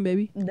you coming,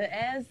 baby. The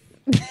ass.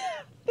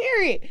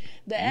 Period.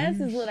 The ass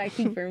is what I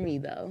keep for me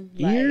though.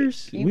 Like,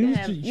 Ears? You We can was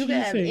have, just- you she can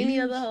have said any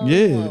ears. other hoe. you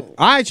Yeah. want.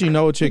 I actually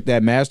know a chick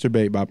that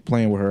masturbate by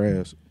playing with her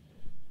ass.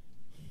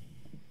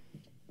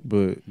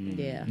 But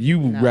Yeah. you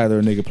would No. rather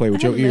a nigga play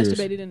with I your haven't ears.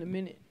 masturbated in a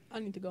minute. I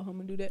need to go home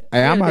and do that.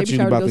 Hey, I I'm got a baby actually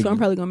shower about to go, to- so I'm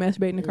probably gonna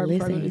masturbate in the car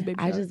before I go to this Listen, baby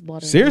I shower. just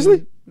bought a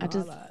Seriously? I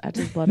just No, I lied. I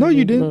just bought a No, you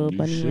new didn't. little You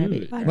bunny should.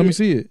 rabbit. I Let me did.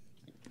 see it.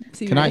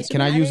 See, Can I right?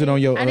 can I use it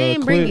on your I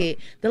didn't bring clip? it.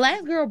 The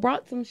last girl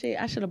brought some shit.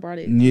 I should have brought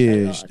it.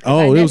 Yeah. Cause Oh,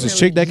 I it was a definitely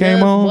chick that came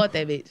just on? Bought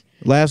that bitch.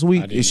 Last I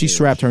week didn't and she hear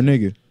strapped her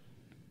nigga.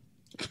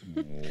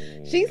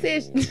 She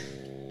said,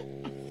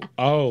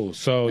 Oh,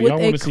 so with y'all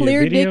want a to see a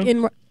clear video? dick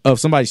in. Of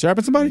somebody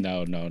strapping somebody?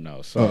 No.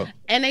 So Oh.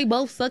 and they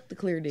both sucked the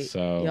clear dick.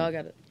 So- Y'all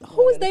got it.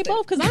 Who is they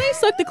both? Because I ain't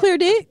sucked the clear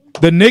dick.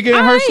 The nigga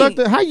and her I sucked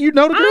it. How you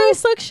know the I girl? ain't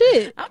suck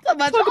shit. I'm talking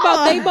about Talk y'all.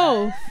 about they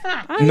both.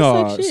 I ain't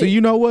No, suck shit. so you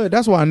know what?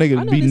 That's why a I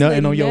nigga know be this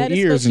nutting lady on your mad as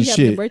ears fuck and she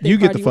having a shit. birthday You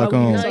get the party while fuck we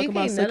on. was No, talking you about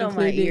can't nut sucking on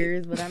clear my dick.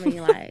 ears, but I mean,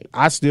 like,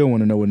 I still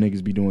want to know what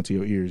niggas be doing to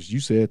your ears. You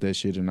said that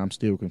shit and I'm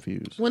still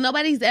confused. well,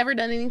 nobody's ever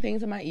done anything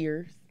to my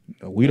ears.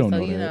 We don't So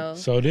know you that. know,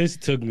 So this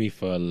took me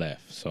for a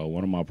left. So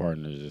one of my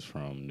partners is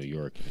from New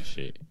York and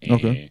shit. And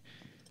Okay.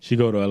 she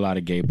go to a lot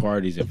of gay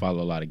parties and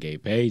follow a lot of gay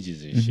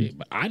pages and Mm-hmm. shit.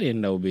 But I didn't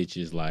know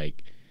bitches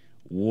like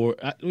wore,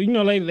 you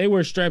know, they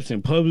wear straps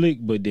in public,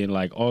 but then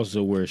like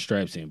also wear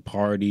straps in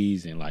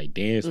parties and like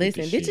dance. with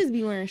listen, the shit. bitches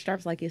be wearing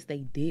straps like it's they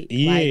dick.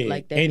 Yeah,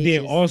 like that. and bitch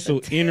then is-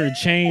 also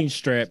interchange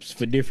straps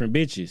for different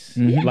bitches.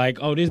 Mm-hmm. Like,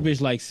 oh, this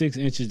bitch like 6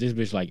 inches, this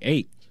bitch like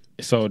 8.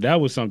 So that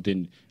was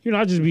something, you know.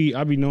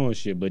 I be knowing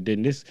shit, but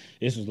then this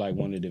was like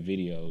one of the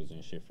videos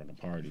and shit from the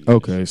party.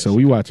 Okay, so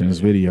we watching this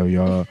video,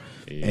 y'all,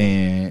 Yeah.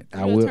 and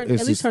I will. At It's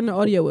least just, turn the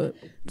audio up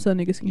so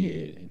niggas can hear Yeah,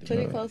 it. put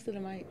it close to the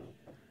mic.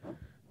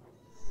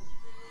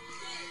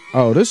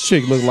 oh, this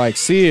chick look like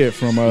Sid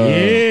from yeah.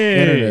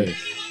 Internet.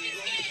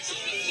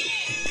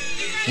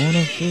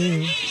 Wanna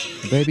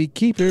feel, baby,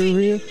 keep it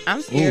real.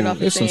 I'm scared Ooh, off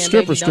of it's some saying,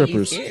 stripper baby, don't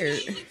be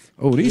strippers. scared.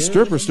 Oh, these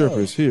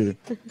strippers here.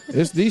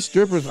 It's these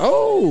strippers.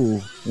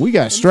 Oh, we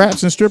got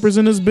straps and strippers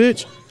in this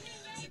bitch.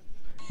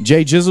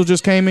 Jay Jizzle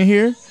just came in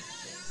here.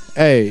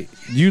 Hey,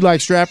 you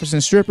like strappers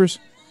and strippers?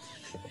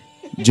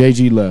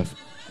 JG left.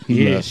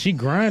 He Yeah, left. she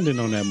grinding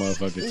on that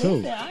motherfucker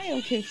too. I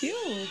am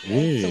confused.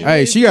 Yeah.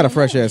 Hey, she got a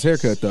fresh ass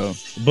haircut though.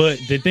 But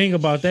the thing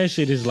about that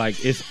shit is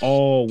like it's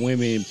all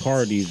women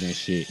parties and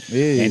shit.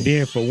 Yeah. And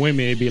then for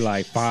women it'd be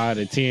like 5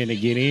 to 10 to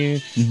get in,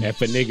 Mm-hmm. and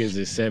for niggas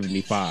it's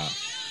 75.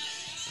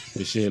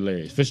 The shit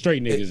hilarious. For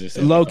straight niggas it's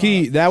 75. Low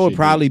key, that would Shit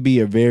probably be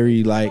a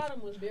very like.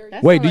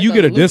 That Wait, sound do like you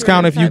get a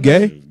discount if you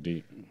Lutheran gay?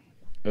 deep.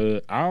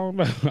 I don't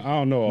know. I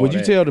don't know. All Would you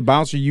that. tell the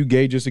bouncer you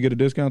gay just to get a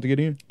discount to get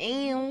in? type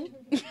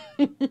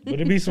of- But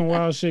it be some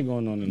wild shit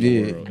going on in the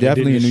Yeah, world. And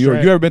definitely then in the New York.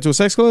 strap- You ever been to a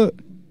sex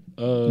club?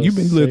 You've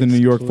been lived in sex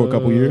New York for a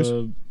couple years.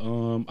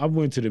 club, I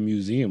went to the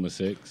Museum of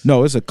Sex.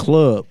 No, it's a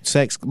club.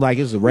 Sex, like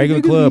it's a regular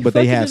Niggas be club, but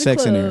they fucking have in the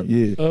sex in there. club.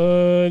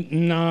 Yeah.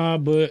 Nah,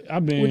 but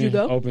I've been Would you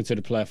go? open to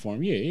the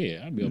platform.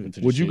 Yeah, I'd be open to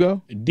the Would you shit.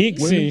 go?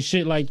 Dicks Women? and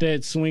shit like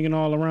that swinging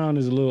all around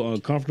is a little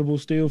uncomfortable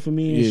still for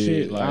me and Yeah,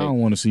 shit. Like, I don't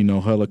want to see no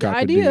The helicopter.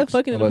 idea of dicks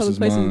fucking in a unless public it's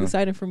place is mine.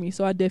 exciting for me,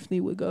 so I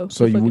definitely would go.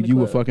 So to fuck in the you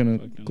would club. fuck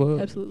in a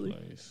club? Absolutely.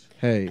 place.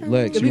 Hey,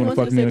 Lex, If you we want went to to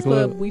fuck the me in a sex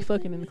club, club? we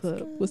fucking in the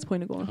club. What's the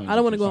point of going? I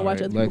don't want to go and watch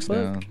All other right, people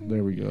Lex fuck. down.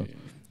 There we go.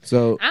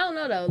 So I don't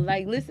know though.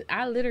 Like, listen,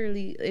 I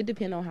literally, it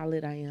depends on how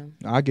lit I am.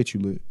 I'll get you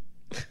lit.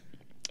 I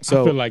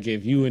feel So like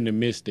if you in the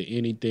midst of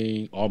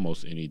anything,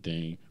 almost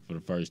anything, for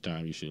the first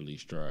time, you should at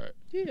least try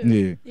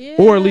it. Yeah.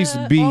 Or at least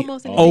be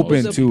almost anything open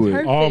is a to it.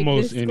 perfect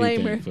Almost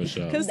disclaimer. anything, for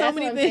sure. Because so That's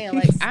many what I'm saying.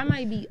 things. Like, I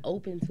might be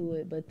open to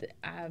it, but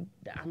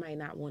I might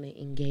not want to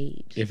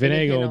engage. If it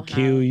ain't gonna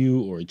kill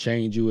you or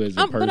change you as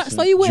a person,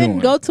 so you wouldn't join.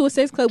 go to a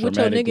sex club with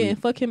your nigga Dramatically.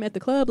 and fuck him at the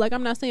club? Like,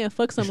 I'm not saying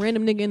fuck some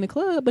random nigga in the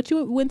club, but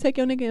you wouldn't take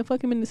your nigga and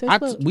fuck him in the sex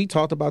club? We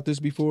talked about this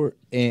before,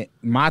 and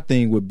my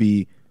thing would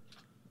be,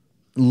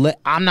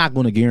 I'm not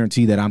going to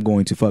guarantee that I'm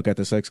going to fuck at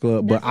the sex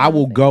club, but I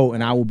will go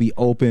and I will be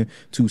open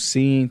to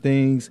seeing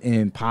things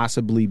and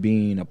possibly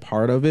being a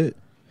part of it.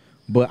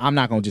 But I'm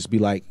not going to just be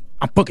like,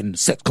 I'm fucking in the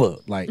sex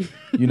club. Like,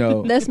 you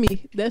know. That's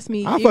me.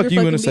 I'll If fuck you're you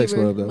in fucking a sex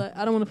Bieber, club, though. like,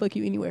 I don't want to fuck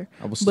you anywhere.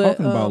 I was But,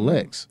 talking about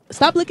Lex.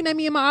 Stop looking at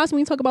me in my eyes when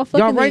you talk about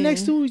fucking. Y'all right then.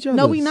 next to each other.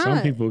 No, we not.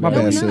 some people My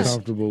gotta bad, be sis.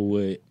 comfortable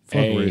with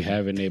Ray.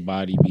 having their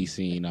body be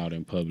seen out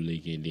in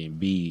public, and then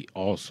B,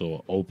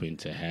 also open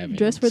to having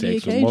Dress for the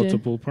sex with occasion.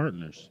 multiple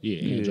partners.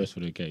 Yeah, dress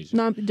for the occasion.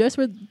 No,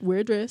 wear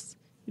a dress.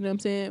 You know what I'm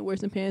saying? Wear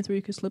some pants where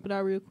you can slip it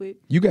out real quick.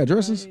 You got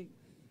dresses? Like,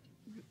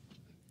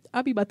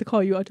 I'll be about to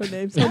call you out your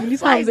name so many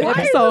times an why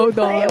episode, you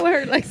playing dog. with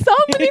her? Like, So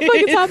many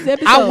fucking times an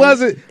episode. I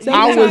wasn't. So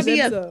I many was. times an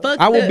episode.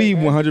 I will be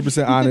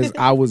 100% honest.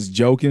 I was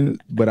joking,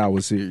 but I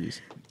was serious.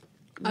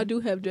 I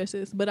do have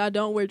dresses, but I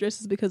don't wear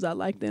dresses because I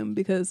like them,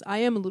 because I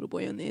am a little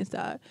boy on the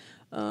inside.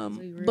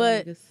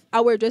 But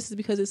I wear dresses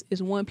because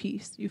it's one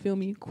piece. You feel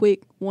me?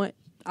 Quick, one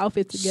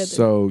outfit together.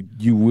 So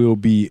you will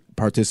be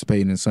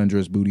participating in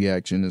sundress booty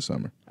action this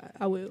summer.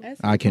 I will.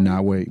 I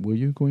cannot wait. Will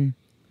you, Queen?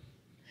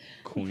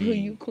 Who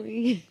you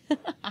queen?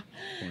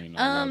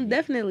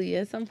 Definitely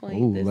at some point.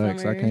 Ooh, this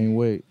Lex, summer. I can't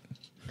wait.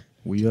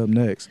 We up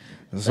next.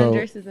 So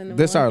Sundresses in the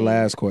this our morning.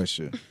 last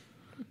question.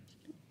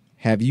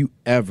 Have you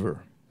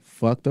ever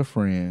fucked a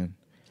friend's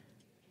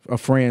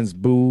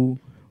boo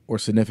or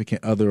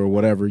significant other or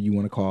whatever you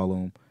want to call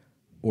them,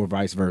 or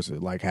vice versa?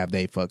 Like, have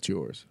they fucked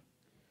yours?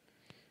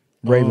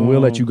 Raven,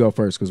 we'll let you go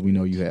first because we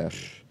know you have.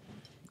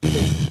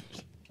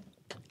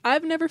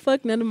 I've never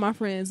fucked none of my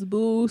friends,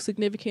 boo,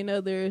 significant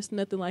others,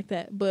 nothing like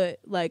that. But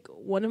like,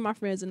 one of my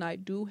friends and I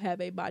do have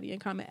a body in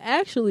common.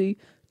 Actually,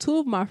 two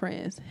of my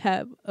friends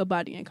have a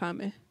body in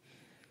common.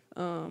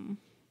 One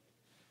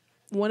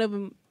of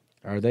them,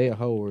 Are they a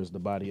hoe or is the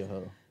body a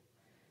hoe?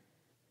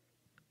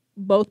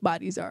 both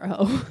bodies are a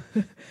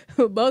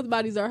hoe. Both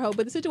bodies are a hoe.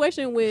 But the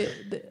situation with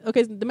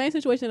the main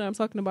situation that I'm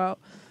talking about,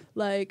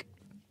 like,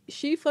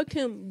 she fucked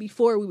him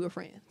before we were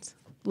friends.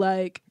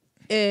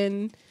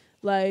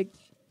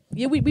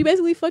 Yeah, we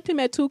basically fucked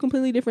him at two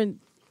completely different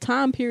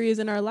time periods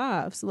in our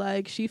lives.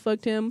 Like, she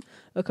fucked him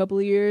a couple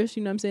of years,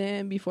 you know what I'm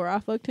saying, before I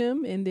fucked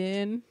him, and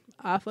then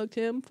I fucked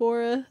him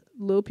for a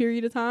little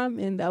period of time,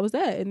 and that was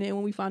that. And then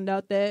when we found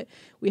out that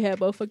we had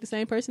both fucked the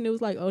same person, it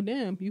was like, oh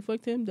damn, you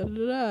fucked him, da da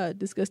da da,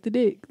 discuss the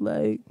dick.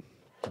 Like,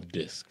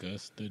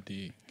 Discuss the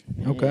dick.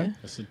 Okay. yeah.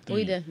 That's the thing.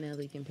 We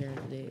definitely compare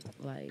the dick.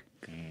 Like,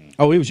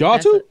 Oh, it was y'all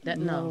too?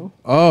 no.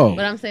 Oh.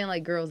 But I'm saying,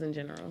 like, girls in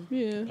general.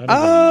 Yeah.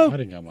 I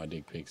didn't got my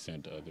dick pics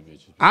sent to other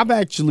bitches. I've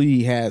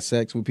actually had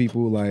sex with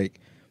people like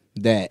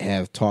that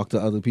have talked to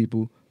other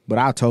people, but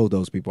I told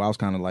those people, I was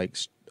kind of like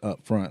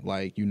up front,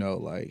 like, you know,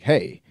 like,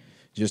 hey,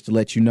 just to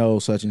let you know,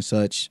 such and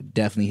such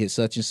definitely hit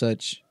such and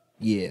such.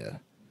 Yeah.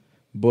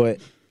 But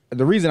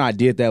the reason I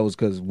did that was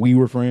because we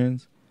were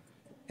friends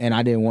and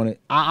I didn't want to.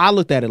 I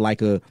looked at it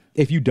like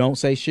if you don't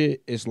say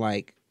shit, it's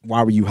like,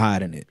 why were you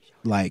hiding it?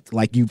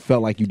 Like you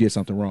felt like you did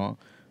something wrong.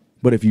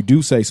 But if you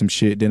do say some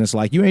shit, then it's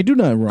like you ain't do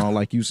nothing wrong.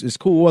 Like, it's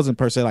cool. It wasn't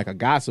per se like a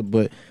gossip,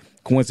 but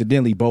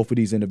coincidentally, both of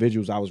these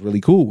individuals I was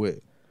really cool with.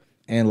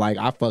 And like,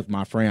 I fucked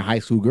my friend, high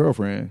school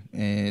girlfriend,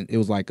 and it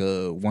was like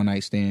a one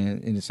night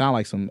stand, and it sounded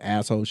like some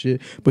asshole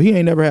shit. But he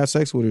ain't never had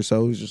sex with her,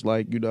 so it's just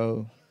like, you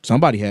know,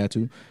 somebody had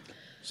to.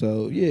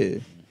 So yeah,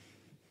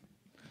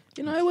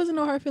 You know, it wasn't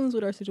no hard feelings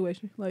with our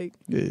situation. Like,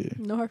 yeah.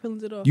 no hard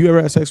feelings at all. You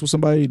ever had sex with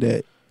somebody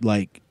that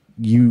like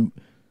you?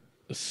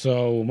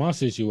 So my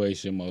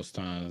situation most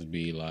times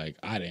be like,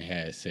 I done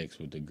had sex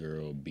with the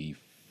girl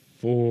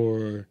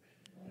before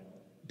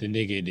the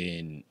nigga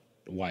then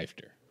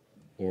wifed her,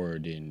 or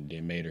then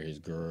made her his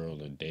girl,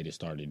 and they just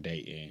started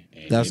dating.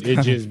 And That's it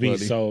just kinda be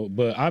funny. so.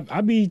 But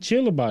I be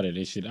chill about it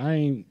and shit. I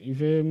ain't, you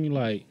feel me?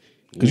 Like,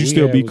 Cause you what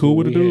still we be had was cool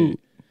what with a we had. dude.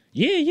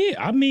 Yeah.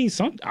 I mean,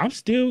 I'm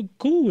still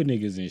cool with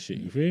niggas and shit.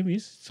 You feel me?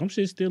 Some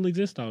shit still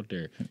exists out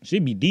there.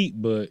 Shit be deep,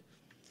 but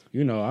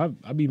you know,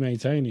 I be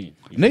maintaining.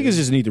 You feel me? Niggas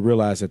just need to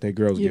realize that their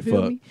girls You get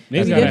feel fucked. me?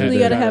 Niggas We gotta definitely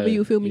have gotta that. have a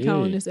you feel me Yeah.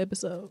 count on this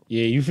episode.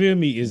 Yeah, you feel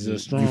me? Is a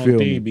strong feel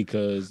thing me?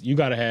 because you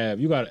gotta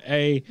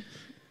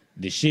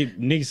the shit.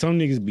 Niggas, some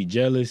niggas be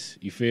jealous.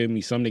 You feel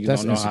me? Some niggas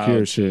That's don't know how insecure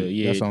to. shit.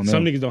 Yeah, That's on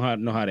some them. niggas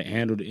don't know how to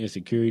handle the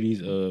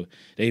insecurities of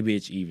they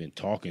bitch even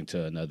talking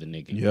to another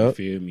nigga. You Yup.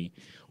 feel me?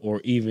 Or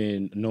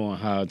even knowing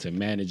how to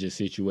manage a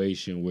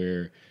situation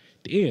where,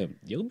 damn,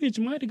 your bitch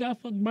might have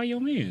got fucked by your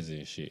mans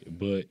and shit,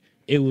 but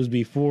it was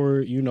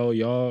before, you know,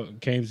 y'all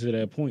came to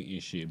that point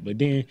and shit. But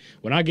then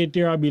when I get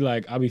there, I'll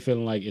be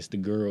feeling like it's the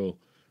girl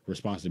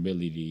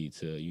responsibility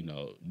to, you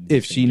know,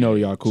 If she know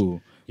disengage. y'all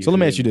cool. You So let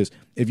me feel ask you me? this.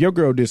 If your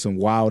girl did some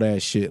wild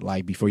ass shit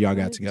like before y'all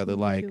got together,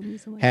 like feel me?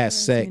 Somebody had else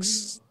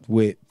sex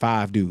with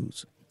 5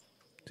 dudes,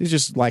 It's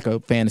just like a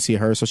fantasy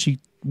of hers, so she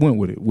went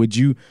with it. Would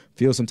you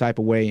feel some type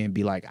of way and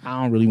be like,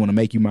 I don't really want to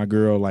make you my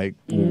girl? Like,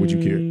 or would you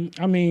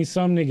care? I mean,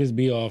 some niggas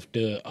be off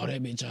the, oh,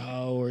 that bitch a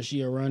hoe or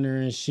she a runner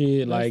and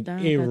shit. Like,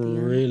 it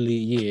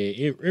really,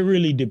 it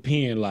really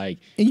depend. Like,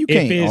 And you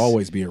can't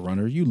always be a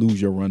runner. You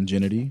lose your run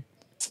virginity.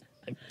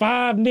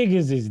 5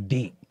 niggas is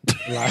deep.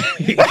 Like,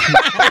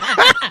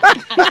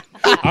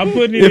 I'm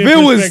putting it If in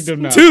it was perspective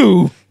now.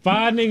 2,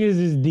 5 niggas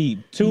is deep.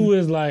 2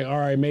 is like, all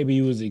right, maybe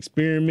he was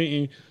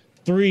experimenting.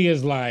 3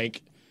 is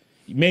like,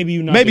 maybe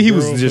you not. maybe the he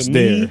girl was just for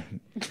me.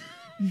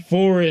 there.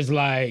 4 is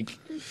like,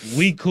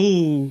 we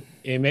cool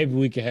and maybe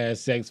we can have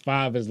sex.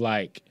 5 is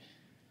like,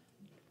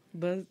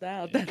 Bust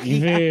out.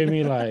 you feel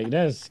me? Like,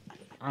 that's,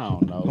 I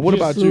don't know. What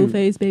about Blue you?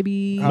 face,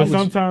 baby. But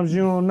sometimes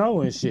you don't know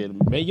and shit.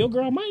 Man, your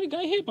girl might have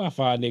got hit by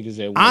 5 niggas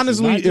at once.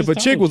 Honestly, And I if just a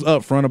chick told was you.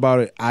 upfront about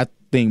it, I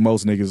think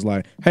most niggas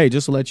like, hey,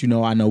 just to let you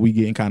know, I know we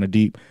getting kind of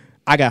deep.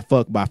 I got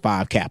fucked by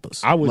 5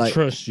 Kappas. I would Like,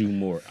 trust you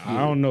more. I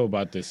don't know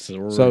about this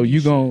sorority So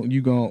you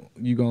shit.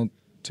 gon'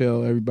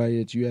 tell everybody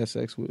that you had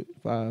sex with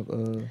 5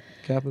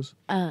 Kappas?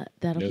 That'll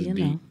That's be a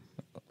deep.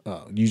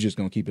 no. You just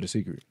gonna keep it a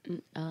secret?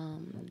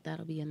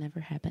 That'll be a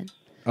never happen.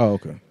 Oh,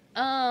 okay.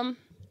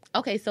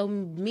 Okay, so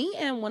me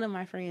and one of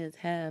my friends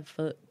have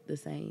fucked the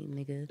same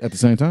nigga. At the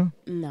same time?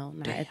 No,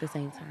 not at the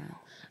same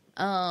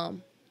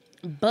time.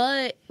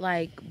 But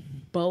like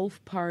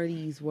both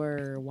parties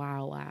were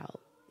wild.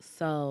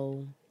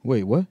 So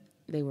Wait, what?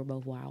 they were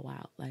both wild.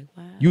 Like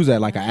wow. You was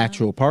at like an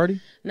actual party?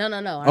 No.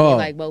 I Oh. mean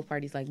like both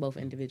parties, like both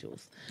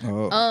individuals.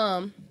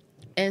 Oh.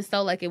 And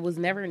so like it was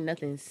never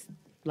nothing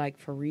like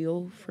for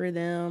real for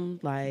them.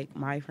 Like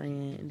my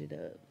friend ended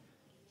up,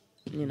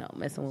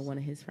 messing with one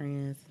of his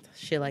friends,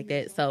 shit like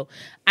that. So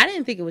I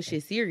didn't think it was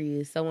shit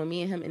serious. So when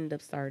me and him ended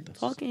up started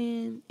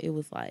talking, it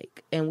was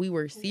like, and we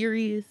were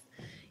serious,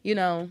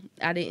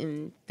 I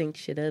didn't think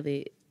shit of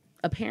it.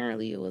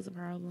 Apparently it was a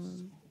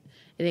problem.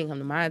 It didn't come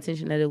to my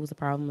attention that it was a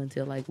problem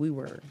until like we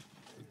were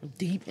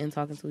deep in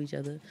talking to each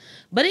other.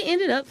 But it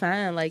ended up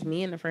fine. Like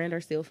me and the friend are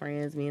still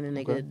friends. Me and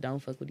the nigga don't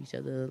fuck with each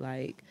other.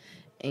 Like,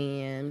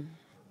 and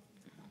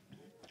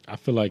I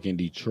feel like in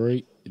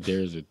Detroit,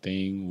 there's a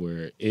thing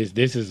where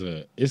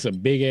it's a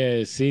big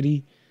ass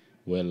city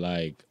with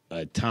like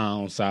a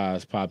town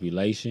size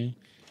population,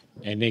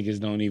 and niggas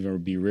don't even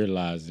be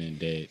realizing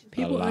that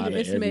People a lot of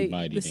underestimate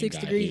everybody the done 6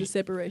 got degrees hit. of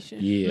separation.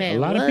 Yeah, Man, a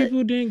lot what? of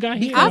people didn't got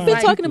hit. I've been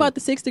Like- talking about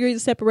the 6 degrees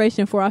of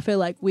separation for I feel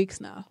like weeks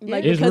now.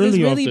 Like It's because it's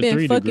really off really the been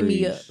 3 fucking me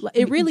degrees. up. Like,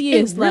 it really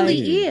is. It really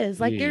like, is.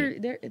 Like yeah.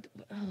 they're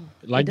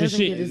Like it the doesn't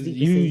shit, get as deep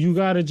as you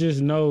gotta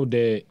just know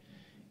that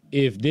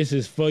if this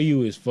is for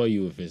you, it's for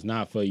you. If it's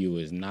not for you,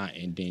 it's not.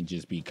 And then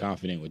just be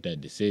confident with that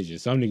decision.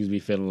 Some niggas be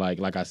feeling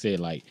like I said,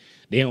 like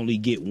they only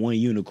get one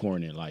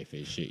unicorn in life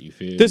and shit. You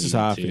feel? This me? is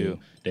how I Until feel.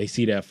 They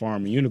see that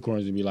farm of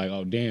unicorns and be like,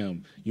 oh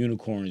damn,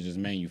 unicorns is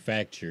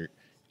manufactured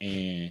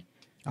and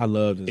I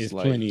love this. it's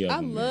Like, plenty of I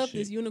them. and love shit.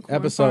 this unicorn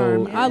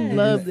Episode- farm. I Yes.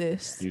 love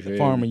this. You feel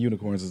Farm me? of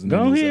Unicorns is the Go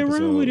name of this ahead, run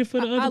episode. with it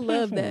for the other I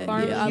love that.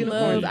 platforms. Yeah, I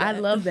unicorns. love I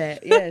that. love that.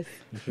 Yes.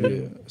 Yeah.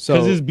 Because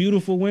So there's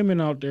beautiful women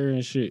out there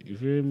and shit. You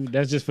feel me?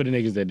 That's just for the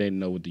niggas that didn't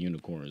know what the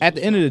unicorns. at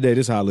the end of the day,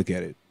 this is how I look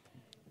at it.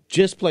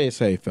 Just play it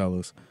safe,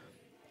 fellas.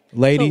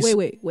 Ladies, So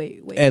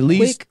wait. At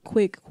least-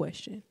 quick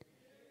question.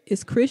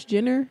 Is Kris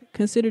Jenner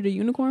considered a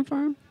unicorn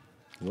farm?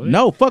 What?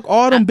 no, fuck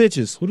all them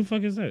bitches. Who the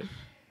fuck is that?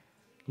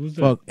 Who's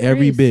that? Fuck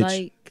every Kris, bitch.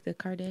 like the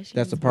Kardashians.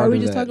 That's a Or part are we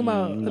of just that. talking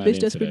about I'm a not bitch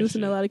that's into that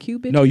producing shit. a lot of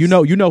cute bitches? No,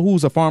 you know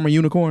who's a farm of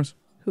unicorns?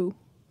 Who?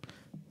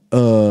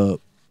 Uh,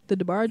 The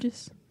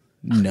DeBarges?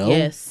 no.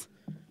 Yes.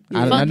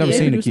 I Fuck never yeah.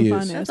 seen the Producing kids.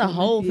 finance. That's a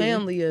whole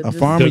family of A just,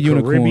 farm The of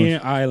unicorns.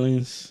 Caribbean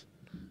islands,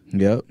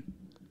 Yep.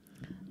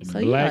 So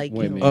you black like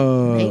women,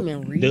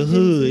 naming the regions and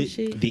hood,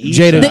 shit? the east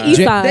Jada- The east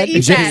side, side. The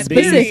east J- side. the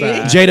period. east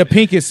side, Jada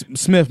Pinkett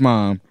Smith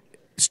mom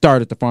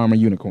started the farm of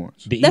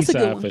unicorns the That's east a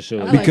good side one. for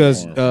sure. I like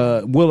because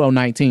Unicorn. Willow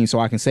 19, so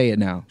I can say it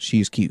now.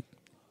 She's cute.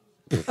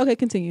 Okay,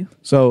 continue.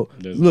 So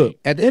That's look, deep.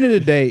 at the end of the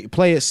day,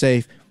 play it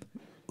safe.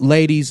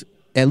 Ladies,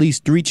 at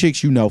least 3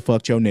 chicks you know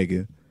fucked your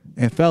nigga.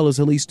 And fellas,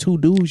 at least 2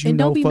 dudes you And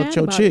know don't be fucked mad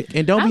your about chick. it.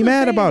 And don't I be was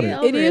mad saying, about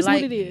yeah. it. It is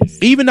like- what it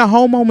is. Even the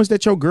whole moments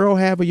that your girl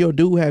have or your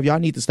dude have, y'all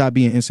need to stop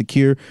being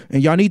insecure.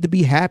 And y'all need to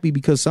be happy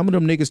because some of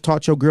them niggas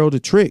taught your girl the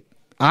trick.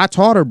 I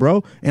taught her,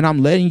 bro, and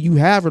I'm letting you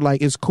have her.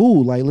 Like, it's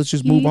cool. Like, let's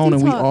just move Easy on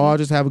and we taught me. all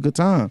just have a good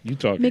time. You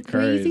talking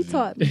crazy? McBreezy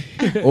taught me.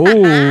 Oh,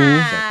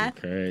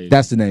 Talking crazy.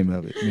 that's the name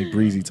of it.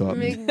 McBreezy taught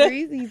me.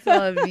 McBreezy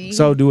taught me.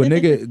 So do a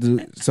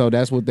nigga? So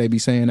that's what they be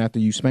saying after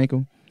you spank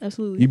them.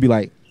 Absolutely. You be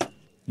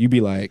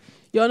like,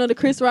 Y'all know the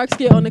Chris Rock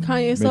skit on the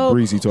Kanye song?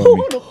 McBreezy taught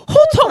me.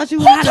 Who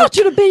taught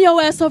you to bend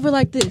your ass over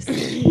like this?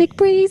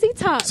 McBreezy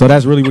taught. So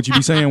that's really what you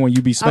be saying when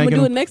you be I'ma spanking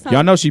do it them? next time.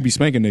 Y'all know she be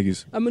spanking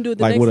niggas. I'm gonna do it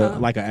the Like next with time. a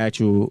like an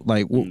actual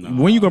like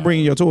when you gonna bring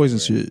in your toys and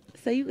shit?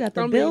 So you got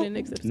the I'm doing belt. it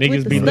next episode. Niggas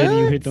with be the letting you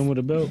studs? hit them with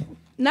a belt.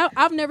 Now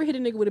I've never hit a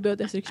nigga with a belt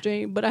that's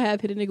extreme, but I have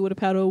hit a nigga with a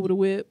paddle with a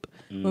whip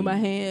with my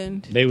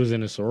hand. They was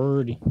in a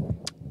sorority.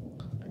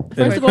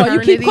 First of all, you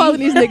keep Eternity. calling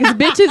these niggas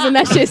bitches, and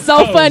that shit's so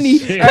Oh, funny.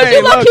 shit. Because Hey,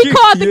 you look, he low-key,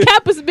 called the yeah.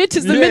 Kappas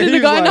bitches a Yeah, minute he's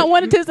ago, and I like-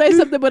 wanted to say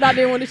something, but I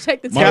didn't want to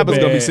check the My Kappa's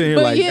gonna be bad. sitting here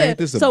But like, yeah, ain't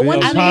this a so when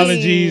bitch? I mean-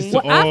 Apologies to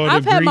Well, I've- all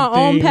I've the had Greek my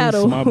own things.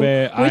 paddle, My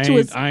bad. which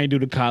was- I ain't do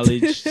the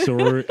college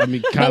sorority. I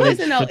mean, But college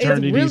listen, though, it's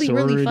fraternity really,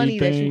 sorority really funny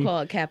thing. that you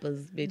called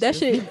Kappas bitches. That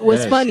shit was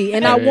That's funny,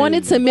 and I crazy.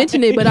 wanted to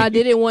mention it, but I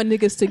didn't want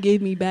niggas to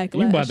give me backlash.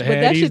 You about to But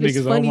have that these shit is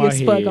niggas funny on my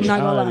as fuck. head. I'm not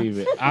I gonna don't lie.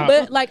 even-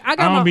 But like I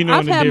don't be knowing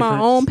I've the had my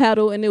difference. own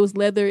paddle, and it was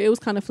leather. It was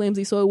kind of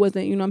flimsy, so it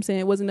wasn't. You know what I'm saying?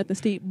 It wasn't nothing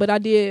steep. But I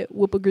did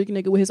whoop a Greek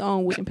nigga with his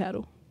own wooden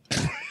paddle.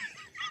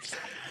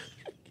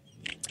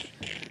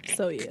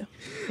 So yeah.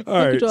 All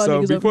right, y'all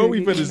so niggas before over we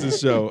here finish getting this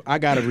show, I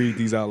gotta read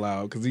these out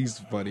loud because these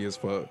funny as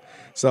fuck.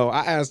 So I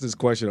asked this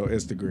question on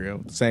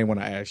Instagram, the same one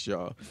I asked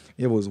y'all.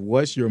 It was,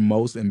 "What's your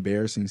most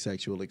embarrassing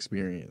sexual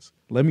experience?"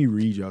 Let me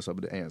read y'all some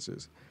of the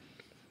answers.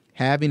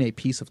 Having a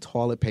piece of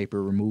toilet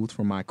paper removed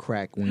from my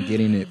crack when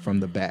getting it from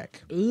the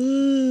back.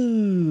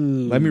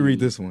 Ooh. Let me read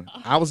this one.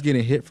 I was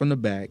getting hit from the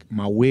back.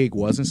 My wig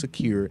wasn't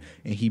secure,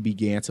 and he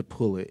began to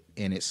pull it,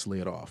 and it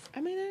slid off. I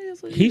mean, that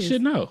is what He it is.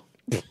 should know.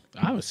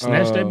 I would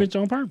snatch that bitch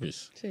on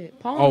purpose. Shit.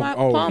 Paul my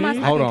hold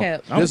stocking on.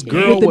 cap. This Okay.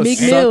 girl With the was Meek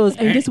suck- Mills,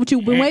 and this what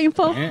you've been waiting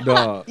for?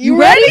 Dog. You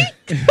ready?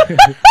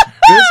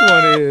 This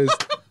one is,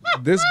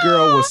 this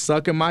girl was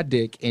sucking my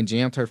dick and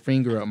jammed her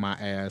finger up my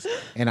ass,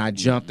 and I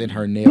jumped and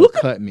her nail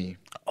cut me.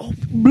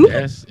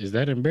 Is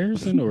that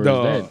embarrassing or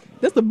Dog. is that?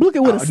 That's the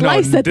blookin' with a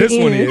slice at the this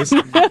end. one is.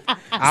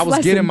 I was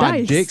Slice getting and my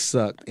dice. dick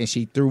sucked, and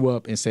she threw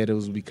up and said it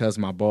was because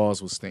my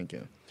balls was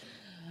stinking.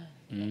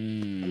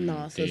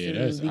 No, so Yeah,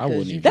 it's I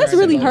wouldn't even That's say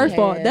really that. her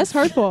fault. That's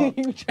her fault.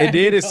 And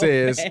then it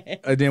says,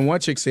 and then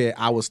one chick said,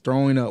 I was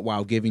throwing up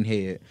while giving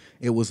head.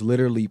 It was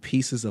literally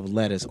pieces of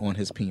lettuce on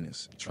his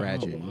penis.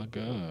 Tragic. Oh my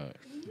god.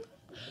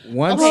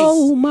 Once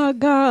Oh my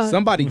god.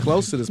 somebody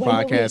close to this Wait,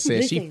 wait, podcast wait,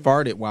 said she listen.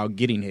 farted while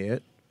getting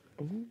head.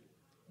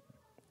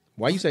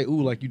 Why you say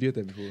ooh like you did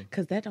that before?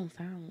 Because that don't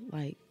sound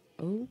like,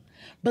 ooh.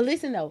 But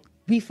listen, though,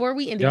 before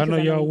we end it, Y'all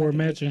because know I y'all you wore about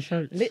to- matching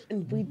shirts.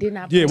 We did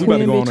not. Yeah, we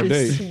plan about to go on a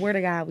bitches. date. Swear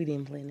to God, we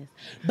didn't plan this.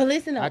 But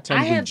listen, though, I I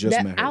technically have just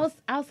that. met her.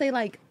 I'll say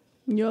like,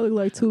 Y'all look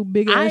like two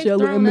big ass I've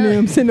yellow thrown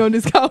M&Ms up. sitting on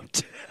this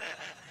couch.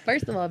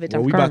 first of all, bitch, Well,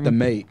 I'm we about to caramel.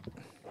 mate.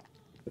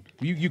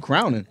 You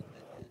crowning.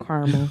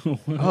 Caramel.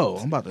 Oh,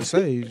 I'm about to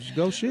say,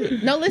 go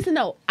shit. No, listen,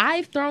 though,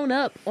 I've thrown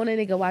up on a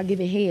nigga while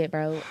giving head,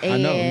 bro. I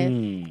know.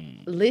 And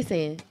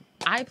listen,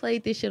 I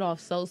played this shit off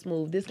so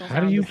smooth. This gonna How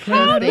do sound you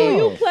disgusting. play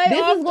that off?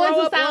 This is going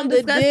to sound on the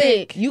disgusting.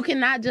 dick. You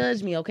cannot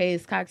judge me, okay?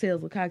 It's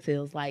cocktails with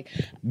cocktails. Like,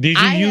 Did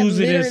you I have use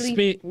it as literally-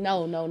 spit?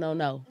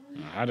 No.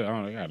 I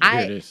gotta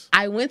hear this.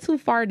 I went too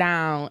far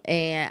down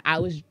and I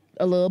was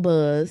a little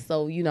buzzed.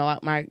 So, you know,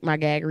 my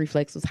gag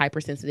reflex was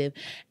hypersensitive.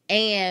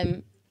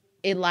 And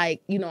it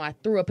like, you know, I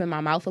threw up in my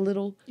mouth a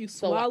little. You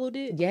So, swallowed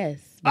it? Yes.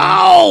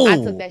 Oh! I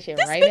took that shit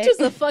This right bitch back. is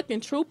a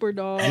fucking trooper,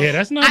 dog. Yeah,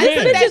 that's not I took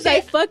bad. that Bitches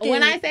shit. a fucking-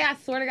 When I say I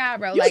swear to God,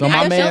 bro. You Like, So I my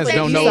took mans that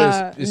don't shit.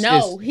 know it's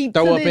No, he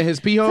throw to up in his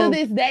pee hole? To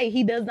this day,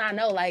 he does not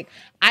know. Like,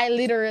 I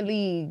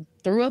literally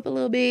threw up a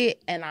little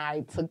bit, and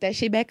I took that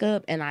shit back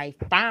up, and I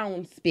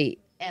found spit,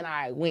 and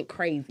I went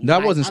crazy. That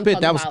Like, wasn't I'm spit,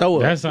 talking that was about- throw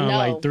up. That sounds No.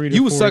 like 3 to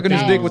You was 4 sucking his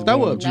things dick with throw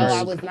going up No, juice. on.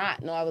 I was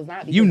not. No, I was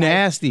not. You because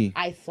nasty.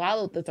 I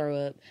swallowed the throw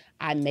up.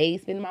 I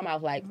made spit in my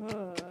mouth, like,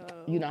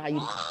 you know how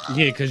you.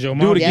 Yeah, because your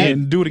Do mouth it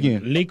again. Do it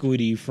again.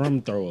 liquidy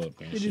from throw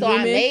up and shit. you So do I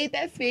me? made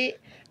that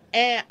spit,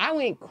 and I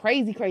went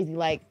crazy.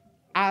 Like,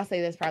 I'll say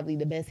that's probably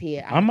the best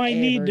head I might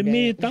need ever the gave.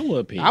 mid throw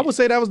up here. I would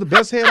say that was the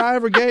best head I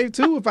ever gave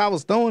too if I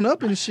was throwing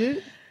up and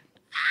shit.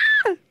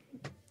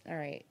 All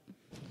right.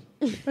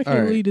 I can't All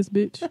right. believe this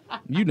bitch.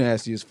 You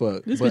nasty as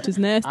fuck. This But bitch is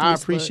nasty I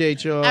as fuck.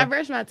 appreciate y'all. I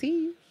brushed my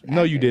teeth.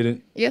 No, you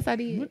didn't. Yes, I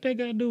did. What they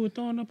got to do with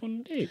throwing up on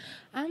the dick?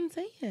 I'm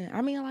saying.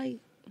 I mean, like,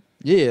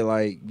 Yeah,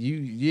 like you.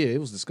 Yeah, it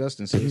was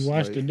disgusting. sis. You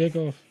washed Like, the dick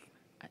off?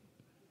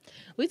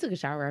 we took a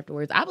shower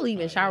afterwards. I believe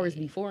in showers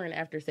before and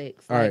after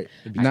sex. All right,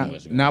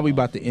 Like, now we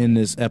about to end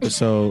this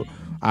episode.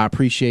 I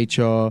appreciate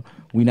y'all.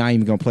 We not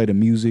even gonna play the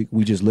music.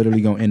 We just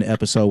literally gonna end the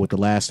episode with the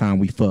last time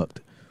we fucked.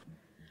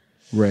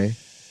 Ray,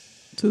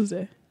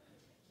 Tuesday.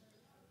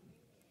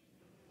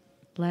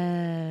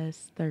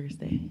 last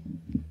Thursday.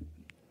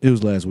 it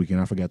was last weekend.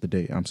 I forgot the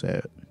date. I'm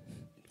sad.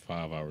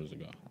 5 hours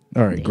ago.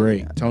 All right,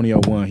 great. Tonio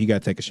won. He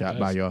got to take a shot.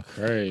 Bye, y'all.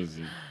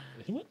 Crazy.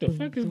 What the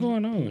fuck is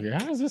going on here?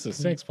 How is this a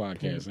sex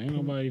podcast? Ain't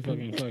nobody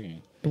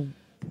fucking.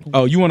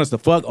 Oh, you want us to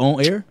fuck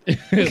on air?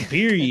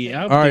 Period.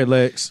 All right,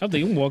 Lex. I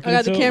think I'm walking I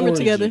got the into camera orgy.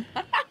 together.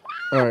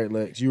 All right,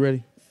 Lex. You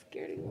ready?